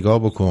دقیقه نگاه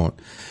بکن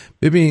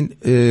ببین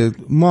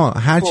ما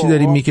هر چی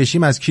داریم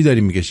میکشیم از کی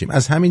داریم میکشیم؟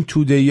 از همین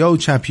توده‌یا و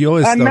چپیا و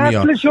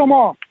اسلامیا. نسل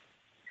شما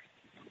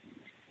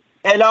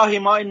الهی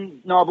ما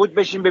نابود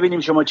بشیم ببینیم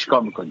شما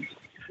چیکار میکنید.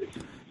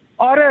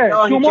 آره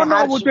شما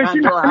نابود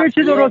بشین همه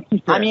چی درست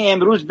میشه. همین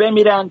امروز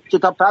بمیرن که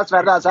تا پس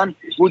فردا اصلا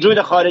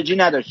وجود خارجی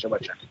نداشته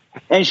باشن.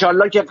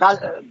 انشالله که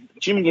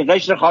چی میگی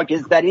قشر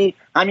خاکستری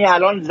همین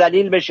الان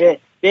ذلیل بشه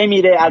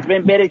بمیره از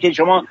بین بره که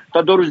شما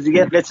تا 2 روز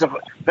دیگه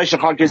قشر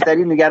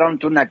خاکستری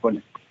نگرانتون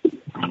نکنه.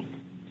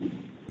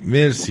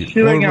 مرسی.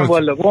 چی بگم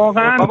والا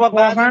واقعا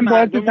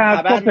باید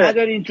خبر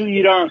ندارین تو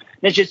ایران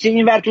نشستی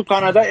اینور تو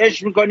کانادا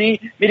عشق میکنی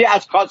میری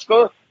از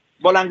کاسکو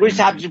بلندگوی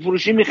سبزی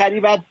فروشی میخری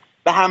بعد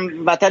به هم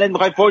وطنت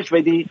میخوای فوش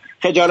بدی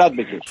خجالت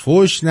بکش.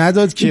 فوش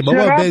نداد که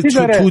بابا به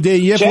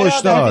توده‌ای فوش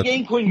داد.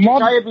 این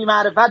کنجای بی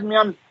معرفت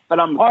میان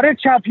فلان. آره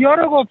چپیا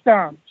رو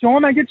گفتم. شما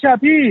مگه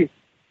چپی؟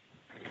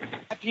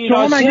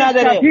 شما مگه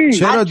نداره؟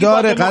 چرا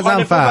داره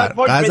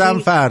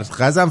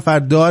غزنفر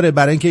داره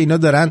برای اینکه اینا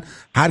دارن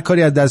هر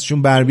کاری از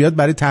دستشون بر بیاد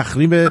برای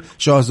تخریب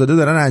شاهزاده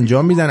دارن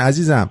انجام میدن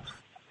عزیزم.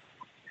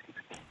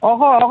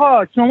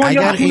 آقا شما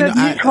یا خونت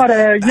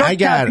میخوره یا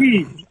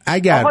چپی.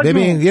 اگر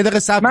ببین یه دقیقه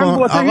صبر کن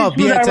آقا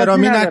بی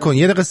احترامی نکن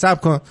یه دقیقه صبر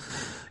کن.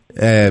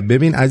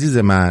 ببین عزیز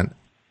من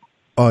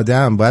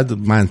آدم باید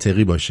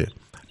منطقی باشه.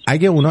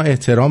 اگه اونا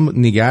احترام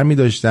نگر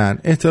می‌داشتن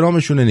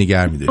احترامشون رو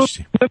نگر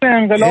می‌داشتیم.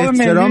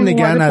 احترام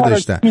نگر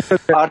نداشتن.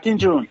 آرتین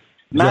جون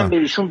من به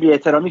ایشون بی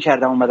احترامی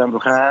کردم اومدم رو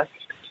خط؟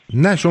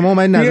 نه شما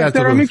اومدی نظرت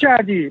رو بی احترامی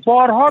کردی.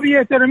 بارها بی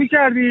احترامی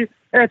کردی.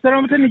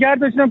 احترامت نگر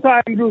داشتم تا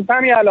امروز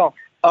همین الان.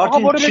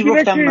 آرتین چی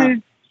گفتم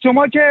من؟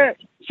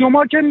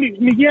 شما که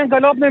میگی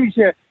انقلاب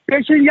نمیشه.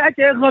 بشین یک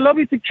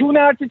انقلابی تو کون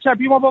هرچی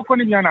چپی ما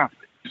بکنیم یا نه.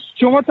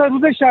 شما تا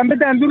روز شنبه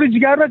دندون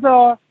جیگر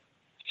بذار.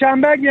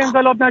 شنبه اگه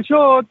انقلاب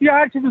نشد بیا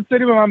هر چی دوست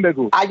داری به من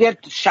بگو. اگر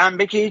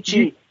شنبه که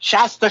هیچی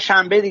 60 تا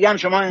شنبه دیگه هم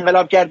شما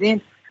انقلاب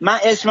کردین من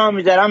اسمم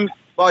میذارم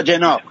با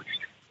جناب.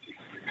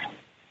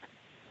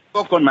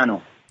 بکن منو.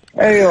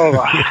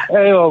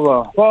 ای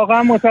بابا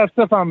واقعا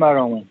متاسفم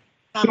برامون.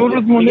 2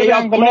 روز مونده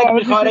یا کونت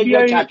میخواره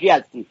یا چپی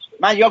هستی.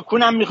 من یا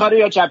کونم میخواره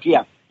یا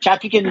چپیم.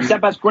 چپی که نیستم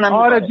پس کونم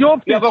میخواره. آره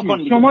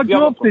جفتشی. شما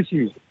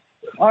جفتشی.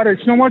 آره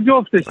شما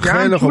جفتشی.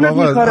 خیلی خوب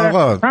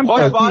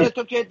آقا بار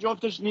تو که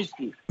جفتش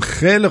نیستی.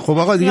 خیلی خوب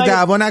آقا دیگه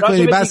دعوا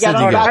نکنید بس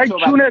دیگه.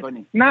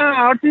 نه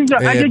آرتین جان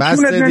اگه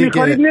کونت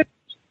نمیخورید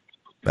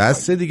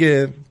بس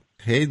دیگه.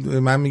 هی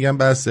من میگم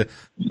بس.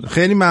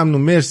 خیلی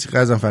ممنون مرسی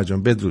غزنفر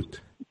جان بدرود.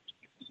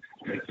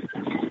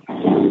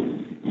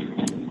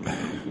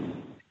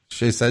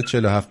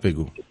 647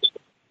 بگو.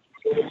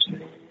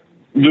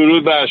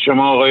 درود بر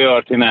شما آقای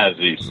آرتین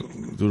عزیز.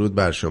 درود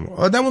بر شما.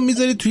 آدمو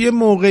میذارید توی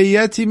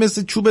موقعیتی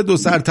مثل چوب 2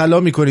 سر طلا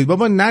میکنید.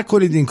 بابا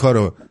نکنید این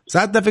کارو.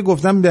 100 دفعه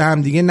گفتم به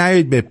هم دیگه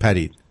نیایید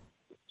بپرید.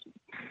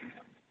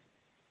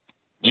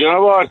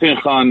 جناب آرتین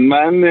خان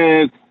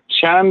من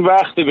چند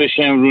وقت به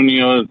شمرونی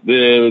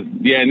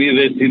یعنی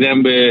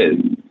رسیدم به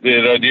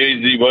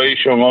رادیوی زیبای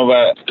شما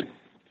و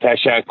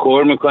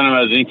تشکر میکنم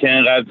از اینکه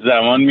اینقدر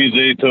زمان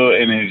میذارید و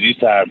انرژی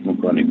صرف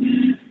میکنید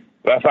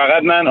و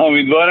فقط من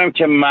امیدوارم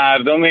که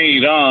مردم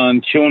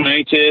ایران چه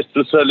اونایی که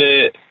تو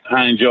سال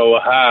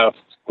 57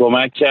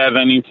 کمک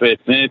کردن این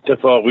فتنه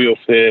اتفاق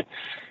بیفته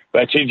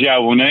و چه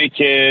جوانایی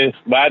که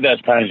بعد از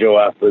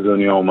 57 به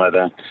دنیا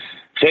اومدن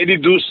خیلی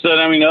دوست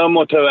دارم اینا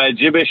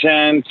متوجه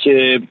بشن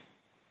که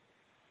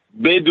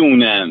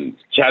بدونن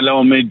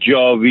کلام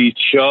جاوید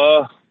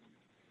شاه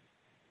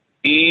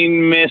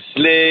این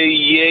مثل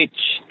یک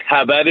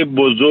خبر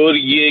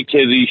بزرگیه که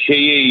ریشه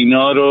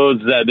اینا رو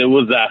زده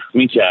و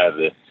زخمی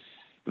کرده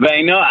و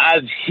اینا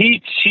از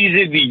هیچ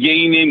چیز دیگه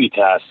ای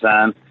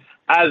نمیترسن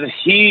از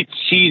هیچ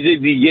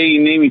چیز دیگه ای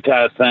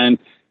نمیترسن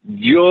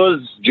جز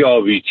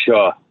جاوید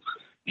شاه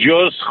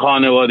جز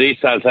خانواده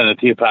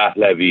سلطنتی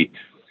پهلوی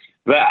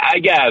و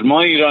اگر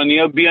ما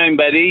ایرانی‌ها بیایم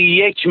برای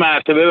یک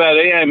مرتبه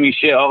برای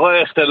همیشه آقا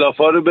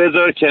اختلافا رو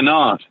بذار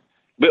کنار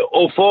به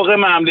افق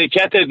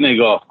مملکتت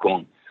نگاه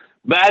کن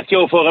بعد که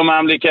افق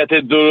مملکتت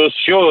درست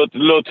شد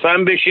لطفاً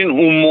بشین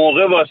اون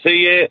موقع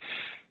واسه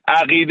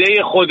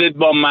عقیده خودت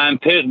با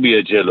منطق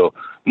بیا جلو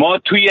ما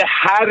توی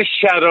هر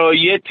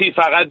شرایطی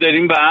فقط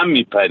داریم به هم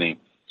میپریم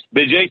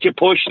به جایی که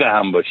پشت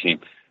هم باشیم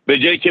به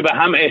جایی که به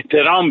هم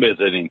احترام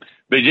بذاریم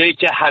به جایی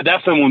که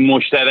هدفمون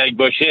مشترک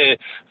باشه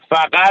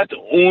فقط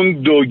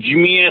اون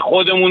دوگمی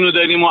خودمون رو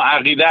داریم و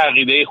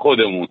عقیده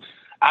خودمون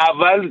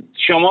اول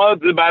شما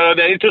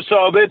برادری تو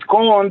ثابت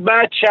کن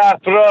بعد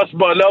چپ راست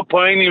بالا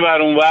پایینی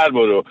ور اون ور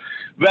برو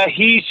و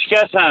هیچ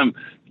کس هم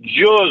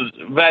جز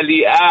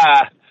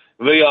ولیعهد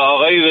و یا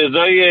آقای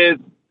رضای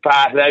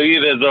پهلوی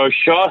رضا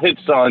شاه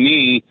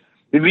ثانی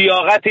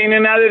لیاقت اینه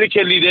نداره که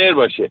لیدر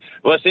باشه.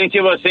 واسه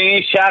اینکه واسه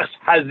این شخص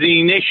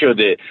هزینه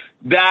شده،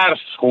 درس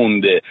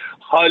خونده،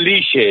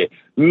 حالیشه،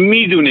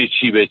 میدونه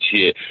چی به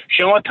چیه.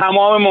 شما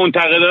تمام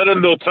منتقدا رو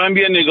لطفاً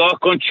بیا نگاه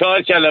کن،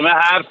 4 کلمه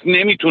حرف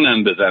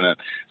نمیتونن بزنن.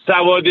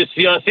 سواد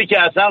سیاسی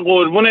که اصلا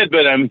قربونت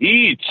برم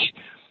هیچ.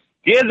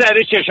 یه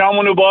ذره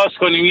چشامونو باز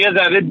کنیم، یه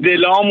ذره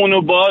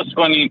دلامونو باز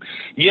کنیم،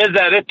 یه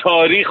ذره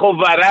تاریخ و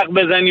ورق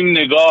بزنیم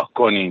نگاه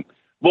کنیم،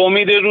 با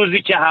امید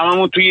روزی که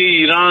هممون توی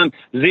ایران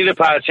زیر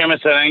پرچم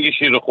سرنگ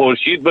شیر و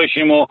خورشید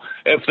باشیم و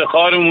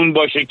افتخارمون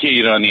باشه که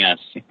ایرانی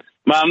هستیم.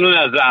 ممنون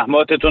از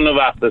زحماتتون و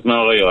وقتتون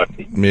آقای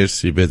آرتین.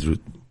 مرسی. بدرود.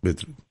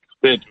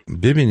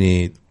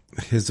 ببینید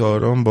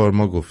هزاران بار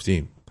ما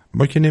گفتیم،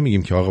 ما که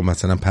نمیگیم که آقا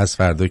مثلا پس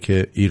فردا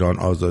که ایران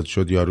آزاد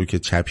شد یارو که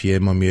چپیه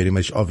ما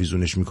میاریمش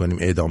آویزونش میکنیم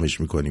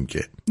اعدامش میکنیم، که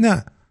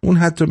نه، اون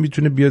حتی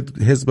میتونه بیاد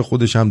حزب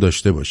خودش هم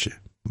داشته باشه،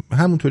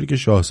 همونطوری که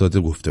شاهزاده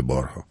گفته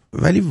بارها.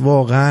 ولی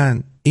واقعا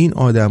این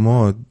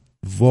آدما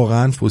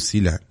واقعا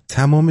فسیلن.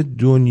 تمام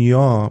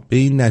دنیا به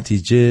این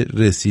نتیجه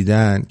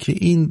رسیدن که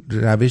این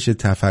روش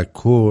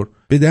تفکر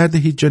به درد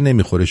هیچ جا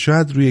نمیخوره.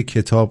 شاید روی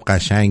کتاب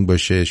قشنگ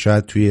باشه،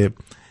 شاید توی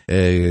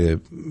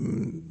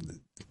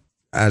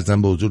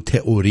ارزم به حضور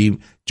تئوری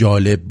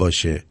جالب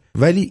باشه،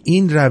 ولی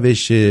این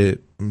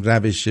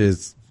روش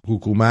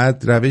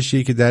حکومت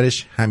روشیه که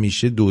درش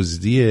همیشه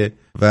دزدیه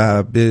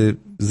و به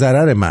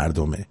ضرر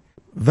مردمه.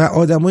 و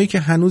آدمایی که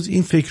هنوز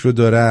این فکر رو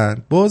دارن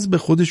باز به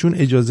خودشون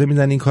اجازه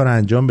میدن این کار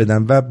انجام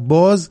بدن و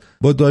باز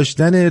با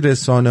داشتن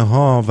رسانه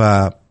ها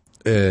و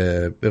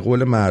به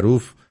قول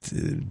معروف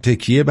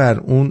تکیه بر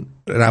اون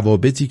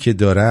روابطی که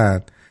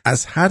دارن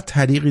از هر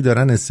طریقی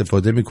دارن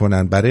استفاده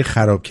میکنن برای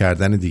خراب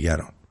کردن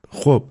دیگران.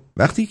 خب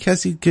وقتی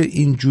کسی که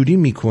اینجوری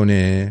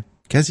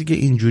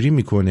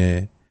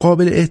میکنه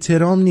قابل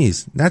احترام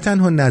نیست، نه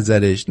تنها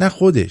نظرش نه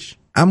خودش.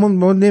 اما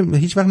ما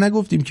هیچ وقت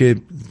نگفتیم که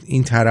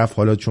این طرف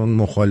حالا چون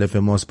مخالف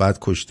ماست باید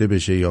کشته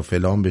بشه یا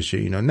فلان بشه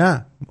اینا،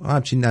 نه، ما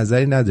همچین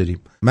نظری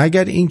نداریم،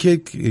 مگر اینکه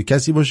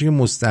کسی باشه که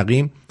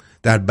مستقیم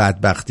در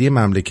بدبختی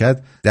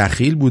مملکت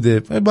دخیل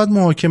بوده باید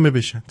محاکمه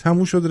بشن،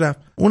 تموم شد رفت.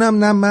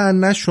 اونم نه من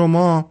نه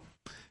شما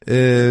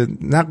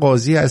نه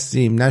قاضی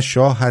هستیم نه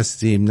شاه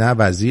هستیم نه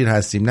وزیر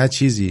هستیم نه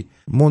چیزی،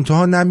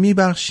 منتها نه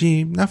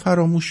میبخشیم نه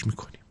فراموش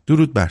میکنیم.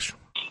 درود بر شما.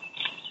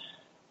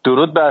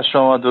 درود بر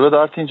شما. درود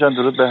آرتین جان.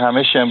 درود به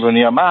همه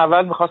شمرونی‌ها. من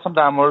اول میخواستم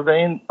در مورد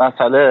این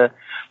مسئله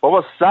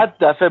بابا 100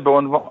 دفعه به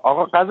عنوان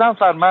آقا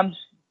قزنفر، من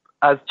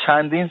از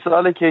چندین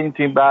ساله که این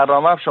تیم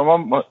برنامه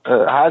شما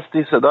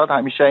هستی، صدات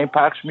همیشه این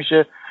پخش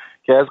میشه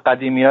که از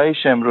قدیمی‌های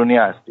شمرونی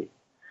هستی.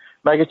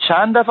 مگه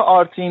چند دفعه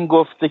آرتین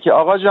گفته که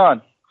آقا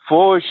جان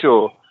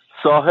فوشو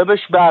صاحبش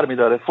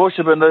برمیداره،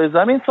 فوشو بندازی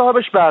زمین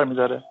صاحبش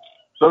برمیداره،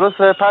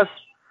 درسته؟ پس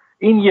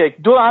این یک.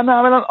 دو،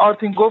 عملاً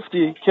آرتین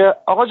گفتی که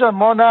آقا جان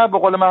ما نه به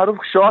قول معروف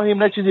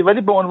شاهیم نه چیزی،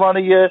 ولی به عنوان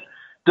یه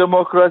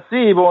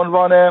دموکراسی، به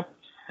عنوان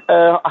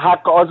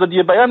حق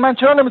آزادی بیان من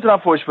چرا نمیتونم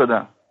فوش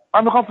بدم؟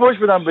 من میخوام فوش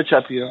بدم به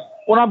چپیا،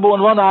 اونم به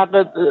عنوان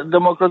حق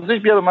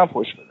دموکراسیش بیا به من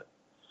فوش بده.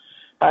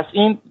 پس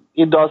این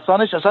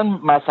داستانش اصلا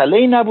مسئله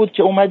ای نبود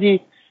که اومدی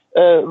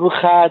رو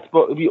خط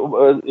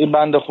این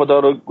بنده خدا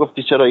رو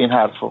گفتی چرا این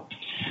حرفو.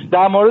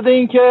 در مورد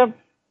اینکه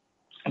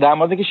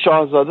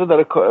شاهزاده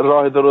داره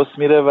راه درست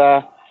میره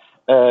و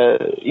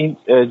این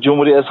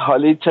جمهوری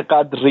اسحاقی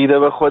چقدر ریده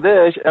به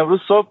خودش، امروز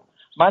صبح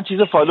من چیز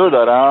فالو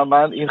دارم،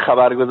 من این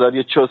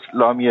خبرگزاری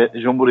چوسلامی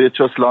جمهوری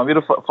چوسلامی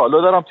رو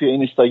فالو دارم توی این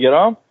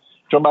اینستاگرام،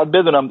 چون بعد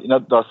بدونم اینا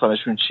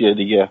داستانشون چیه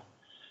دیگه.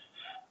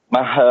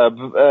 من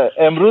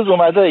امروز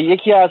اومده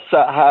یکی از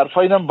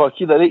حرفای اینم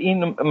باکی داره،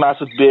 این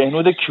مسعود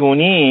بهنود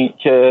کونی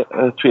که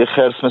توی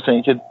خرس مثل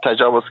این که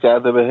تجاوز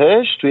کرده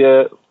بهش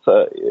توی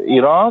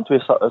ایران، توی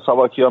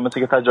ساواکیا مثل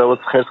که تجاوز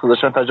خرس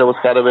گذاشتن تجاوز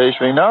کرده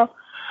بهش و اینا،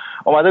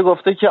 اومده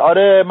گفته که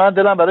آره من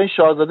دلم برای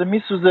شاهزاده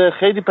میسوزه،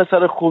 خیلی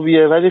پسر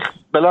خوبیه، ولی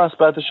بلا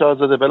نسبت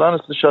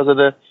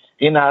شاهزاده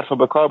این حرفو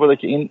به کار برده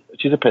که این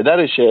چیز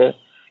پدرشه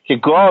که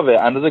گاوه،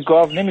 اندازه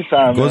گاو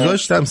نمیفهمه.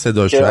 گذاشتم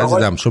صداشو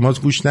عزیزم، شما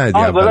گوش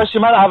ندیدی؟ گذاشتی،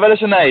 من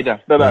اولشو ندیدم،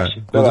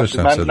 ببخشید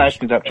من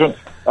نشنیدم، چون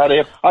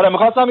آره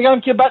میخواستم بگم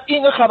که بعد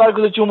این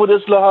خبرگزاری جمهوری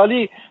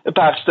اسلامی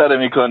پخش داره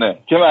میکنه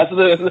که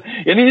مسعود،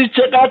 یعنی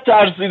چقدر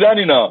ترسیدن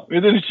اینا،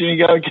 میدونی چی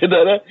میگم که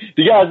داره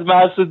دیگه از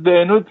مسعود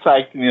بهنود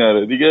فکت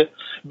میاره دیگه.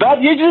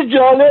 بعد یه چیز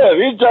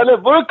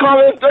جالب برو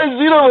کامنتای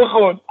زیرو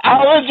بخون،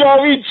 همه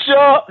جاوید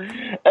شاه،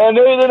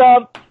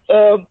 نمیدونم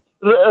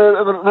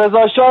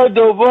رضا شاه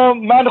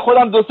دوم، من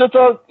خودم 2-3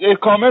 تا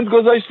کامنت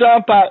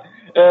گذاشتم،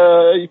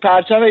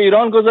 پرچم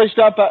ایران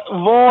گذاشتم،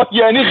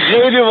 یعنی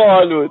خیلی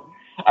باحال بود.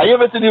 اگه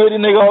بتونی بری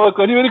نگاه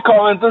بکنی، بری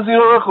کامنت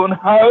زیرو بخون،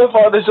 همه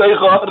پادشاهی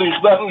خواه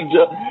ریختن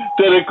اونجا،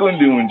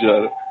 ترکوندی اونجا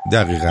رو.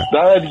 دقیقاً.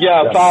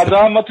 فردا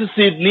هم ما تو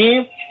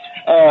سیدنی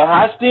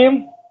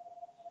هستیم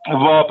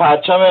با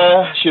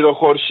پرچم شیر و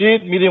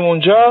خورشید، میریم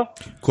اونجا.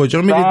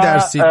 کجا میرید در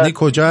سیدنی؟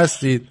 کجا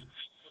هستید؟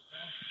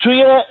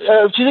 توی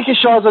چیزی که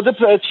شاهزاده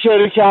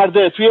شروع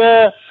کرده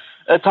توی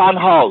تاون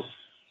هال.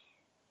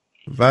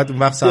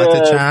 وقت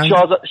ساعت چند؟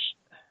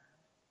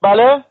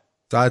 بله؟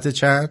 ساعت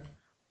چند؟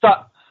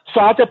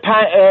 ساعت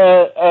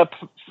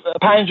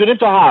 5:30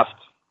 تا 7.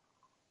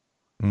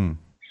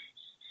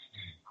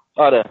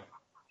 آره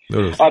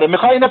درست. آره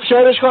میخوای اینو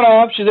شیرش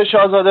کنم چیز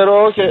شاهزاده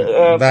رو که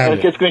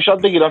که اسکرین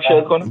شات بگیرم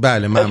شیر کنم.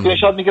 بله من اسکرین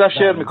شات میگیرم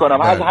شیر میکنم.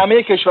 بله. از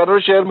همه کشورها رو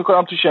شیر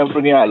میکنم تو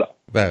شمرونی الان.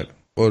 بله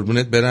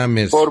قربونت برم.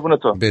 مرسی. قربونت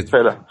تو.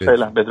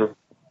 فعلا بدرود.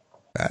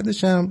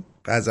 بعدش هم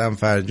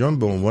غضنفر جان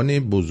به عنوان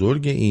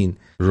بزرگ این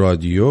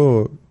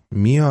رادیو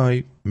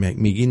میای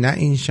میگی نه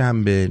این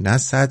شنبه نه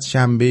 100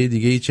 شنبه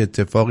دیگه هیچ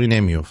اتفاقی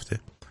نمیفته.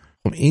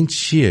 خب این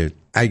چیه؟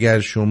 اگر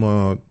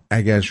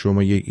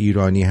شما یک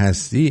ایرانی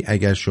هستی،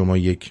 اگر شما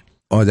یک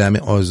آدم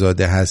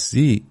آزاده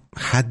هستی،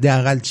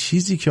 حداقل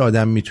چیزی که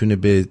آدم میتونه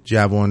به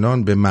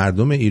جوانان، به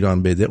مردم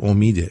ایران بده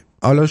امیده.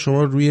 حالا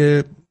شما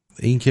روی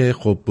اینکه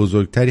خب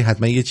بزرگتری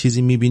حتما یه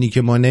چیزی میبینی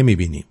که ما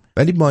نمیبینیم،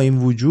 ولی با این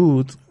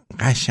وجود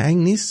قشنگ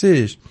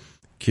نیستش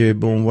که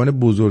به عنوان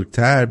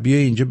بزرگتر بیا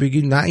اینجا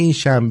بگی نه این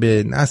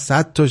شنبه نه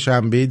 100 تا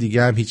شنبه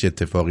دیگه هم هیچ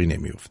اتفاقی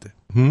نمیفته.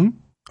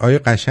 آیا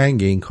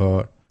قشنگه این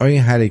کار؟ آیا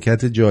این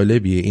حرکت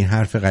جالبیه؟ این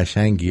حرف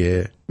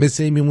قشنگیه؟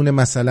 مثل این میمونه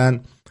مثلا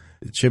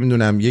چه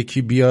میدونم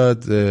یکی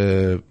بیاد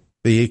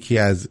به یکی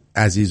از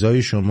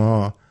عزیزای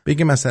شما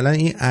بگه مثلا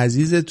این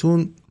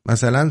عزیزتون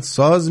مثلا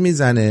ساز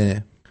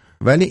میزنه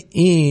ولی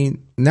این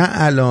نه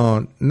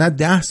الان نه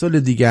 10 سال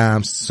دیگه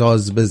هم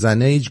ساز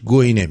بزنه هیچ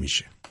گویی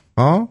نمیشه.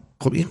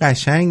 خب این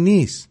قشنگ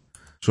نیست.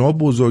 شما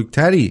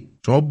بزرگتری،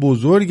 شما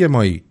بزرگ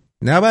مایی،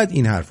 نباید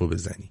این حرفو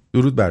بزنی.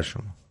 درود بر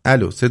شما.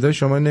 الو صدای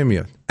شما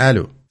نمیاد.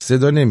 الو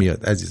صدا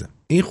نمیاد عزیزم،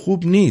 این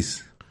خوب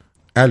نیست.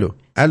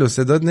 الو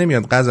صدات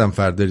نمیاد.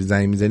 غضنفر داری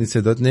زنگ میزنی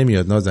صدات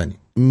نمیاد نازنی.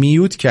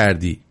 میوت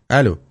کردی.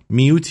 الو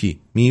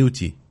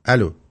میوتی.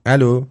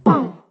 الو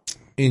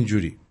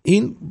اینجوری.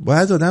 این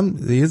باید آدم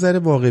یه ذره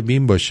واقع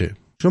بین باشه.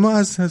 شما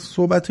از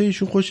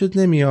صحبتایشون خوشت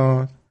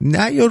نمیاد،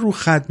 نه یا رو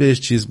خط بهش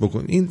چیز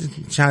بکن. این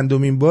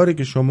چندمین باره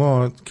که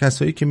شما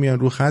کسایی که میان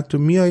رو خط تو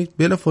میای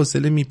بلا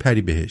فاصله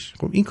میپری بهش.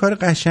 خب این کار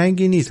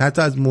قشنگی نیست.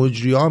 حتی از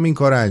مجریام این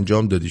کار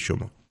انجام دادی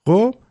شما.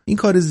 خب این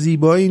کار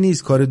زیبایی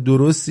نیست، کار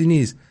درستی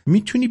نیست.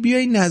 میتونی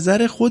بیای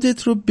نظر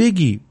خودت رو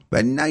بگی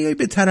ولی نیای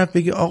به طرف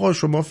بگی آقا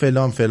شما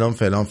فلان فلان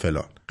فلان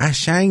فلان.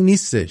 قشنگ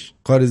نیستش،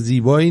 کار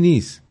زیبایی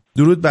نیست.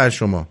 درود بر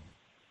شما.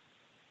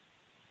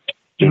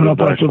 جناب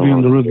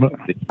پرتویان درود.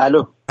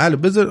 الو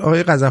بذار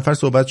آقای غضنفر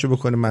صحبتشو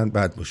بکنه من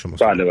بعد با شما.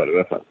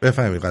 بله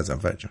بفرمایید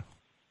غضنفر جان.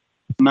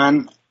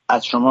 من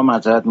از شما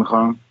معذرت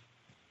میخوام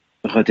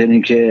به خاطر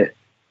اینکه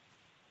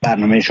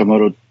برنامه شما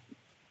رو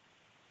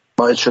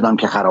باعث شدم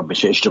که خراب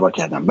بشه، اشتباه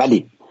کردم.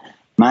 ولی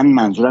من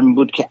منظورم این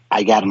بود که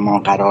اگر ما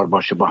قرار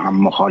باشه با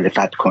هم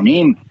مخالفت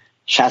کنیم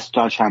 60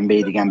 تا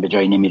شنبه دیگه هم به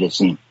جایی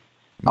نمیرسیم.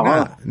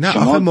 آقا نه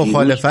شما آخه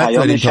مخالفت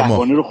داریم. پیام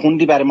شهبانی رو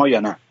خوندی برای ما یا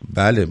نه؟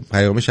 بله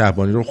پیام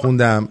شهبانی رو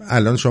خوندم.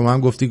 الان شما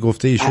هم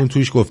گفته ایشون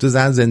توش گفته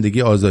زن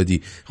زندگی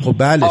آزادی. خب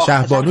بله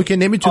شهبانو که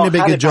نمیتونه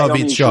بگه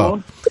جاوید شاه.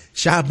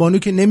 شهبانو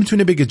که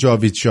نمیتونه بگه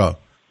جاوید شاه.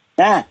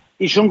 نه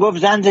ایشون گفت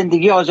زن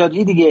زندگی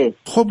آزادی دیگه.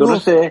 خب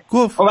درسته؟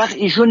 گفت. اون وقت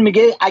ایشون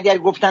میگه اگر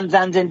گفتن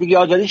زن زندگی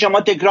آزادی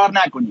شما تکرار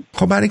نکنید.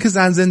 خب برای اینکه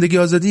زن زندگی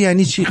آزادی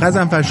یعنی چی؟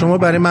 غضنفر شما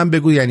برای من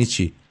بگو یعنی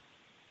چی؟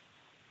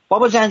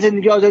 بابا زن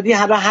زندگی آزادی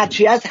هر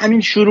چی هست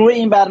همین شروع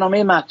این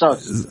برنامه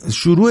مقطعاست.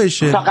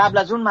 شروعشه. تا قبل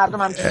از اون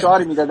مردم هم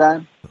شعار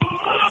میدادن.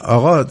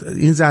 آقا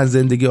این زن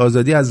زندگی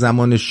آزادی از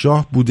زمان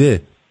شاه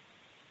بوده.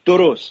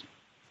 درست.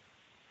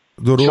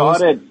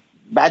 شعار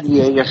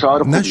بدیه یا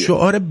شعار خوبیه؟ نه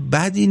شعار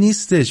بدی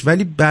نیستش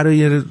ولی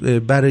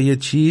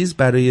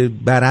برای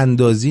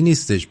براندازی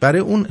نیستش. برای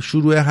اون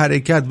شروع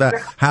حرکت و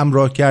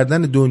همراه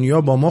کردن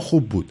دنیا با ما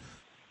خوب بود.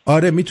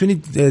 آره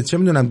میتونید چه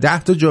میدونم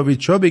 10 تا جاوید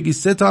شاه بگی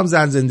 3 تا هم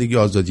زن زندگی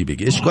آزادی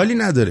بگی، اشکالی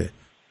نداره.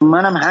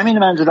 منم همین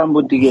منظورم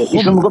بود دیگه.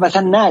 ایشون میگه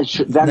مثلا نه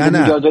زن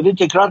زندگی آزادی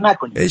تکرار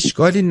نکنید.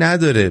 اشکالی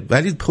نداره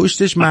ولی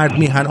پشتش مرد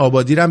میهن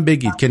آبادی رو هم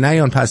بگید که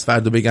نیان پس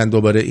فردا بگن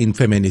دوباره این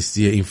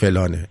فمینیستیه این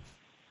فلانه.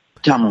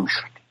 تموم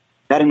شد.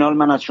 در این حال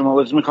من از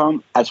شما عذر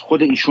میخوام، از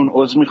خود ایشون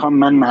عذر میخوام.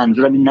 من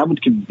منظورم این نبود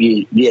که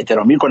بی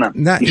احترامی کنم.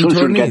 نه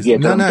اینطور نیست.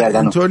 نه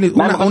اینطور نیست.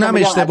 اونم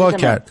اشتباه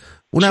کرد.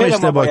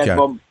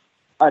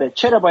 آره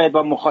چرا باید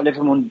با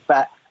مخالفمون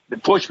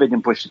پشت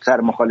بدیم پشت سر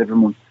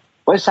مخالفمون؟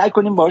 باید سعی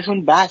کنیم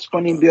باهاشون بحث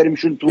کنیم،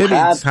 بیاریمشون تو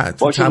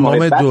خط.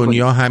 تمام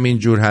دنیا همین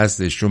جور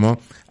هستش. شما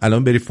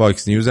الان بری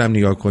فاکس نیوز هم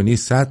نگاه کنی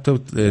 100 تا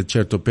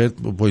چرت و پرت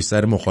پشت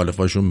سر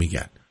مخالفاشون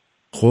میگن.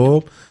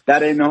 خب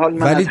در این حال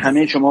من از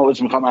همه شما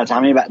عذر میخوام، از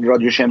همه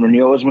رادیو شمرونی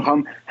عذر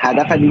میخوام.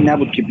 هدفم این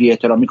نبود که بی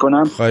احترامی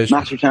کنم،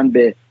 مخصوصا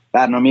به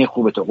برنامه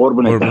خوب تو.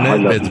 قربونت.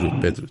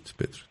 بدرود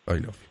I love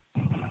you.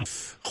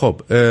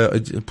 خب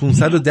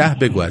 510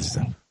 بگو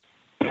عزیزم.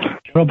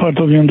 جناب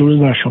پرتویان درود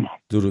بر شما.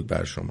 درود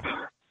بر شما.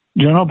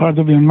 جناب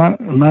پرتویان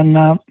من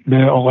نه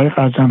به آقای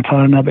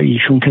غضنفر نه به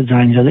ایشون که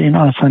زنگ زده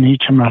اینا اصلا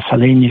هیچ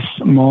مسئله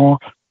نیست. ما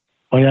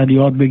باید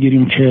یاد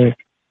بگیریم که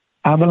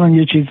اولا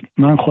یه چیز،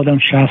 من خودم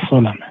 60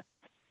 سالمه.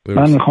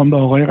 من میخوام به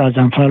آقای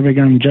غضنفر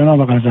بگم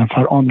جناب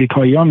غضنفر،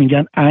 آمریکایی‌ها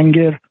میگن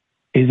anger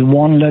is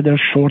one letter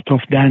short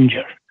of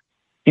danger.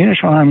 اینو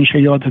شما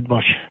همیشه یادت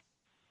باشه.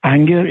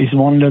 anger is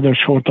one letter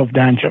short of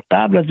danger.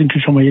 قبل از اینکه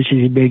شما یه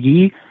چیزی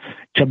بگی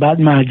که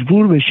بعد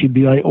مجبور بشی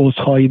بیای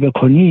عذرخواهی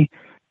بکنی،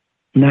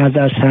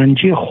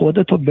 نظرسنجی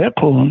خودتو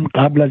بکن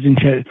قبل از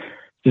اینکه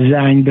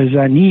زنگ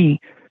بزنی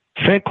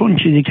فکر کن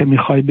چیزی که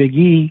میخوای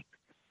بگی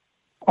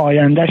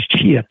آیندهش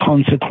چیه،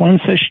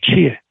 کانسیکوئنسش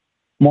چیه.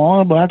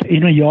 ما باید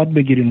اینو یاد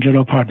بگیریم.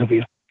 جناب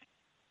پردویان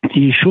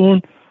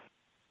ایشون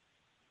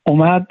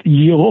اومد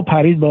یهو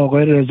پرید با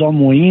آقای رضا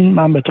معین،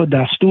 من به تو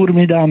دستور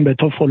میدم، به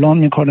تو فلان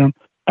میکنم.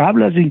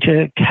 قبل از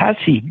اینکه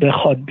کسی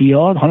بخواد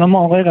بیاد، حالا ما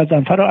آقای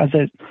غضنفر رو از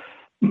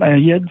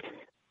یه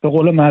به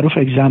قول معروف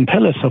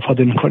اگزمپل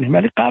استفاده میکنیم،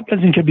 ولی قبل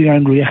از اینکه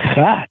بیان روی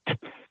خط،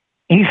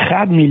 این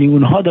خط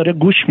میلیون ها داره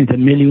گوش میده،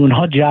 میلیون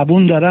ها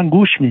جوون دارن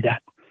گوش میدن.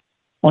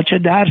 ما چه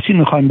درسی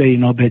میخوایم به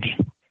اینا بدیم؟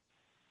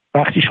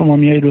 وقتی شما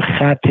میای روی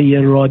خط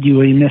یه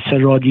رادیویی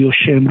مثل رادیو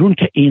شمرون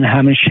که این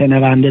همه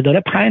شنونده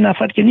داره، 5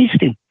 نفر که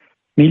نیستیم،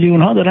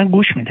 میلیون ها دارن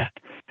گوش میدن.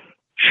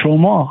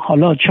 شما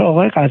حالا چه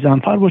آقای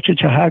غضنفر باشه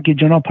چه هر کی،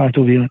 جناب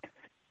پرتویان،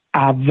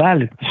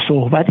 اول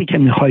صحبتی که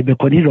میخوای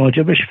بکنی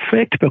راجبش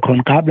فکر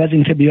بکن قبل از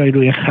اینکه بیای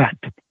روی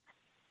خط.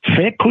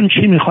 فکر کن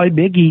چی میخوای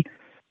بگی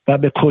و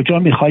به کجا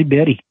میخوای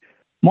بری.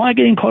 ما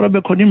اگه این کارو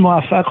بکنیم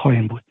موفق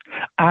خواهیم بود.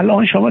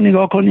 الان شما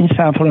نگاه کن، این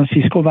سان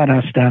فرانسیسکو من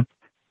هستم،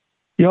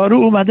 یارو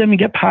اومده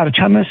میگه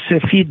پرچم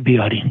سفید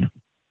بیارین.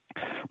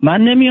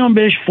 من نمیام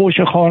بهش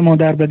فوش خوار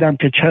مادر بدم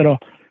که چرا،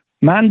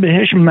 من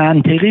بهش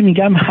منطقی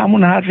میگم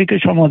همون حرفی که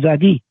شما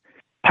زدی،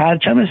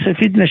 پرچم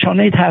سفید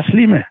نشانه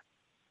تسلیمه.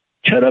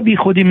 چرا بی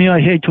خودی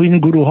میای هی تو این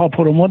گروه ها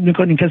پروموت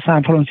میکنین که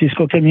سان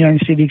فرانسیسکو که میایین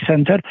سیویک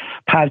سنتر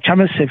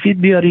پرچم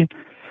سفید بیارین،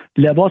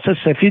 لباس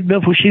سفید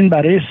بپوشین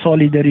برای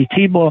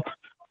سالیداریتی با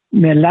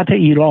ملت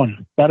ایران،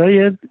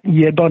 برای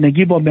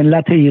یگانگی با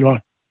ملت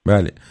ایران.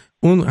 بله،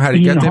 اون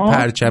حرکت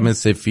پرچم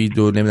سفید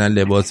و نمیدونم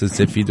لباس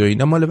سفید و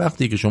اینا مال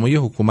وقتی که شما یه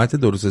حکومت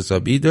درست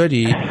حسابی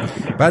داری،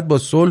 بعد با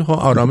صلح و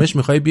آرامش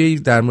میخوای بیای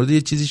در مورد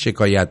یه چیزی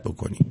شکایت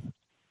بکنی.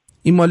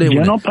 این مال اونه،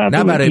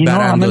 نه برای براندازی.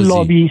 اینا همه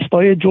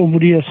لابیستای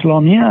جمهوری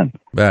اسلامی هستند.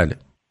 بله.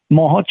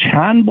 ماها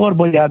چند بار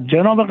باید،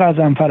 جناب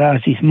غضنفر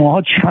عزیز،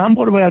 ماها چند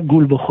بار باید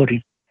گول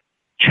بخوریم؟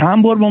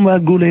 چند بار ما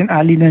باید گول این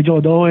علی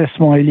نجادا و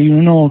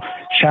اسماعیلیون و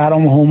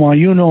شهرام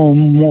همایون و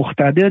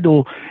مقتدد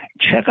و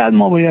چقدر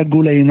ما باید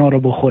گول اینا رو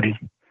بخوریم؟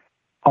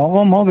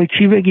 آقا ما به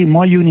کی بگیم؟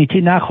 ما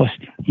یونیتی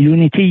نخواستیم.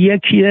 یونیتی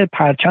یکیه،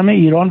 پرچم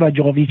ایران و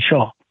جاوید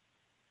شاه.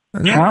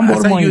 چند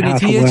بار ما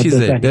یونیتی یه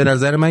چیزه، به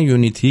نظر من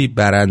یونیتی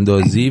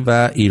براندازی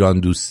و ایران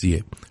دوستیه.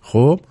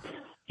 خب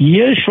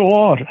یه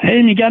شعار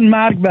هی میگن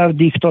مرگ بر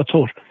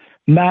دیکتاتور،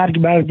 مرگ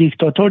بر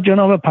دیکتاتور.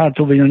 جناب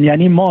پرتویان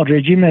یعنی ما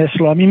رژیم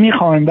اسلامی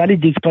میخوایم ولی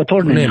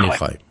دیکتاتور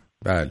نمیخوایم.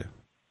 بله.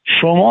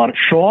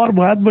 شعار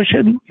باید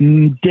باشه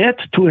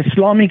death to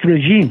Islamic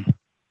regime،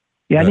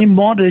 یعنی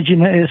ما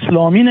رژیم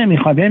اسلامی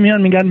نمیخوایم.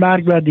 میان میگن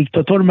مرگ بر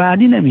دیکتاتور،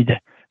 معنی نمیده.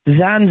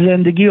 زن،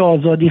 زندگی،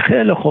 آزادی،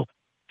 خیلی خوب.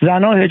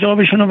 زنها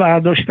حجابشون رو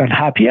برداشتن،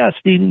 هپی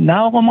هستین؟ نه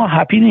آقا، ما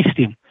هپی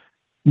نیستیم.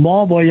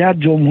 ما باید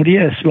جمهوری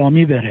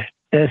اسلامی بره،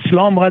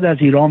 اسلام باید از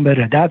ایران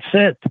بره.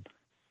 That's it.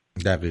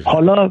 دقیقا.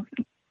 حالا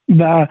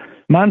و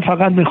من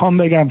فقط میخوام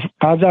بگم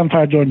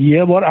غضنفر جان،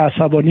 یه بار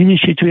عصبانی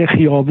میشی توی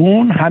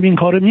خیابون، همین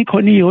کارو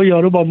میکنی و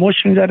یارو با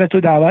مشت میزنه تو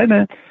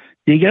دهنت،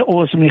 دیگه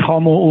عذر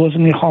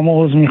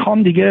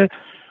میخوام دیگه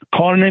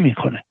کار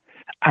نمیکنه.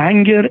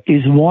 Anger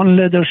is one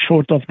letter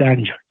short of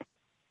danger.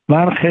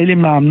 من خیلی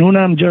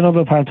ممنونم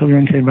جناب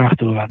پرتویان که این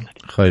وقت رو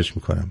بندید. خواهش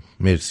میکنم،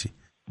 مرسی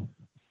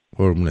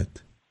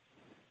قربونت.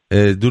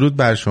 درود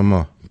بر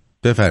شما،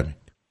 بفرمایید.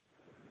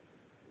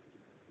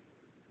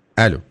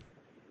 الو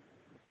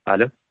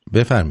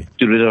بفرمایید.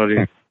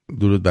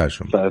 درود بر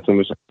شما. سلامتون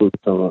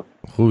باشم.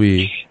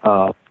 خوبی؟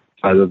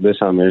 فضاد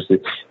بشم، مرسی.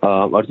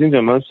 آرتین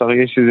جان، من فقط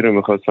یه چیزی رو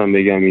میخواستم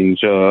بگم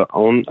اینجا.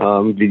 اون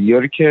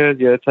ویدیویی که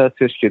یادت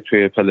هستش که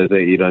توی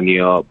پلازای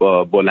ایرانیا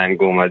با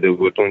بلنگ اومده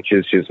بود، اون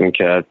چیز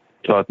میکرد،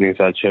 تات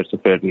نیست از چرت و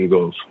پرت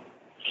میگفت.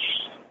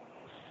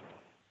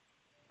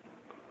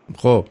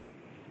 خب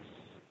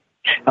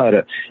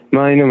آره،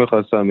 من اینو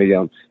میخواستم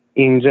بگم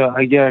اینجا،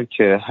 اگر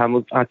که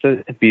همون حتی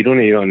بیرون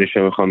ایرانش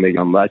میخوام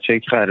بگم، بچه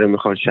که قراره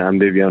میخوان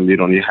شنبه بیان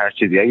بیرون یا هر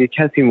چیزی، اگه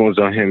کسی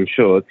مزاحم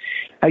شد،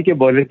 اگه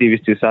بالا 200-300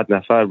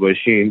 نفر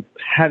باشین،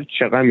 هر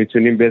چقدر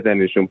میتونیم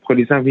بزنیشون.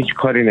 پلیس هم هیچ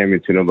کاری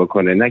نمیتونه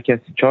بکنه، نه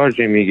کسی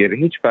چارج میگیره،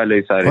 هیچ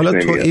بلایی سرش نمیاد.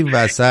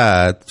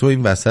 حالا تو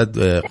این وسط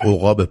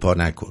قوقا به پا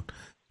نکن.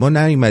 ما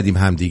نیومدیم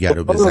همدیگر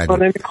رو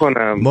بزنیم.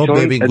 ما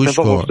ببین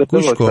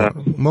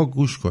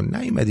گوش کن.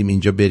 نیومدیم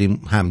اینجا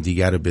بریم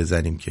همدیگر رو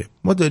بزنیم، که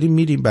ما داریم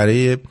میریم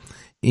برای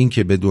این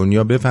که به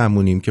دنیا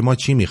بفهمونیم که ما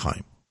چی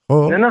میخوایم.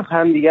 نه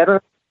همدیگر رو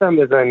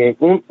بزنیم،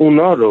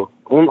 اونا رو،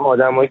 اون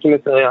آدمایی که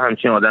مثل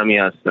همچین آدمی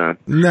هستن.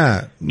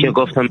 نه که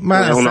گفتم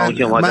من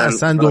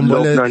اصلا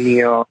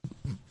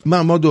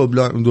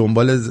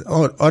دنبال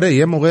آره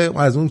یه موقع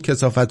از اون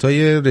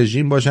کثافت‌های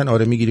رژیم باشن،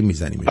 آره میگیریم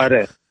میزنیم.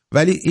 آره.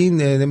 ولی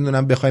این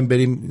نمیدونم بخوایم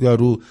بریم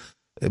یارو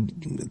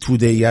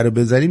توده‌ای رو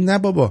بزنیم، نه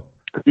بابا.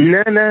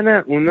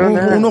 نه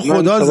اونو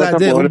خدا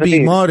زده، اون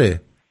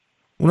بیماره.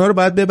 اونا رو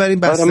باید ببریم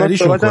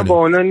بستریشون کنیم. با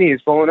اونا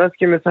نیست، با اوناست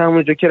که مثل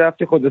همونجا که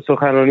رفتی خود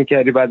سخنرانی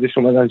کردی، بعدش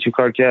اومدن چی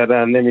کار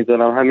کردن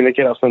نمیدونم، همینا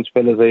که رفتن تو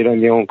پلازا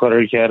ایران اون کارا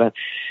رو کردن.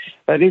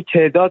 ولی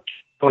تعداد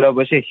بالا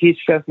باشه هیچ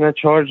کس نه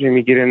چارج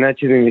میگیره نه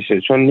چیزی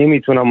میشه، چون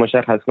نمیتونم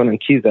مشخص کنم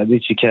کی زده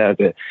چی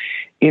کرده.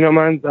 اینو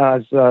من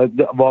از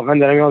واقعا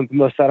دارم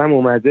با سرم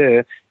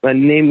اومده و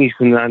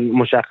نمیتونن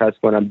مشخص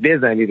کنم.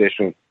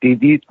 بزنیدشون،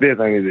 دیدید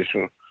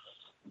بزنیدشون.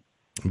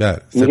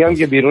 میگم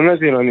که بیرون از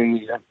ایرانی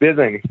میگم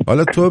بزنید.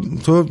 حالا تو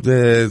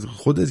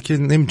خودت که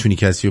نمیتونی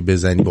کسی رو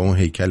بزنی با اون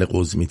هیکل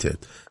قزمیتت.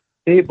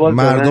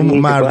 مردم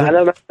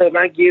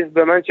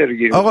به من چرا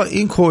گیر؟ آقا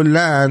این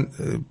کلن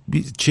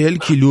 40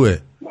 کیلوه،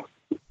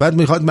 بعد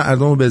میخواد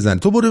مردم رو بزن.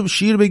 تو برو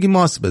شیر بگی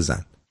ماست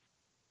بزن.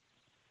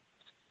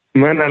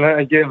 من الان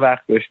اگه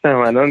وقت داشتم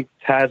الان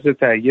طرز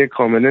تهیه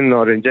کامل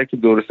نارنجک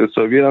درست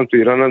حسابی هم تو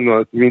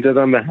ایران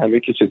میدادم به همه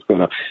که چیز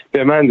کنم.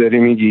 به من داری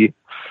میگی؟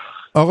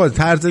 آقا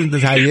طرز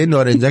تهیه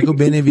نارنجک رو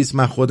بنویس،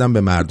 من خودم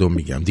به مردم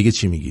میگم. دیگه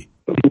چی میگی؟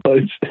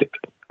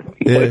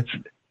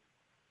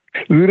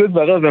 زورت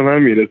فقط به من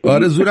میرسه.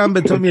 آره زورم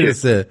به تو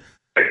میرسه.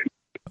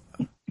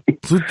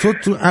 تو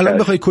الان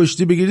بخوای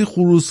کشتی بگیری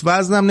خروس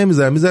وزنم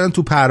نمیذارن، میذارن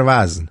تو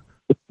پروزن.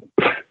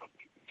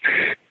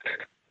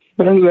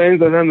 من زنگ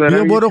زدم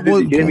دارم برو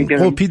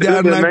قپی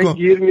در نکن. من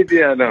گیر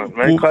میدی الان.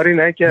 من کاری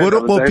نکردم. برو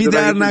قپی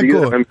در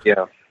نکن.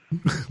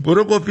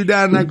 برو قپی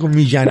در نکن.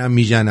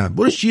 میزنم.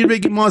 برو شیر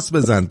بگی ماست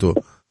بزن تو.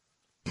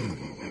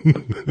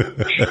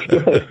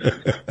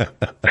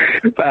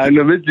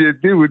 برنامه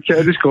جدی بود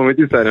کردش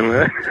کمدی سر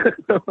من.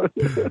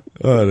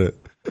 آره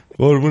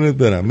قربونت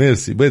برم.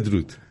 مرسی.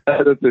 بدرود.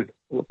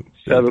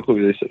 شب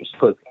خوبی داشته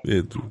باش.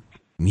 بدرود.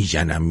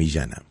 میزنم.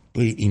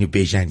 اینو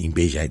بزنیم.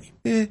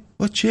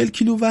 با 40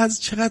 کیلو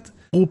وزن چقدر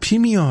قپی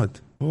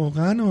میاد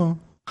واقعا.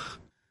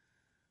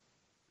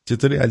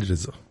 چطوری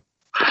علیرضا؟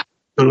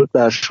 درود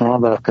بر شما،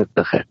 وقت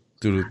بخیر.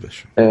 درود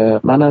بشه.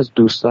 من از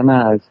دوستان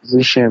عزیز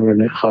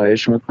شمرونی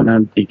خواهش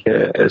میکنم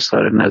دیگه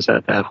اظهار نظر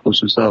در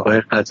خصوص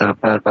آقای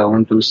قزنفر و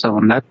اون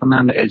دوستمون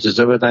نکنن،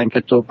 اجازه بدن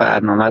که تو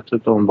برنامه رو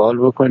دنبال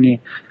بکنی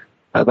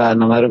و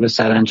برنامه رو به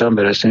سرانجام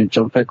برسونی،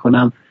 چون فکر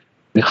کنم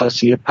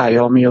میخواستی یه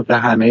پیامی رو به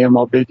همه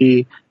ما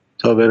بدی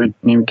تا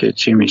ببینیم که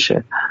چی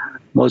میشه.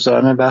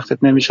 مزاحم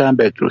وقتت نمیشم.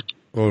 بدرود.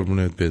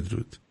 قربونت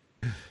بدرود.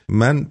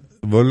 من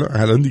والا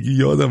الان دیگه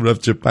یادم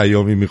رفت چه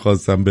پیامی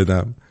میخواستم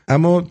بدم،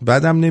 اما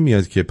بعدم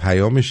نمیاد که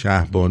پیام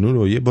شهبانو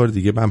رو یه بار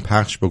دیگه من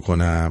پخش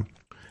بکنم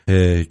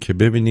که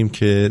ببینیم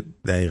که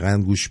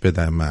دقیقاً گوش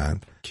بدم من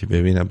که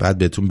ببینم، بعد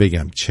بهتون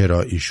بگم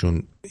چرا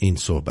ایشون این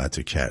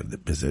صحبتو کرده.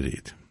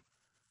 بذارید.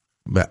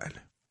 بله.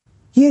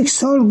 1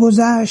 سال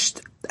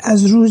گذشت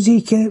از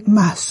روزی که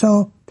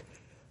مهسا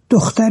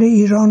دختر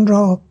ایران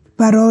را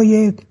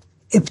برای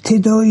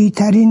ابتدایی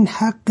ترین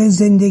حق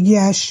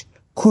زندگیش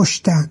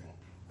کشتند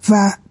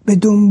و به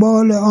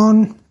دنبال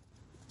آن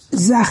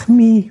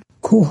زخمی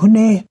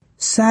کهنه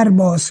سر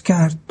باز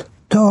کرد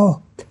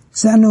تا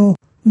زن و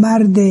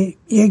مرد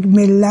یک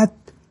ملت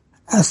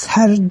از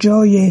هر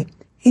جای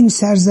این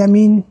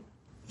سرزمین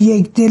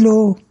یک دل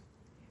و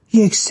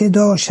یک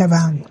صدا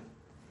شوند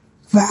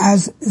و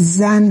از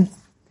زن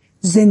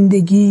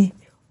زندگی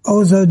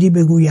آزادی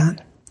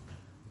بگویند.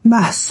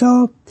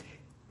 مهسا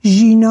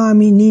ژینا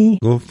امینی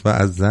گفت و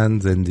از زن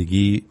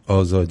زندگی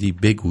آزادی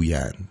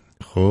بگویند.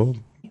 خب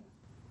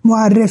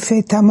معرف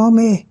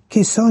تمام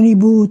کسانی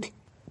بود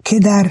که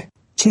در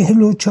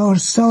 44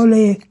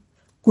 سال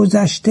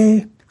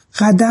گذشته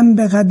قدم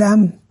به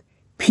قدم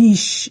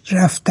پیش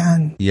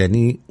رفتن.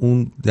 یعنی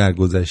اون در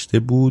گذشته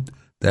بود،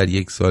 در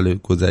 1 سال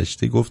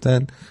گذشته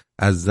گفتن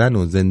از زن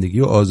و زندگی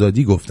و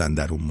آزادی گفتن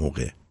در اون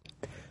موقع،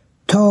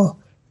 تا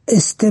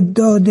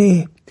استبداد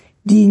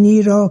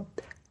دینی را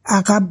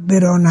عقب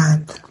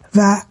برانند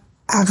و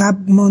عقب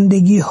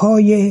ماندگی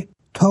های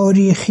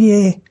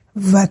تاریخی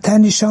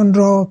وطنشان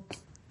را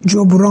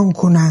جبران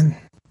کنند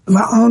و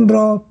آن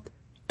را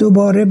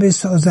دوباره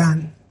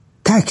بسازند.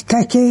 تک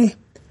تک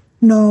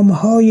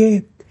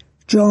نامهای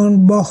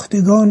جان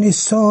باختگان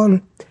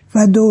سال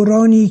و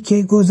دورانی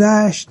که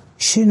گذشت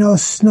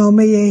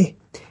شناسنامه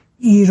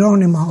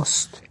ایران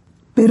ماست.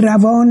 به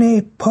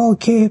روان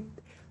پاک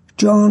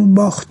جان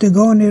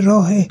باختگان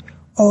راه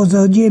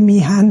آزادی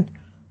میهن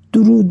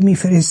درود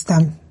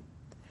میفرستم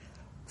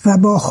و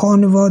با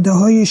خانواده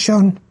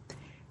هایشان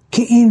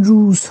که این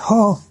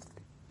روزها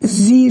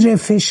زیر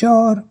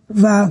فشار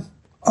و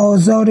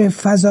آزار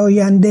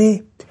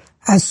فزاینده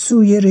از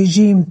سوی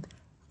رژیم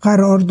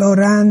قرار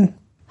دارند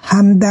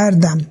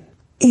همدردم.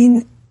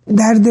 این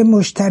درد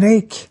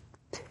مشترک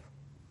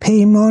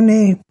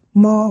پیمان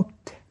ما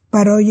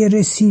برای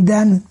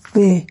رسیدن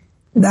به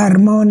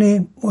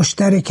درمان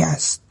مشترک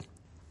است.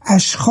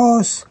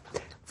 اشخاص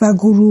و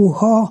گروه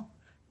ها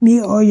می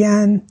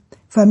آیند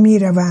و می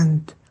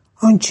روند.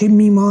 آنچه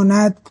می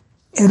ماند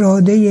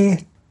اراده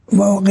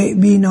واقع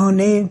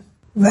بینانه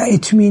و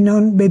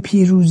اطمینان به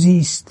پیروزی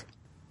است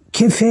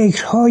که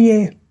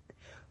فکرهای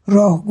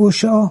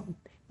راهگشا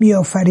می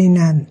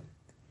آفرینند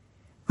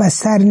و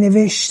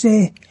سرنوشت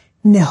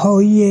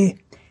نهایی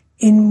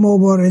این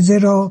مبارزه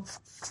را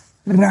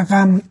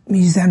رقم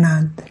می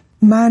زنند.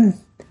 من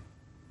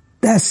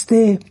دست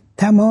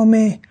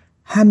تمام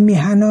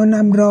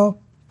هممیهنانم را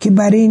که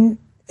بر این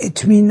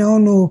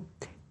اطمینان و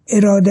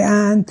اراده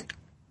اند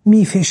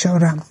می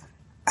فشارم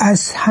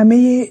از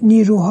همه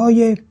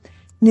نیروهای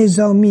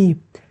نظامی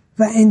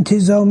و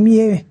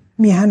انتظامی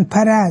میهن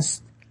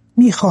پرست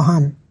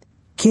میخواهم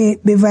که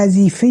به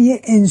وظیفه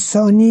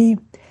انسانی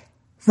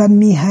و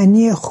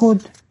میهنی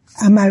خود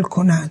عمل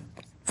کنند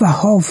و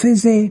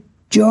حافظ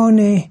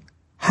جان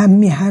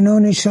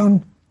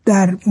هممیهنانشان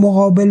در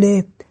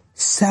مقابل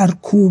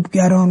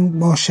سرکوبگران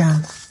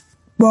باشند.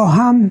 با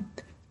هم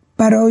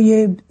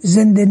برای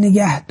زنده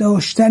نگه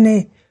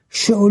داشتن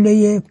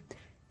شعله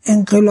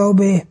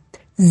انقلاب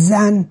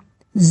زن،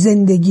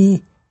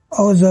 زندگی،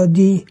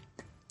 آزادی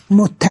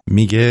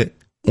میگه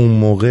اون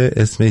موقع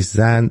اسمش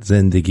زن،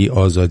 زندگی،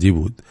 آزادی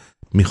بود.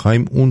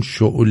 میخوایم اون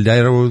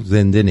شعله رو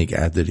زنده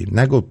نگه داریم.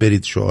 نگو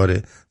برید شعار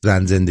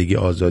زن، زندگی،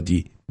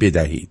 آزادی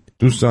بدهید.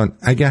 دوستان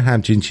اگر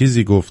همچین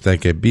چیزی گفته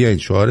که بیاین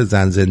شعار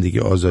زن، زندگی،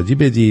 آزادی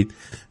بدید،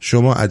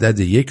 شما عدد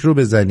 1 رو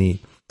بزنید.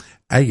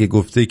 اگه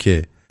گفته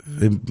که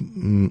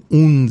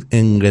اون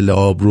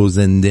انقلاب رو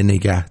زنده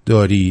نگه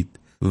دارید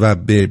و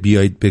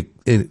بیایید به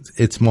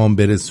اتمام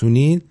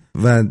برسونید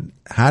و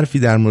حرفی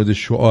در مورد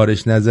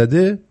شعارش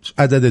نزده،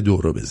 عدد 2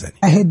 رو بزنید.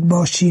 عهد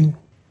باشیم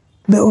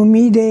به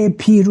امید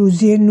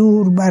پیروزی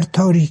نور بر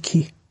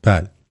تاریکی.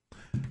 بله،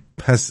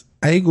 پس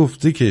اگه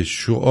گفته که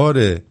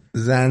شعار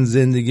زن،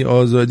 زندگی،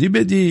 آزادی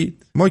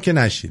بدید، ما که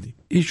نشیدیم.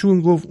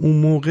 ایشون گفت اون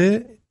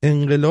موقع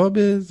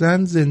انقلاب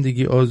زن،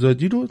 زندگی،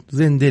 آزادی رو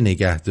زنده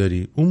نگه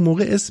داری. اون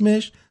موقع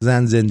اسمش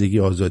زن، زندگی،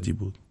 آزادی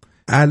بود.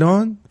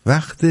 الان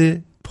وقت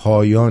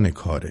پایان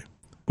کاره.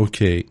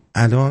 اوکی،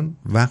 الان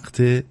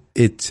وقت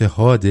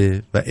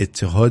اتحاده و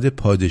اتحاد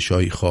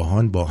پادشاهی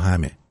خواهان با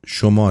همه.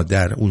 شما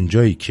در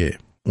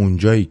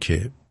اونجایی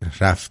که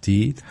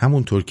رفتید،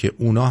 همونطور که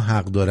اونا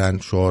حق دارن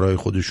شعارهای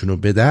خودشونو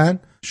بدن،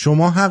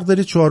 شما حق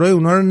دارید شعارهای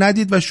اونا رو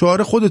ندید و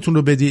شعار خودتون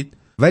رو بدید،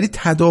 ولی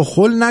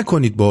تداخل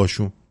نکنید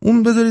باشون.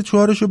 اون بذارید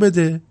شعارشو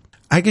بده.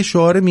 اگه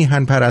شعار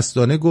میهن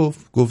پرستانه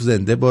گفت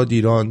زنده باد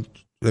ایران،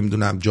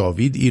 نمیدونم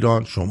جاوید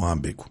ایران، شما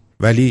هم بگو.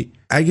 ولی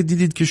اگه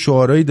دیدید که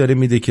شعارهایی داره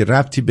میده که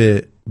ربطی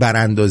به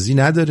براندازی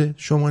نداره،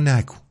 شما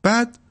نگو.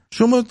 بعد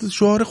شما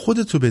شعار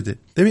خودتو بده.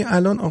 ببین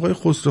الان آقای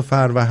خسرو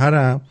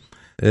فروهرم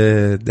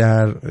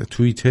در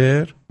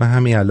توییتر و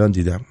همین الان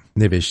دیدم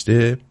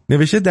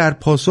نوشته در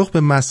پاسخ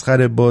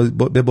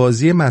به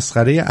بازی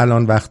مسخره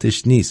الان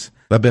وقتش نیست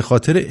و به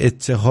خاطر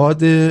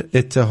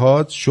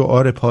اتحاد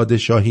شعار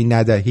پادشاهی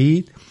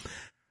ندهید.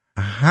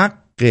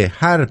 حق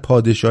هر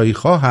پادشاهی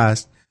خواه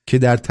است که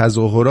در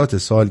تظاهرات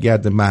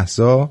سالگرد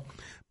مهسا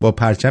با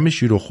پرچم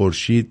شیر و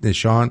خورشید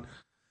نشان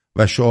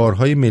و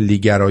شعارهای ملی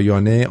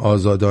گرایانه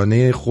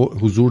آزادانه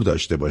حضور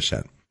داشته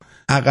باشند.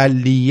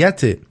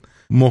 اقلیت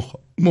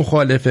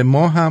مخالف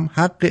ما هم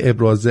حق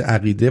ابراز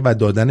عقیده و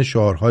دادن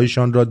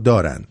شعارهایشان را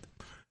دارند.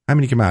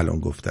 همینی که من الان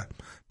گفتم.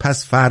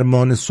 پس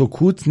فرمان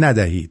سکوت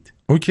ندهید.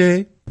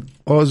 اوکی؟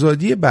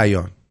 آزادی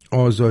بیان.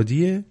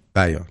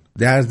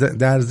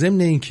 در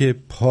ضمن اینکه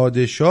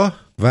پادشاه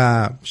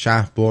و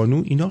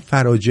شهبانو اینا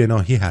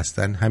فراجناحی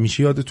هستن،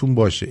 همیشه یادتون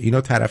باشه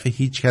اینا طرف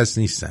هیچ کس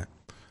نیستن.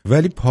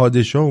 ولی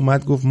پادشاه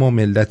اومد گفت ما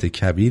ملت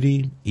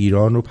کبیریم،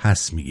 ایران رو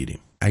پس میگیریم.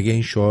 اگه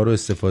این شعار رو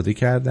استفاده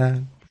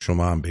کردن،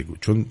 شما هم بگو،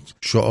 چون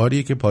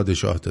شعاریه که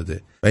پادشاه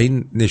داده و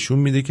این نشون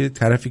میده که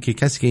طرفی که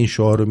کسی که این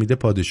شعار رو میده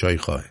پادشاهی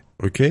خواهه.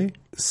 اوکی؟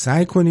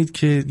 سعی کنید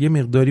که یه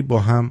مقداری با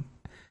هم،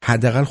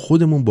 حداقل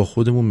خودمون با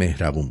خودمون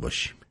مهربون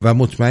باشیم و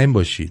مطمئن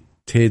باشید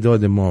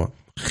تعداد ما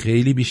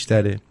خیلی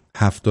بیشتره.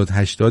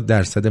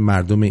 70-80%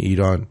 مردم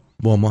ایران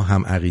با ما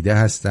هم عقیده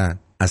هستن.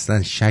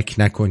 اصلا شک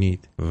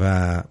نکنید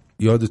و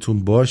یادتون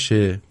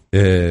باشه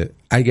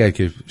اگر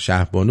که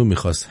شهبانو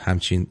میخواست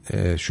همچین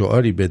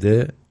شعاری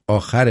بده،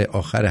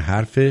 آخر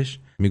حرفش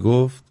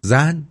میگفت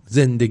زن،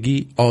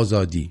 زندگی،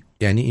 آزادی.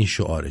 یعنی این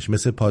شعارش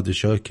مثل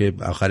پادشاه که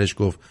آخرش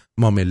گفت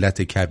ما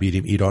ملت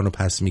کبیریم، ایرانو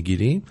پس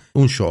میگیریم،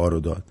 اون شعار رو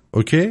داد.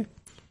 اوکی؟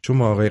 چون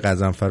ما آقای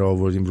قزنفر رو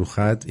آوردیم رو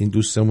خط، این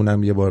دوستمون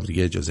هم یه بار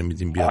دیگه اجازه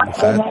میدیم بیاد رو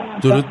خط.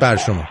 درود بر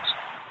شما.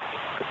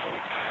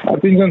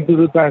 آرتین جان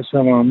درود بر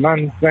شما.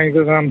 من زنگ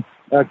زدم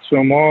از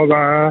شما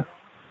و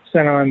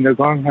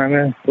شنوندگان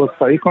همه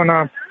عذرخواهی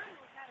کنم.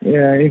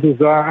 این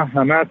روزا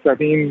همه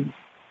زدیم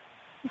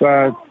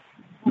و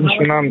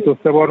میشونم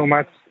 2-3 بار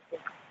اومد،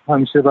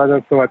 همیشه بعد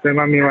از صحبتهای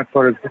من میومد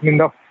کارزی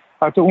مینداخت.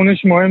 حتی اونش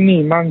مهم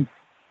نی. من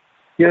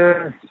یه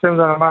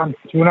من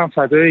جونم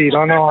فدای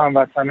ایران و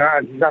هموطنان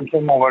عزیزم که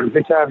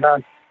مبارزه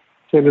کردن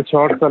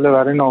 44 ساله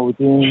برای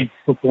نابودی این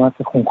حکومت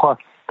خونخوار.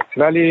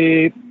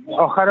 ولی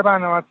آخر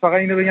برنامه فقط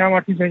اینو بگم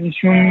آرتین جان،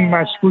 ایشون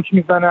مشکوک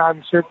میزنه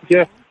همیشه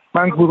دیگه.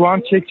 من گروه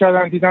هم چک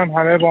کردم دیدم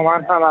همه با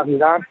من هم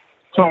عقیدن.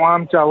 شما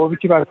هم جوابی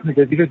که برات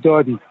میدادی رو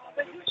دادی.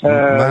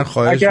 من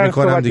خواهش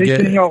میکنم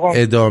دیگه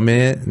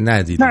ادامه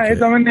ندید. نه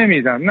ادامه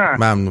نمیدم. نه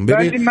ممنون.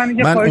 ببین من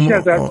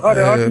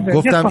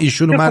گفتم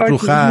ایشون اومد رو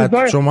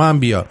خط، شما هم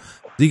بیا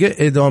دیگه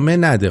ادامه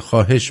نده،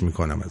 خواهش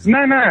میکنم از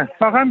نه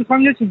فقط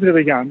میخوام یه چیزی رو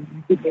بگم.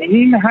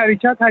 این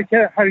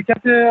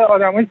حرکت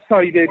آدمای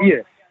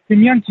سایبریه که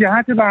میان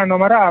جهت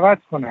برنامه رو عوض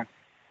کنن.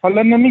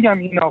 حالا نمیگم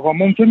این آقا،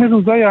 ممکنه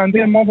روزای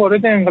آینده ما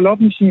وارد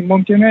انقلاب میشیم،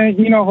 ممکنه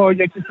این آقا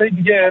یا کسای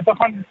دیگه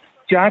بخوان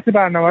جهت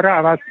برنامه رو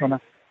عوض کنن.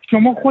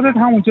 شما خودت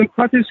همونجا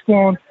کاتش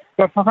کن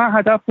و فقط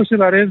هدف باشه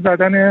برای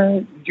زدن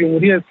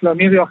جمهوری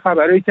اسلامی یا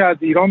خبرایی که از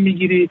ایران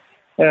میگیری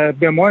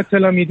به ما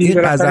اطلاع میدی.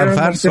 این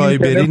قزنفر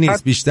سایبری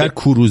نیست، بیشتر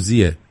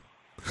کروزیه.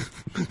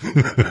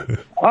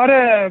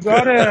 آره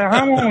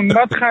همون.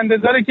 بعد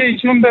خنده‌داره که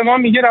ایشون به ما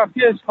میگه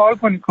رفتی اشغال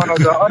کنی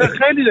کانادا. آره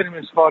خیلی داریم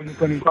اشغال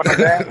میکنیم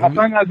کانادا،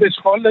 اصلا از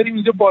اشغال داریم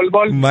اینجا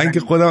بالبال. من که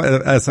خودم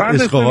اصلا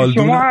اشغال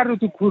شما هر رو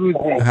تو کروزی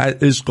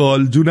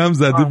اشغال جونم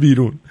زده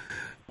بیرون.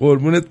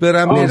 قربونت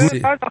برم.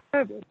 مرسی.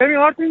 ببین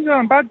آرتین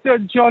جان، بعد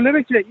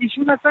جالبه که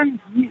ایشون اصلا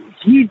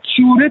هیچ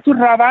جوره تو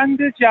روند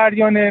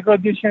جریان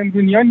رادیو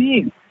شمرونیا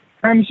نیست،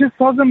 همیشه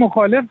ساز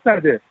مخالف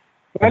زده.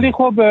 ولی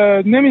خب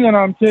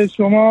نمیدونم که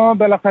شما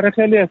بالاخره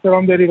خیلی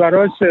احترام داری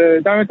براش،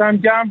 دمت هم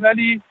گرم.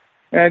 ولی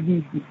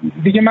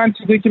دیگه من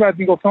چیزی که بعد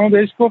میگفتم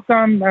بهش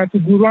گفتم، تو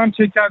گروه هم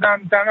چک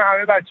کردم، دم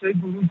همه بچهای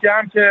گروه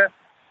گرم که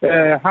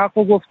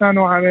حقو گفتن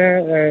و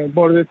همه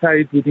مورد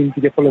تایید بودیم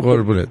دیگه.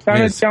 قربونت.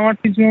 دمت گرم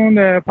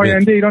جون.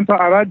 پاینده ایران تا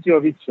ابد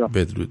جاوید شو.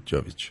 بدرود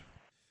جاوید شو.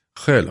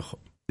 خیلی خوب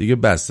دیگه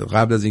بس.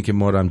 قبل از اینکه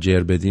ما رو هم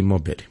جر بدیم ما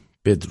بریم.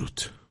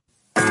 بدرود.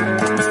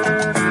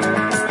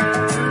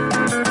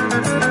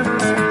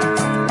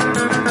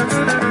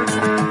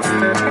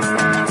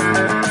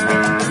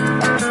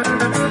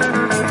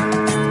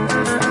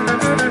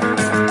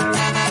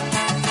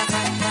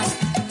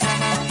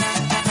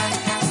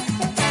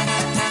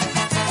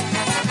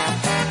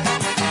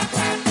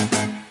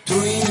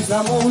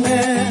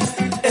 زمونه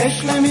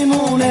عشق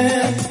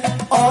نمیمونه،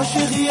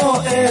 عاشقی و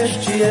عشق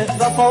چیه،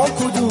 وفا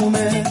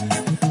کدومه،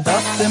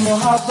 دست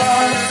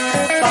محبت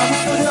غم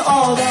شده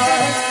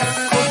عادت،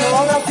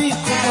 کجا رفیق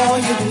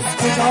کجای دوست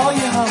کجای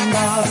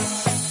همدرد،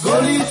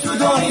 گلی تو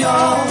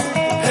دنیا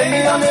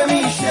پیدا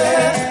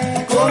نمیشه،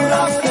 گل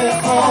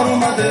رفته خار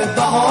اومده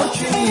بهار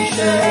چی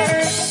میشه،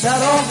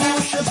 در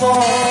آغوش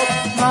باد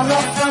من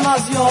رفتم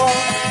از یاد،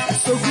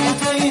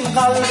 سکوت این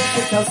قلب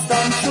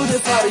شکستم شده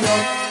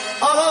فریاد.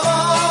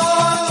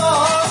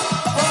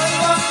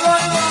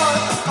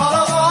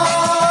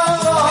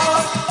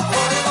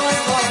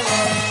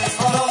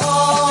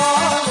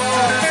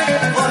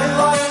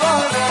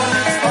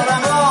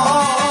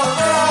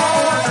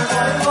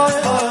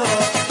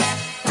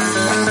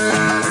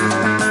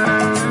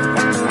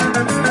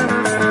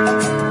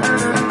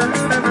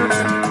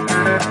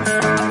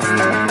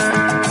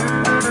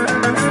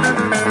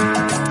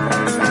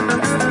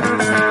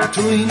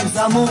 تو این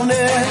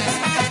زمونه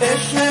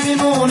عشق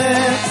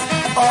نمیمونه،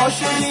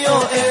 عاشقی و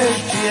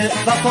عشق چیه،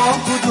 وفا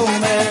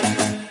کدومه،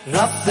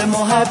 رفت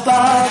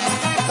محبت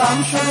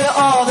غم شده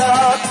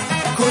عادت،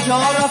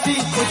 کجا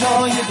رفیق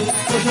کجای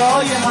دوست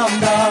کجای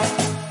همدرد،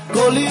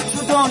 گلی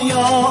تو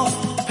دنیا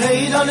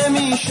پیدا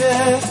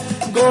نمیشه،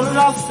 گل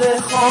رفته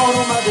خار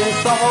اومده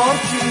بهار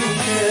چی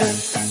میشه،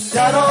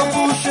 در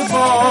آغوش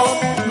باد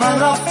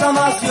من رفتم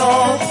از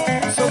یاد،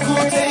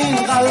 سکوت این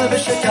قلب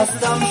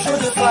شکستم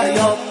شده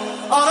فریاد.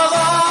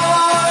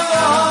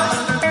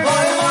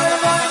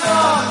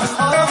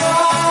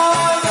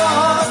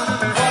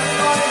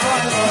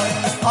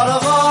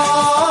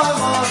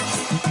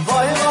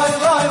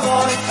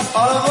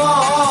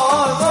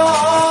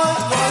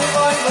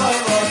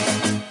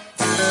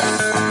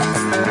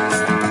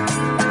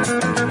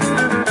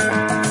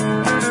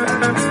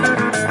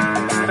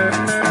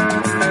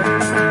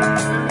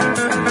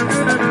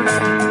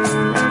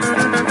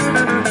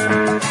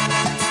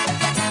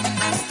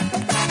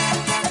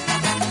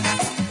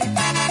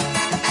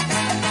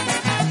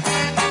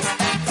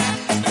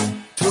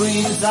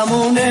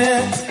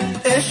 زمونه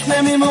عشق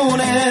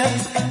نمیمونه،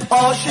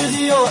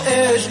 عاشقی و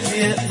عشق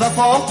چیه،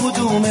 وفا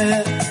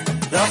کدومه،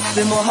 رفت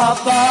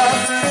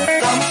محبت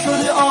غم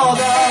شده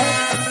عادت،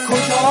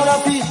 کجا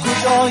رفیق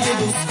کجای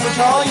دوست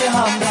کجای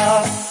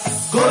همدرد،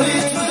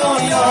 گلی تو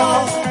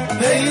دنیا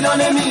پیدا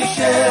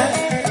نمیشه،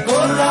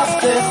 گل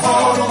رفته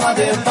خار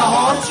اومده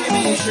بهار چی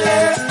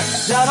میشه،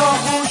 در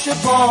آغوش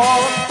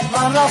باد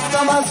من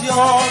رفتم از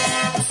یاد،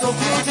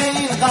 سکوت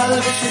این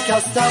قلب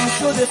شکستم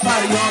شده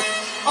فریاد.